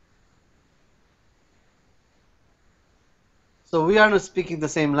 So we are not speaking the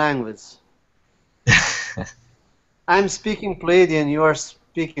same language. I'm speaking Pleiadian, you are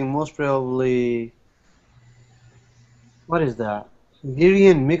speaking most probably... What is that?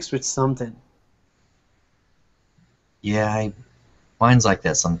 Lyrian mixed with something. Yeah, mine's like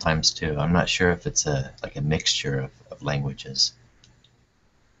that sometimes too. I'm not sure if it's like a mixture of languages.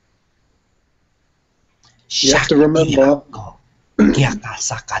 You have to remember.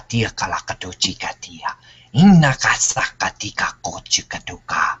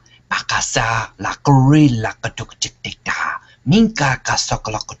 Makasa lakuri lakatuk jiktika minka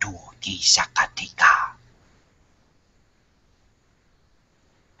kasokalakutu ki sakatika.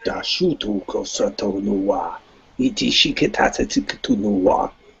 Dashutu kosato nuwa. Iti shiketata tikatu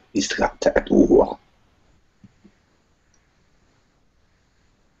nuwa. Iskata nuwa.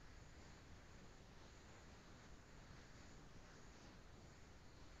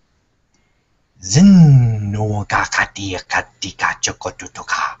 Zinno kakati katika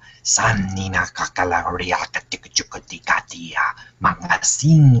chokotutuka. Sanina kakalaria katika chokotikatiya. Mga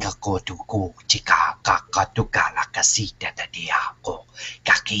singa kotuku chika kakatuka lakasita tadiako.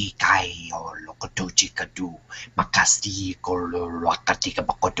 Kaki kayo lokotu chikadu. Makasi koloro katika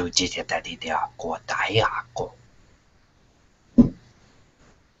bakotu chita tadiako tayako.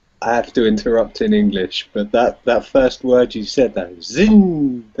 I have to interrupt in English, but that first word you said, that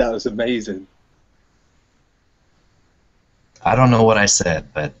zing, that was amazing. I don't know what I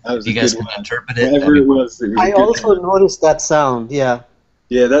said, but That was you a guys good can one. interpret it. Whatever it was a I good also one. noticed that sound, yeah.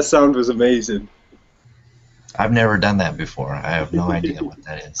 Yeah, that sound was amazing. I've never done that before. I have no idea what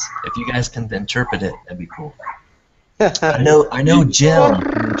that is. If you guys can interpret it, that'd be cool. I know Jim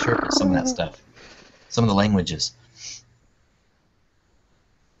can interpret some of that stuff, some of the languages.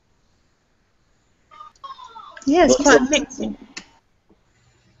 Yeah, it's quite a mix.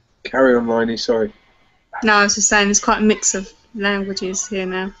 Carry on, Liney, sorry. No, I was just saying, it's quite a mix of languages here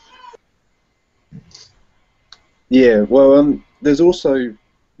now. Yeah, well, there's also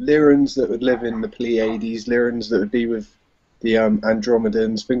Lyrans that would live in the Pleiades, Lyrans that would be with the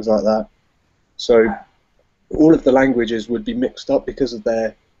Andromedans, things like that. So all of the languages would be mixed up because of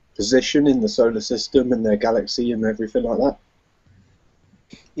their position in the solar system and their galaxy and everything like that.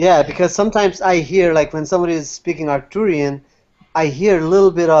 Yeah, because sometimes I hear, like, when somebody is speaking Arcturian, I hear a little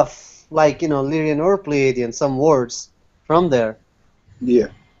bit of, like, you know, Lyrian or Pleiadian, some words from there. Yeah.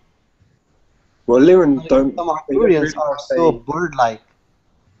 Well, Lyran don't... Some Arcturians are so bird-like.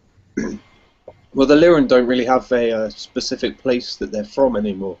 Well, the Lyran don't really have a specific place that they're from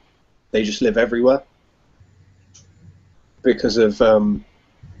anymore. They just live everywhere. Because of some...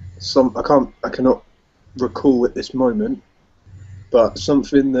 I cannot recall at this moment, but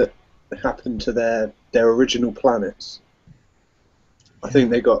something that happened to their original planets. I think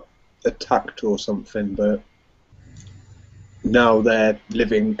they got attacked or something, but now they're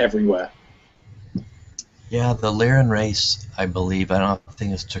living everywhere. Yeah, the Lyran race, I believe, I don't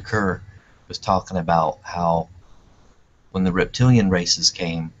think it's 𝗪𝗓, was talking about how when the reptilian races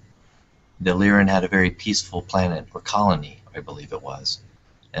came, the Lyran had a very peaceful planet, or colony, I believe it was.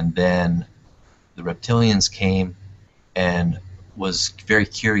 And then the reptilians came and was very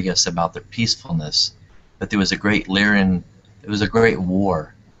curious about their peacefulness, but there was a great Lyran, it was a great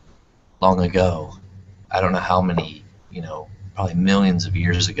war long ago. I don't know how many, you know, probably millions of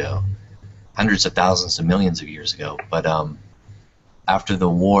years ago, hundreds of thousands of millions of years ago. But after the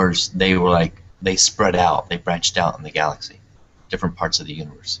wars, they were like, they spread out, they branched out in the galaxy, different parts of the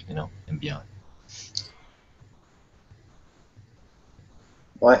universe, you know, and beyond.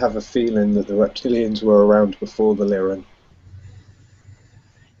 I have a feeling that the reptilians were around before the Lyran.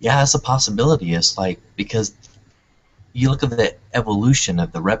 Yeah, it's a possibility. It's like, because you look at the evolution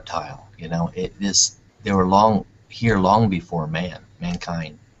of the reptile, you know, they were long before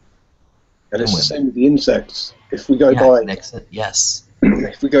mankind. And it's the same with the insects. If we go by yes.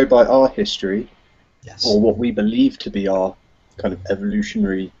 If we go by our history, yes, or what we believe to be our kind of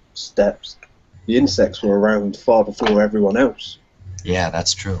evolutionary steps, the insects were around far before everyone else. Yeah,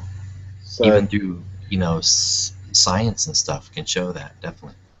 that's true. So, even through, you know, science and stuff can show that,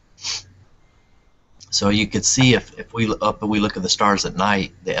 definitely. So you could see if we look at the stars at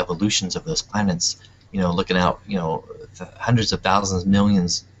night, the evolutions of those planets, you know, looking out, you know, hundreds of thousands,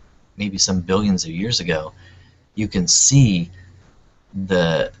 millions, maybe some billions of years ago, you can see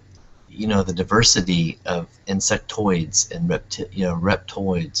the, you know, the diversity of insectoids and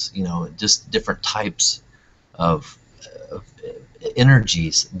reptoids, you know, just different types of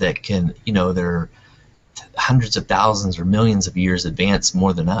energies that can, you know, they're hundreds of thousands or millions of years advanced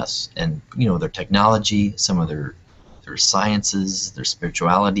more than us, and you know, their technology, some of their sciences, their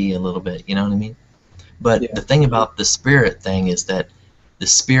spirituality a little bit, you know what I mean? But the thing about the spirit thing is that the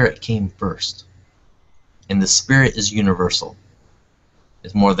spirit came first, and the spirit is universal.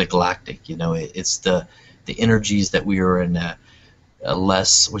 It's more the galactic, you know, it's the energies that we are in a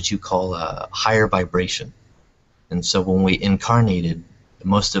less, what you call a higher vibration. And so when we incarnated,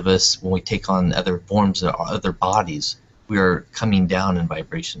 most of us, when we take on other forms or other bodies, we are coming down in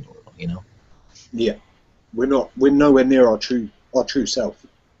vibration a little, you know? Yeah. We're nowhere near our true self.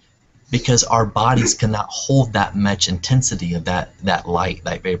 Because our bodies cannot hold that much intensity of that light,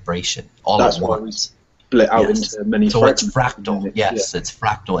 that vibration, all That's at why once. we split out into many So it's fragments. fractal. Yes, it's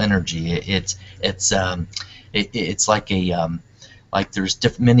fractal energy. It's like a like there's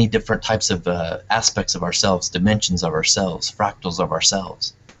many different types of aspects of ourselves, dimensions of ourselves, fractals of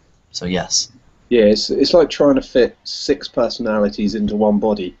ourselves. So yes. Yeah, it's like trying to fit 6 personalities into one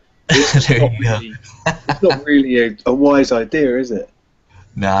body. It's not really a wise idea, is it?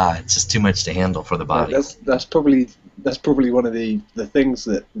 Nah, it's just too much to handle for the body. Yeah, that's probably one of the things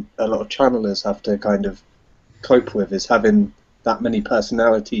that a lot of channelers have to kind of cope with, is having that many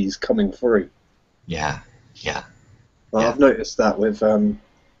personalities coming through. Yeah, yeah. Well, I've noticed that with the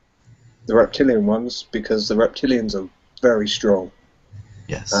reptilian ones, because the reptilians are very strong.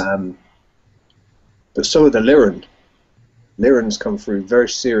 Yes. But so are the Lyran. Lyrans come through very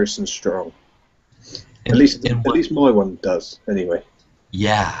serious and strong. At least my one does, anyway.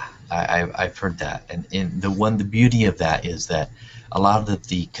 Yeah, I've heard that, and the beauty of that is that a lot of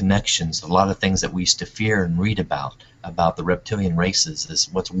the connections, a lot of things that we used to fear and read about, about the reptilian races is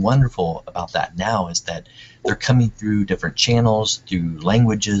what's wonderful about that now is that they're coming through different channels, through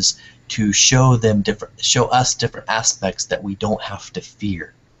languages, to show us different aspects that we don't have to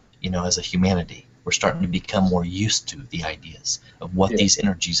fear, as a humanity. We're starting to become more used to the ideas of what these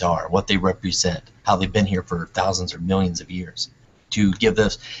energies are, what they represent, how they've been here for thousands or millions of years, to give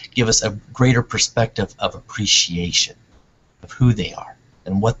us a greater perspective of appreciation of who they are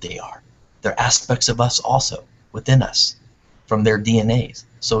and what they are. They're aspects of us also, within us, from their DNAs.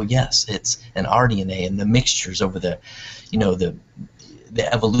 So yes, it's an our DNA and the mixtures over the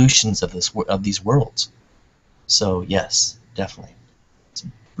evolutions of these worlds. So yes, definitely, it's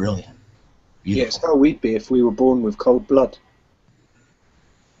brilliant. Beautiful. Yeah, it's how we'd be if we were born with cold blood.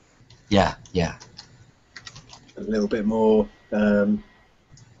 Yeah, yeah. A little bit more. I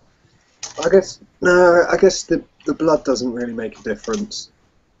guess the blood doesn't really make a difference.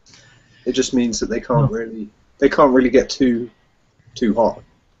 It just means that they can't really get too hot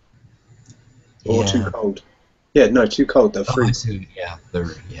or too cold. Yeah, no, too cold. They'll freeze.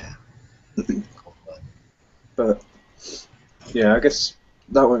 But yeah, I guess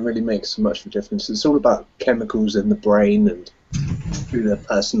that won't really make so much of a difference. It's all about chemicals in the brain and who their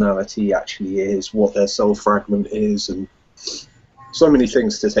personality actually is, what their soul fragment is, and so many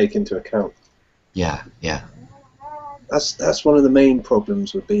things to take into account. Yeah, yeah. That's one of the main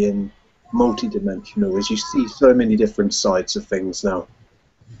problems with being multidimensional, is you see so many different sides of things now.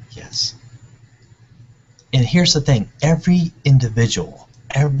 Yes. And here's the thing, every individual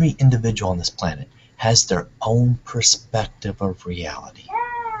on this planet has their own perspective of reality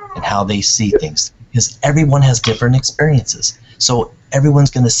and how they see things, because everyone has different experiences. So everyone's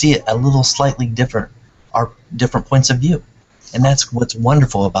going to see it a little slightly different, or different points of view. And that's what's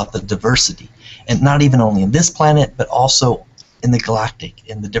wonderful about the diversity. And not even only in this planet, but also in the galactic,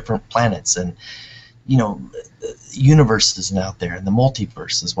 in the different planets, and universes out there, and the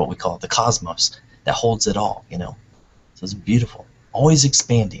multiverse is what we call it, the cosmos, that holds it all, So it's beautiful. Always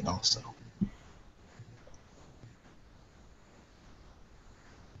expanding also.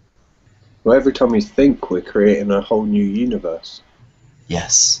 Well, every time we think, we're creating a whole new universe.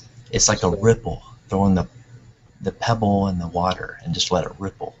 Yes. It's like a ripple. Throw in the pebble in the water and just let it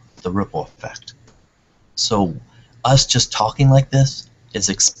ripple. The ripple effect. So us just talking like this is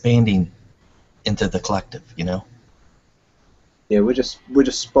expanding into the collective, Yeah, we're just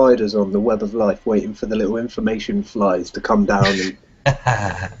spiders on the web of life, waiting for the little information flies to come down and.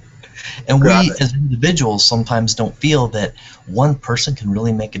 And we, as individuals, sometimes don't feel that one person can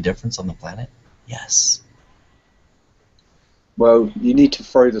really make a difference on the planet. Yes. Well, you need to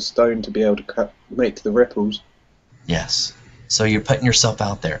throw the stone to be able to make the ripples. Yes. So you're putting yourself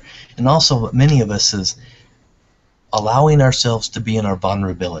out there. And also, many of us is allowing ourselves to be in our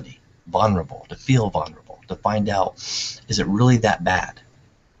vulnerability. Vulnerable, to feel vulnerable, to find out, is it really that bad?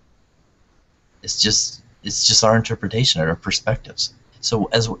 It's just our interpretation, our perspectives. So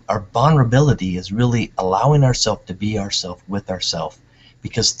as our vulnerability is really allowing ourselves to be ourselves with ourselves,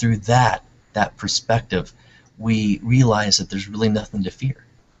 because through that perspective, we realize that there's really nothing to fear.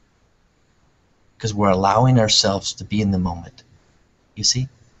 Because we're allowing ourselves to be in the moment. You see?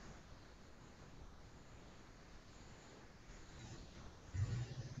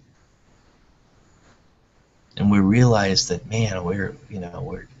 And we realize that, man, we're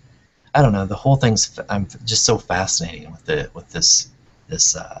I don't know, the whole thing's I'm just so fascinating with this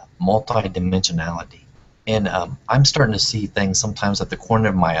multi-dimensionality. And I'm starting to see things sometimes at the corner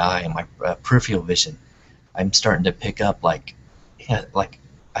of my eye and my peripheral vision. I'm starting to pick up like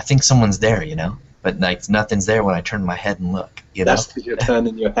I think someone's there, but like nothing's there when I turn my head and look. That's because you're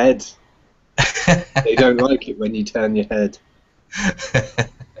turning your head. They don't like it when you turn your head.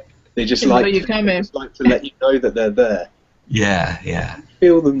 They just like to let you know that they're there. Yeah, yeah. You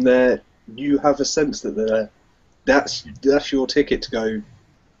feel them there. You have a sense that they're there. That's your ticket to go,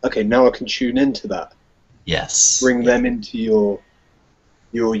 okay, now I can tune into that. Yes. Bring them into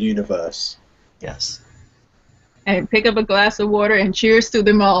your universe. Yes. And pick up a glass of water and cheers to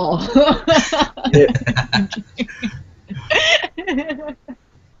them all.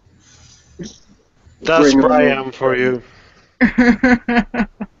 That's Brian for you.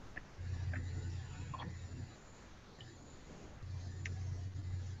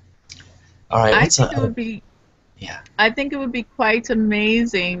 All right. I think it would be quite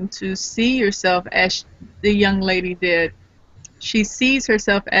amazing to see yourself as the young lady did. She sees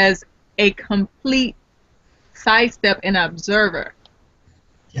herself as a complete sidestep and observer.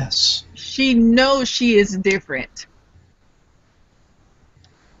 Yes. She knows she is different.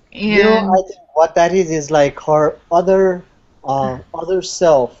 And I think what that is like her other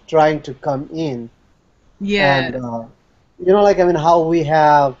self trying to come in Yeah. And you know, like, I mean, how we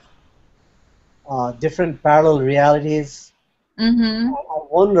have different parallel realities. Mm-hmm. I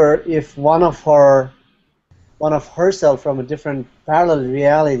wonder if one of herself from a different parallel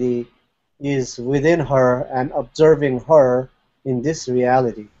reality is within her and observing her in this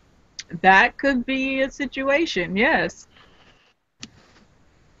reality. That could be a situation, yes.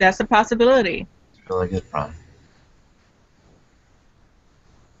 That's a possibility. It's really good, Ron.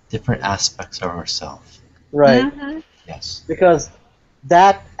 Different aspects of ourselves. Right. Mm-hmm. Yes. Because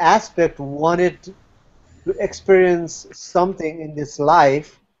that aspect wanted to experience something in this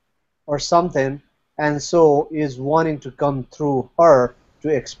life or something, and so is wanting to come through her to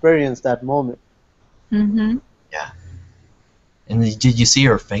experience that moment. Mm-hmm. Yeah. And did you see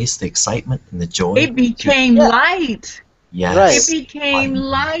her face, the excitement and the joy? It became light. Yes. It became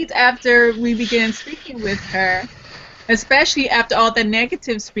light after we began speaking with her, especially after all the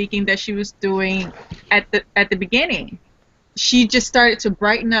negative speaking that she was doing at the beginning. She just started to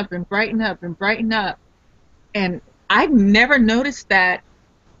brighten up and brighten up and brighten up. And I've never noticed that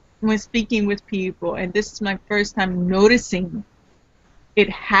when speaking with people, and this is my first time noticing it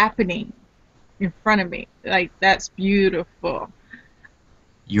happening in front of me. Like, that's beautiful.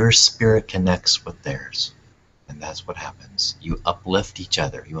 Your spirit connects with theirs, and that's what happens. You uplift each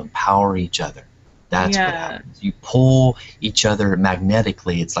other. You empower each other. That's what happens. You pull each other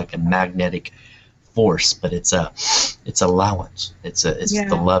magnetically. It's like a magnetic force, but it's allowance. It's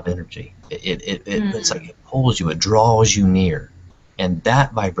the love energy. It's like it pulls you. It draws you near, and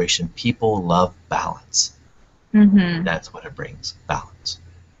that vibration. People love balance. Mm-hmm. That's what it brings. Balance.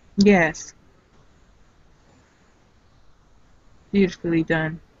 Yes. Beautifully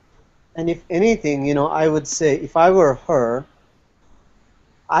done. And if anything, you know, I would say if I were her,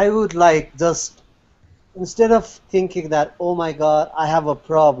 I would like just, instead of thinking that, oh my God, I have a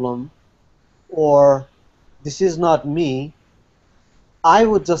problem, or this is not me, I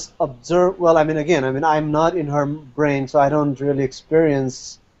would just observe. Well, I mean, again, I mean, I'm not in her brain, so I don't really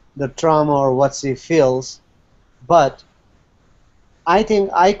experience the trauma or what she feels, but I think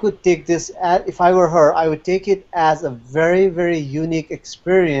I could take this as, if I were her, I would take it as a very, very unique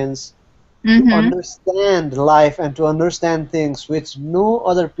experience to understand life and to understand things which no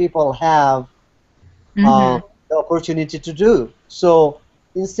other people have the opportunity to do. So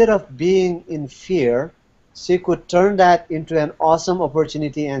instead of being in fear, she could turn that into an awesome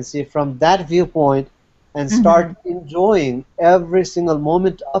opportunity and see from that viewpoint and start enjoying every single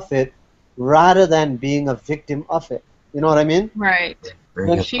moment of it rather than being a victim of it. You know what I mean? Right.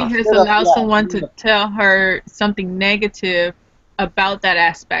 When She has allowed someone to tell her something negative about that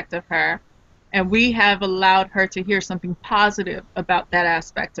aspect of her, and we have allowed her to hear something positive about that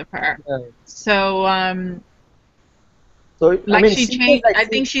aspect of her. Right. So, so like, I mean, she changed. I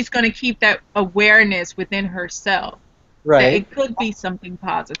think she's going to keep that awareness within herself. Right. That it could be something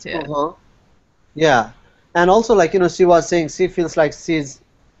positive. Yeah. And also, like, you know, she was saying she feels like she's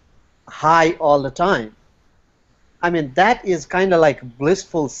high all the time. I mean, that is kind of like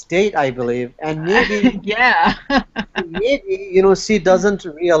blissful state, I believe. And maybe, maybe, you know, she doesn't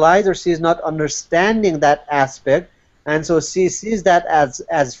realize or she's not understanding that aspect. And so she sees that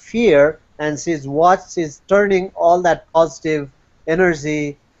as fear, and she's turning all that positive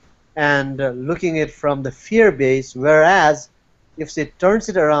energy and looking it from the fear base. Whereas if she turns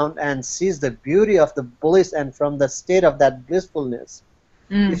it around and sees the beauty of the bliss and from the state of that blissfulness,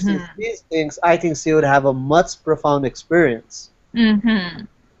 if she sees things, I think she would have a much profound experience.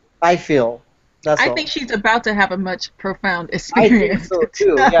 I feel. That's all. I think she's about to have a much profound experience. I think so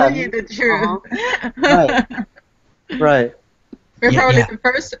too. To Yeah. tell you the truth. Right. Right. We're probably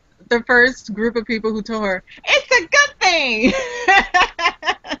the first group of people who told her it's a good thing.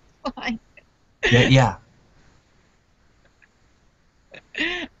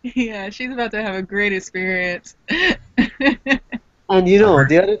 Yeah, she's about to have a great experience. And you know,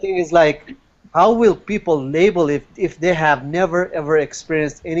 the other thing is, like, how will people label if they have never ever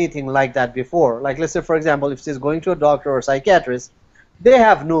experienced anything like that before? Like, let's say, for example, if she's going to a doctor or psychiatrist, they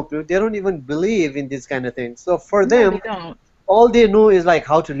have no clue. They don't even believe in this kind of thing. So for them, all they know is like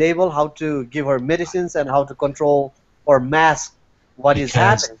how to label, how to give her medicines, and how to control or mask what is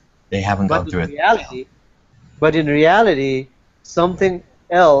happening. They haven't gone through it. But in reality, something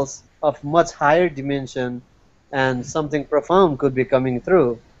else of much higher dimension and something profound could be coming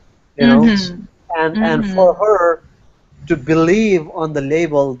through, you know. And for her to believe on the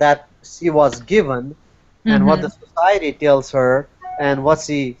label that she was given and what the society tells her and what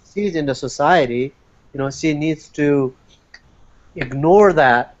she sees in the society, you know, she needs to ignore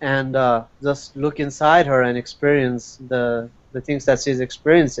that and just look inside her and experience the things that she's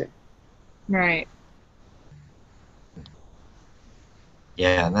experiencing. Right.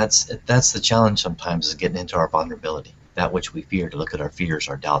 Yeah, and that's the challenge sometimes, is getting into our vulnerability, that which we fear, to look at our fears,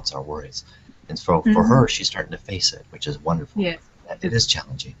 our doubts, our worries. And for her, she's starting to face it, which is wonderful. Yes. It is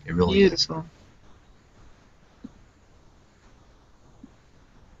challenging. It really beautiful. is.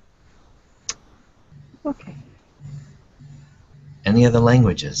 Okay. Any other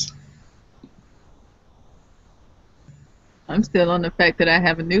languages? I'm still on the fact that I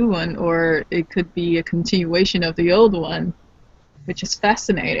have a new one, or it could be a continuation of the old one, which is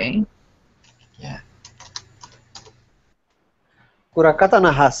fascinating. Yeah. Kurakata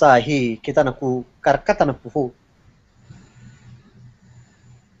na hasa hi kita na ku karkata na puhu.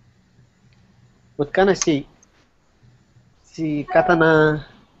 What can I see? Si katana,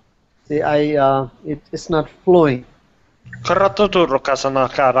 it's not flowing. Karatuturu kasana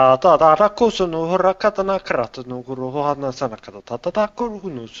karata rakusunu hurakatana karatunu guru hana sanakata tata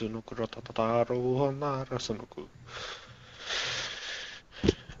kurunu sunu kurataru hana rasunuku.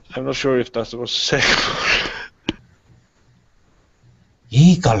 I'm not sure if that was safe.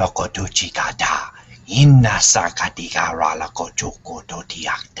 Ikalokotu chikata inna sakatika ralakotuko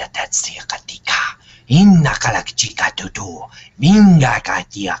dotiak tatatsia inna kalakchika tutu minga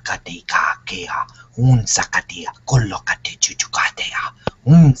katia katika kea unsakatia kolokate chuchukatea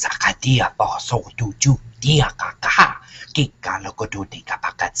unsakatia baso tuju dia kaka kikalokotu tika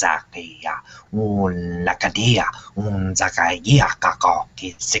pakatsakia unlakadia unsakaya kako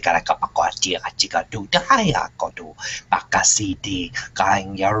kisikaraka pakotia chika tutaya kotu pakasiti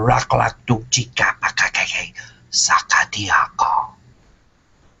kanya raklak tu chika pakakake sakatiako.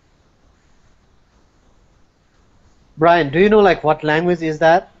 Brian, do you know like what language is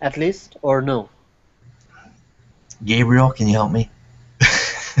that at least, or no? Gabriel, can you help me?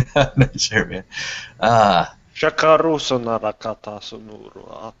 I'm not sure, man.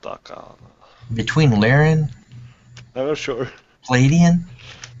 Between Lyran? I'm not sure. Pleiadian?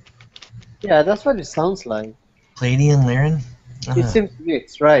 Yeah, that's what it sounds like. Pleiadian, Lyran? It seems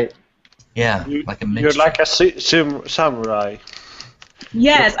mixed, right? Yeah, like a mixture. You're like a samurai.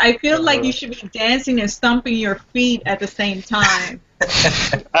 Yes, I feel like you should be dancing and stomping your feet at the same time.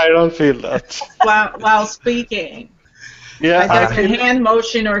 I don't feel that. While speaking. Yeah, like there's a hand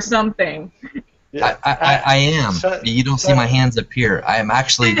motion or something. Yeah. I am. You don't see my hands up here. I am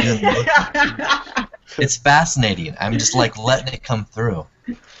actually doing It's fascinating. I'm just like letting it come through.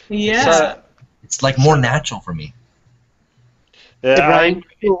 Yeah. It's like more natural for me. Yeah, Hey, Brian,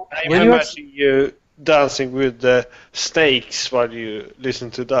 I imagine you dancing with the snakes while you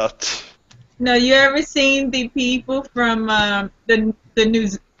listen to that. No, you ever seen the people from the New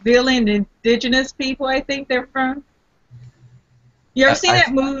Zealand indigenous people? I think they're from. You ever seen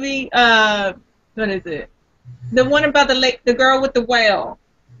that movie? What is it? The one about the girl with the whale.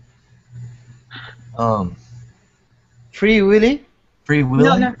 Free Willy? Free Willy?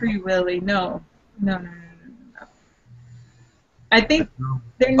 No, not Free Willy. No. I think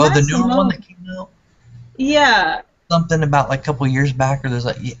they're not the newer one that came out? Yeah. Something about like a couple years back, or there's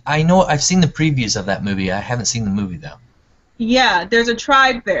like, I know I've seen the previews of that movie. I haven't seen the movie though. Yeah, there's a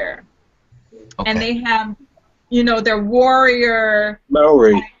tribe there, and they have, their warrior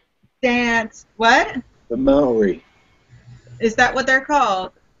Maori dance. What? The Maori. Is that what they're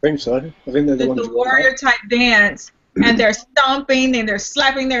called? I think so. I think they're the ones. The warrior type dance, and they're stomping and they're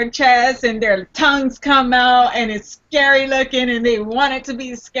slapping their chests and their tongues come out and it's scary looking and they want it to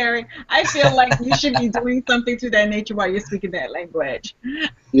be scary. I feel like you should be doing something to that nature while you're speaking that language.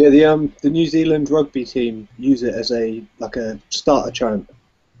 Yeah, the New Zealand rugby team use it as a starter chant.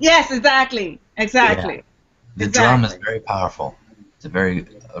 Yes, exactly. Yeah. The drum is very powerful. It's a very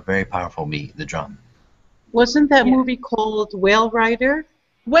powerful beat. The drum. Wasn't that movie called Whale Rider?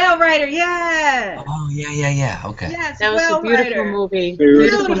 Whale Rider, yeah. Oh yeah. Okay. Yes, that was a beautiful Rider. movie.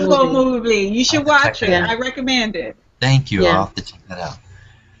 Beautiful movie. You should watch it. Yeah. I recommend it. Thank you. Yeah. I'll have to check that out.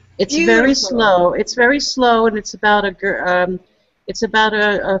 It's very slow. It's very slow, and it's about a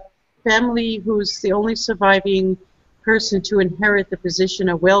family who's the only surviving person to inherit the position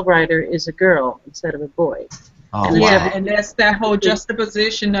of whale rider is a girl instead of a boy. Oh, and wow. And that's that whole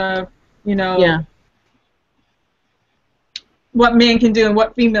juxtaposition of Yeah. what men can do and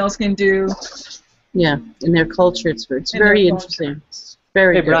what females can do. Yeah, in their culture, it's very interesting. It's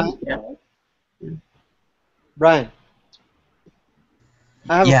very Hey, good. Brian. Yeah. Brian,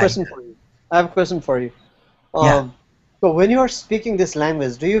 I have a question for you. So when you are speaking this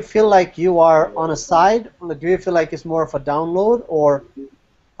language, do you feel like you are on a side, or do you feel like it's more of a download, or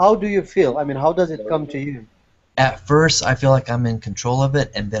how do you feel? I mean, how does it come to you? At first, I feel like I'm in control of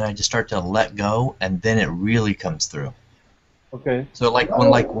it, and then I just start to let go, and then it really comes through. Okay. So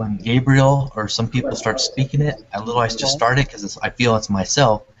when Gabriel or some people start speaking it, I just start it because I feel it's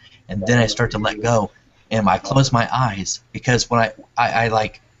myself, and then I start to let go, and I close my eyes because when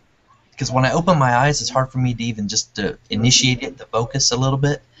because when I open my eyes, it's hard for me to even just to initiate it, to focus a little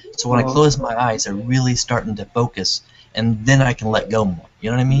bit. So when I close my eyes, I'm really starting to focus, and then I can let go more.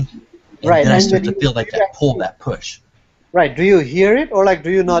 You know what I mean? And Right. then I start to feel like that pull, that push. Right. Do you hear it, or like do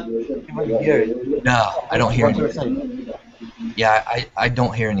you not even hear it? No, I don't hear What you're anything. saying. Yeah, I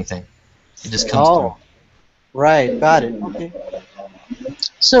don't hear anything. It just comes through. Right. Got it. Okay.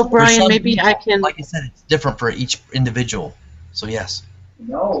 So For Brian, some maybe people, I can like I said, it's different for each individual. So yes.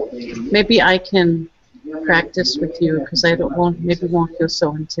 maybe I can practice with you because I won't feel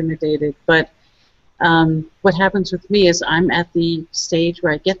so intimidated. But what happens with me is I'm at the stage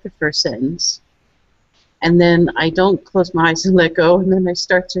where I get the first sentence, and then I don't close my eyes and let go, and then I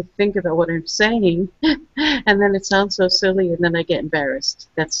start to think about what I'm saying, and then it sounds so silly, and then I get embarrassed.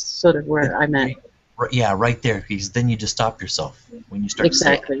 That's sort of where I'm at. Yeah, right there, because then you just stop yourself when you start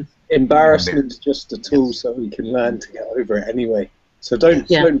Exactly. to say it. Embarrassment's just a tool so we can learn to get over it anyway. So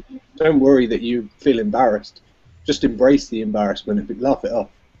don't worry that you feel embarrassed. Just embrace the embarrassment and laugh it off.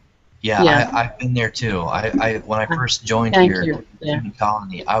 Yeah, I've been there too. When I first joined here in the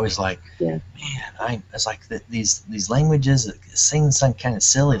colony, I was like, man, it's like these languages sing some kind of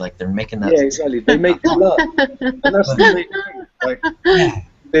silly, like they're making that. Yeah, exactly. They make you laugh, and that's the main thing. Like,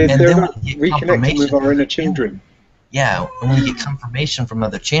 they're not reconnecting with our inner children. Yeah, and when you get confirmation from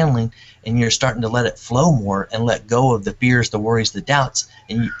other channeling, and you're starting to let it flow more and let go of the fears, the worries, the doubts,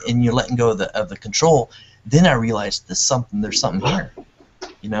 and you're letting go of the control, then I realized there's something here.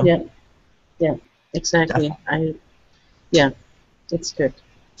 You know? Yeah, exactly. Definitely. It's good.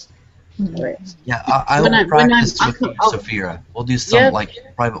 All right. Yeah, I will practice with you, Sophia. We'll do some like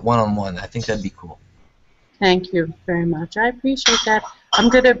private one-on-one. I think that'd be cool. Thank you very much. I appreciate that. I'm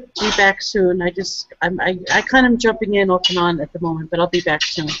gonna be back soon. I kind of jumping in off and on at the moment, but I'll be back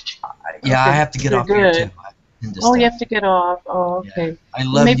soon. Yeah, I have to get off here too. Oh, you have to get off. Oh, okay. I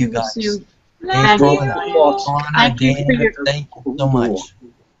love Maybe you we'll guys. see you. Thank you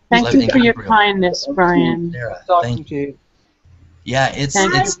Thank you for your kindness, Brian. Thank you. Yeah, it's.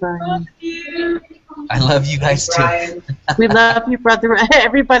 Brian. I love you guys too. We love you, brother.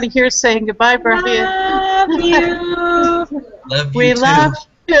 Everybody here is saying goodbye, Brian. Love you. Love you we too. love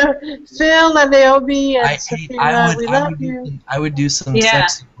you, Phil and Naomi and Sophia. We love you. I would do some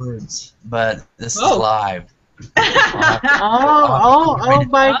sexy words, but this is live. Oh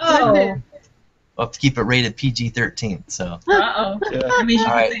my goodness. I'll have to keep it rated PG-13. So. Uh-oh. All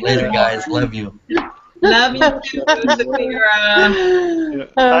right, later, guys. Love you. Love you too, Sophia.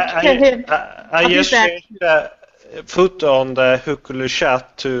 I just changed the photo on the Hucolo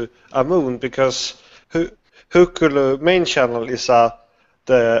chat to a moon because Hucolo main channel is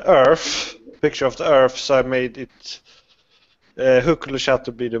the Earth, picture of the Earth, so I made it Hucolo chat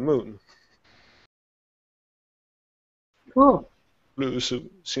to be the moon. Cool. Blue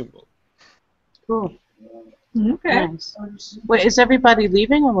symbol. Cool. Okay. Nice. Wait, is everybody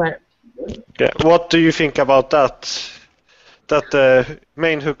leaving or what? Yeah. What do you think about that? That the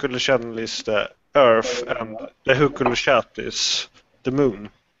main Hucolo channel is the Earth and the Hucolo chat is the moon.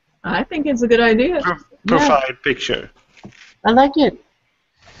 I think it's a good idea. Profile picture. I like it.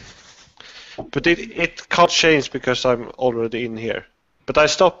 But it can't change because I'm already in here. But I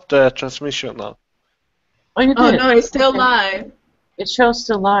stopped the transmission now. Oh, you did? Oh no, it's still live. It shows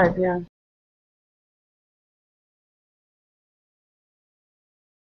still live, yeah.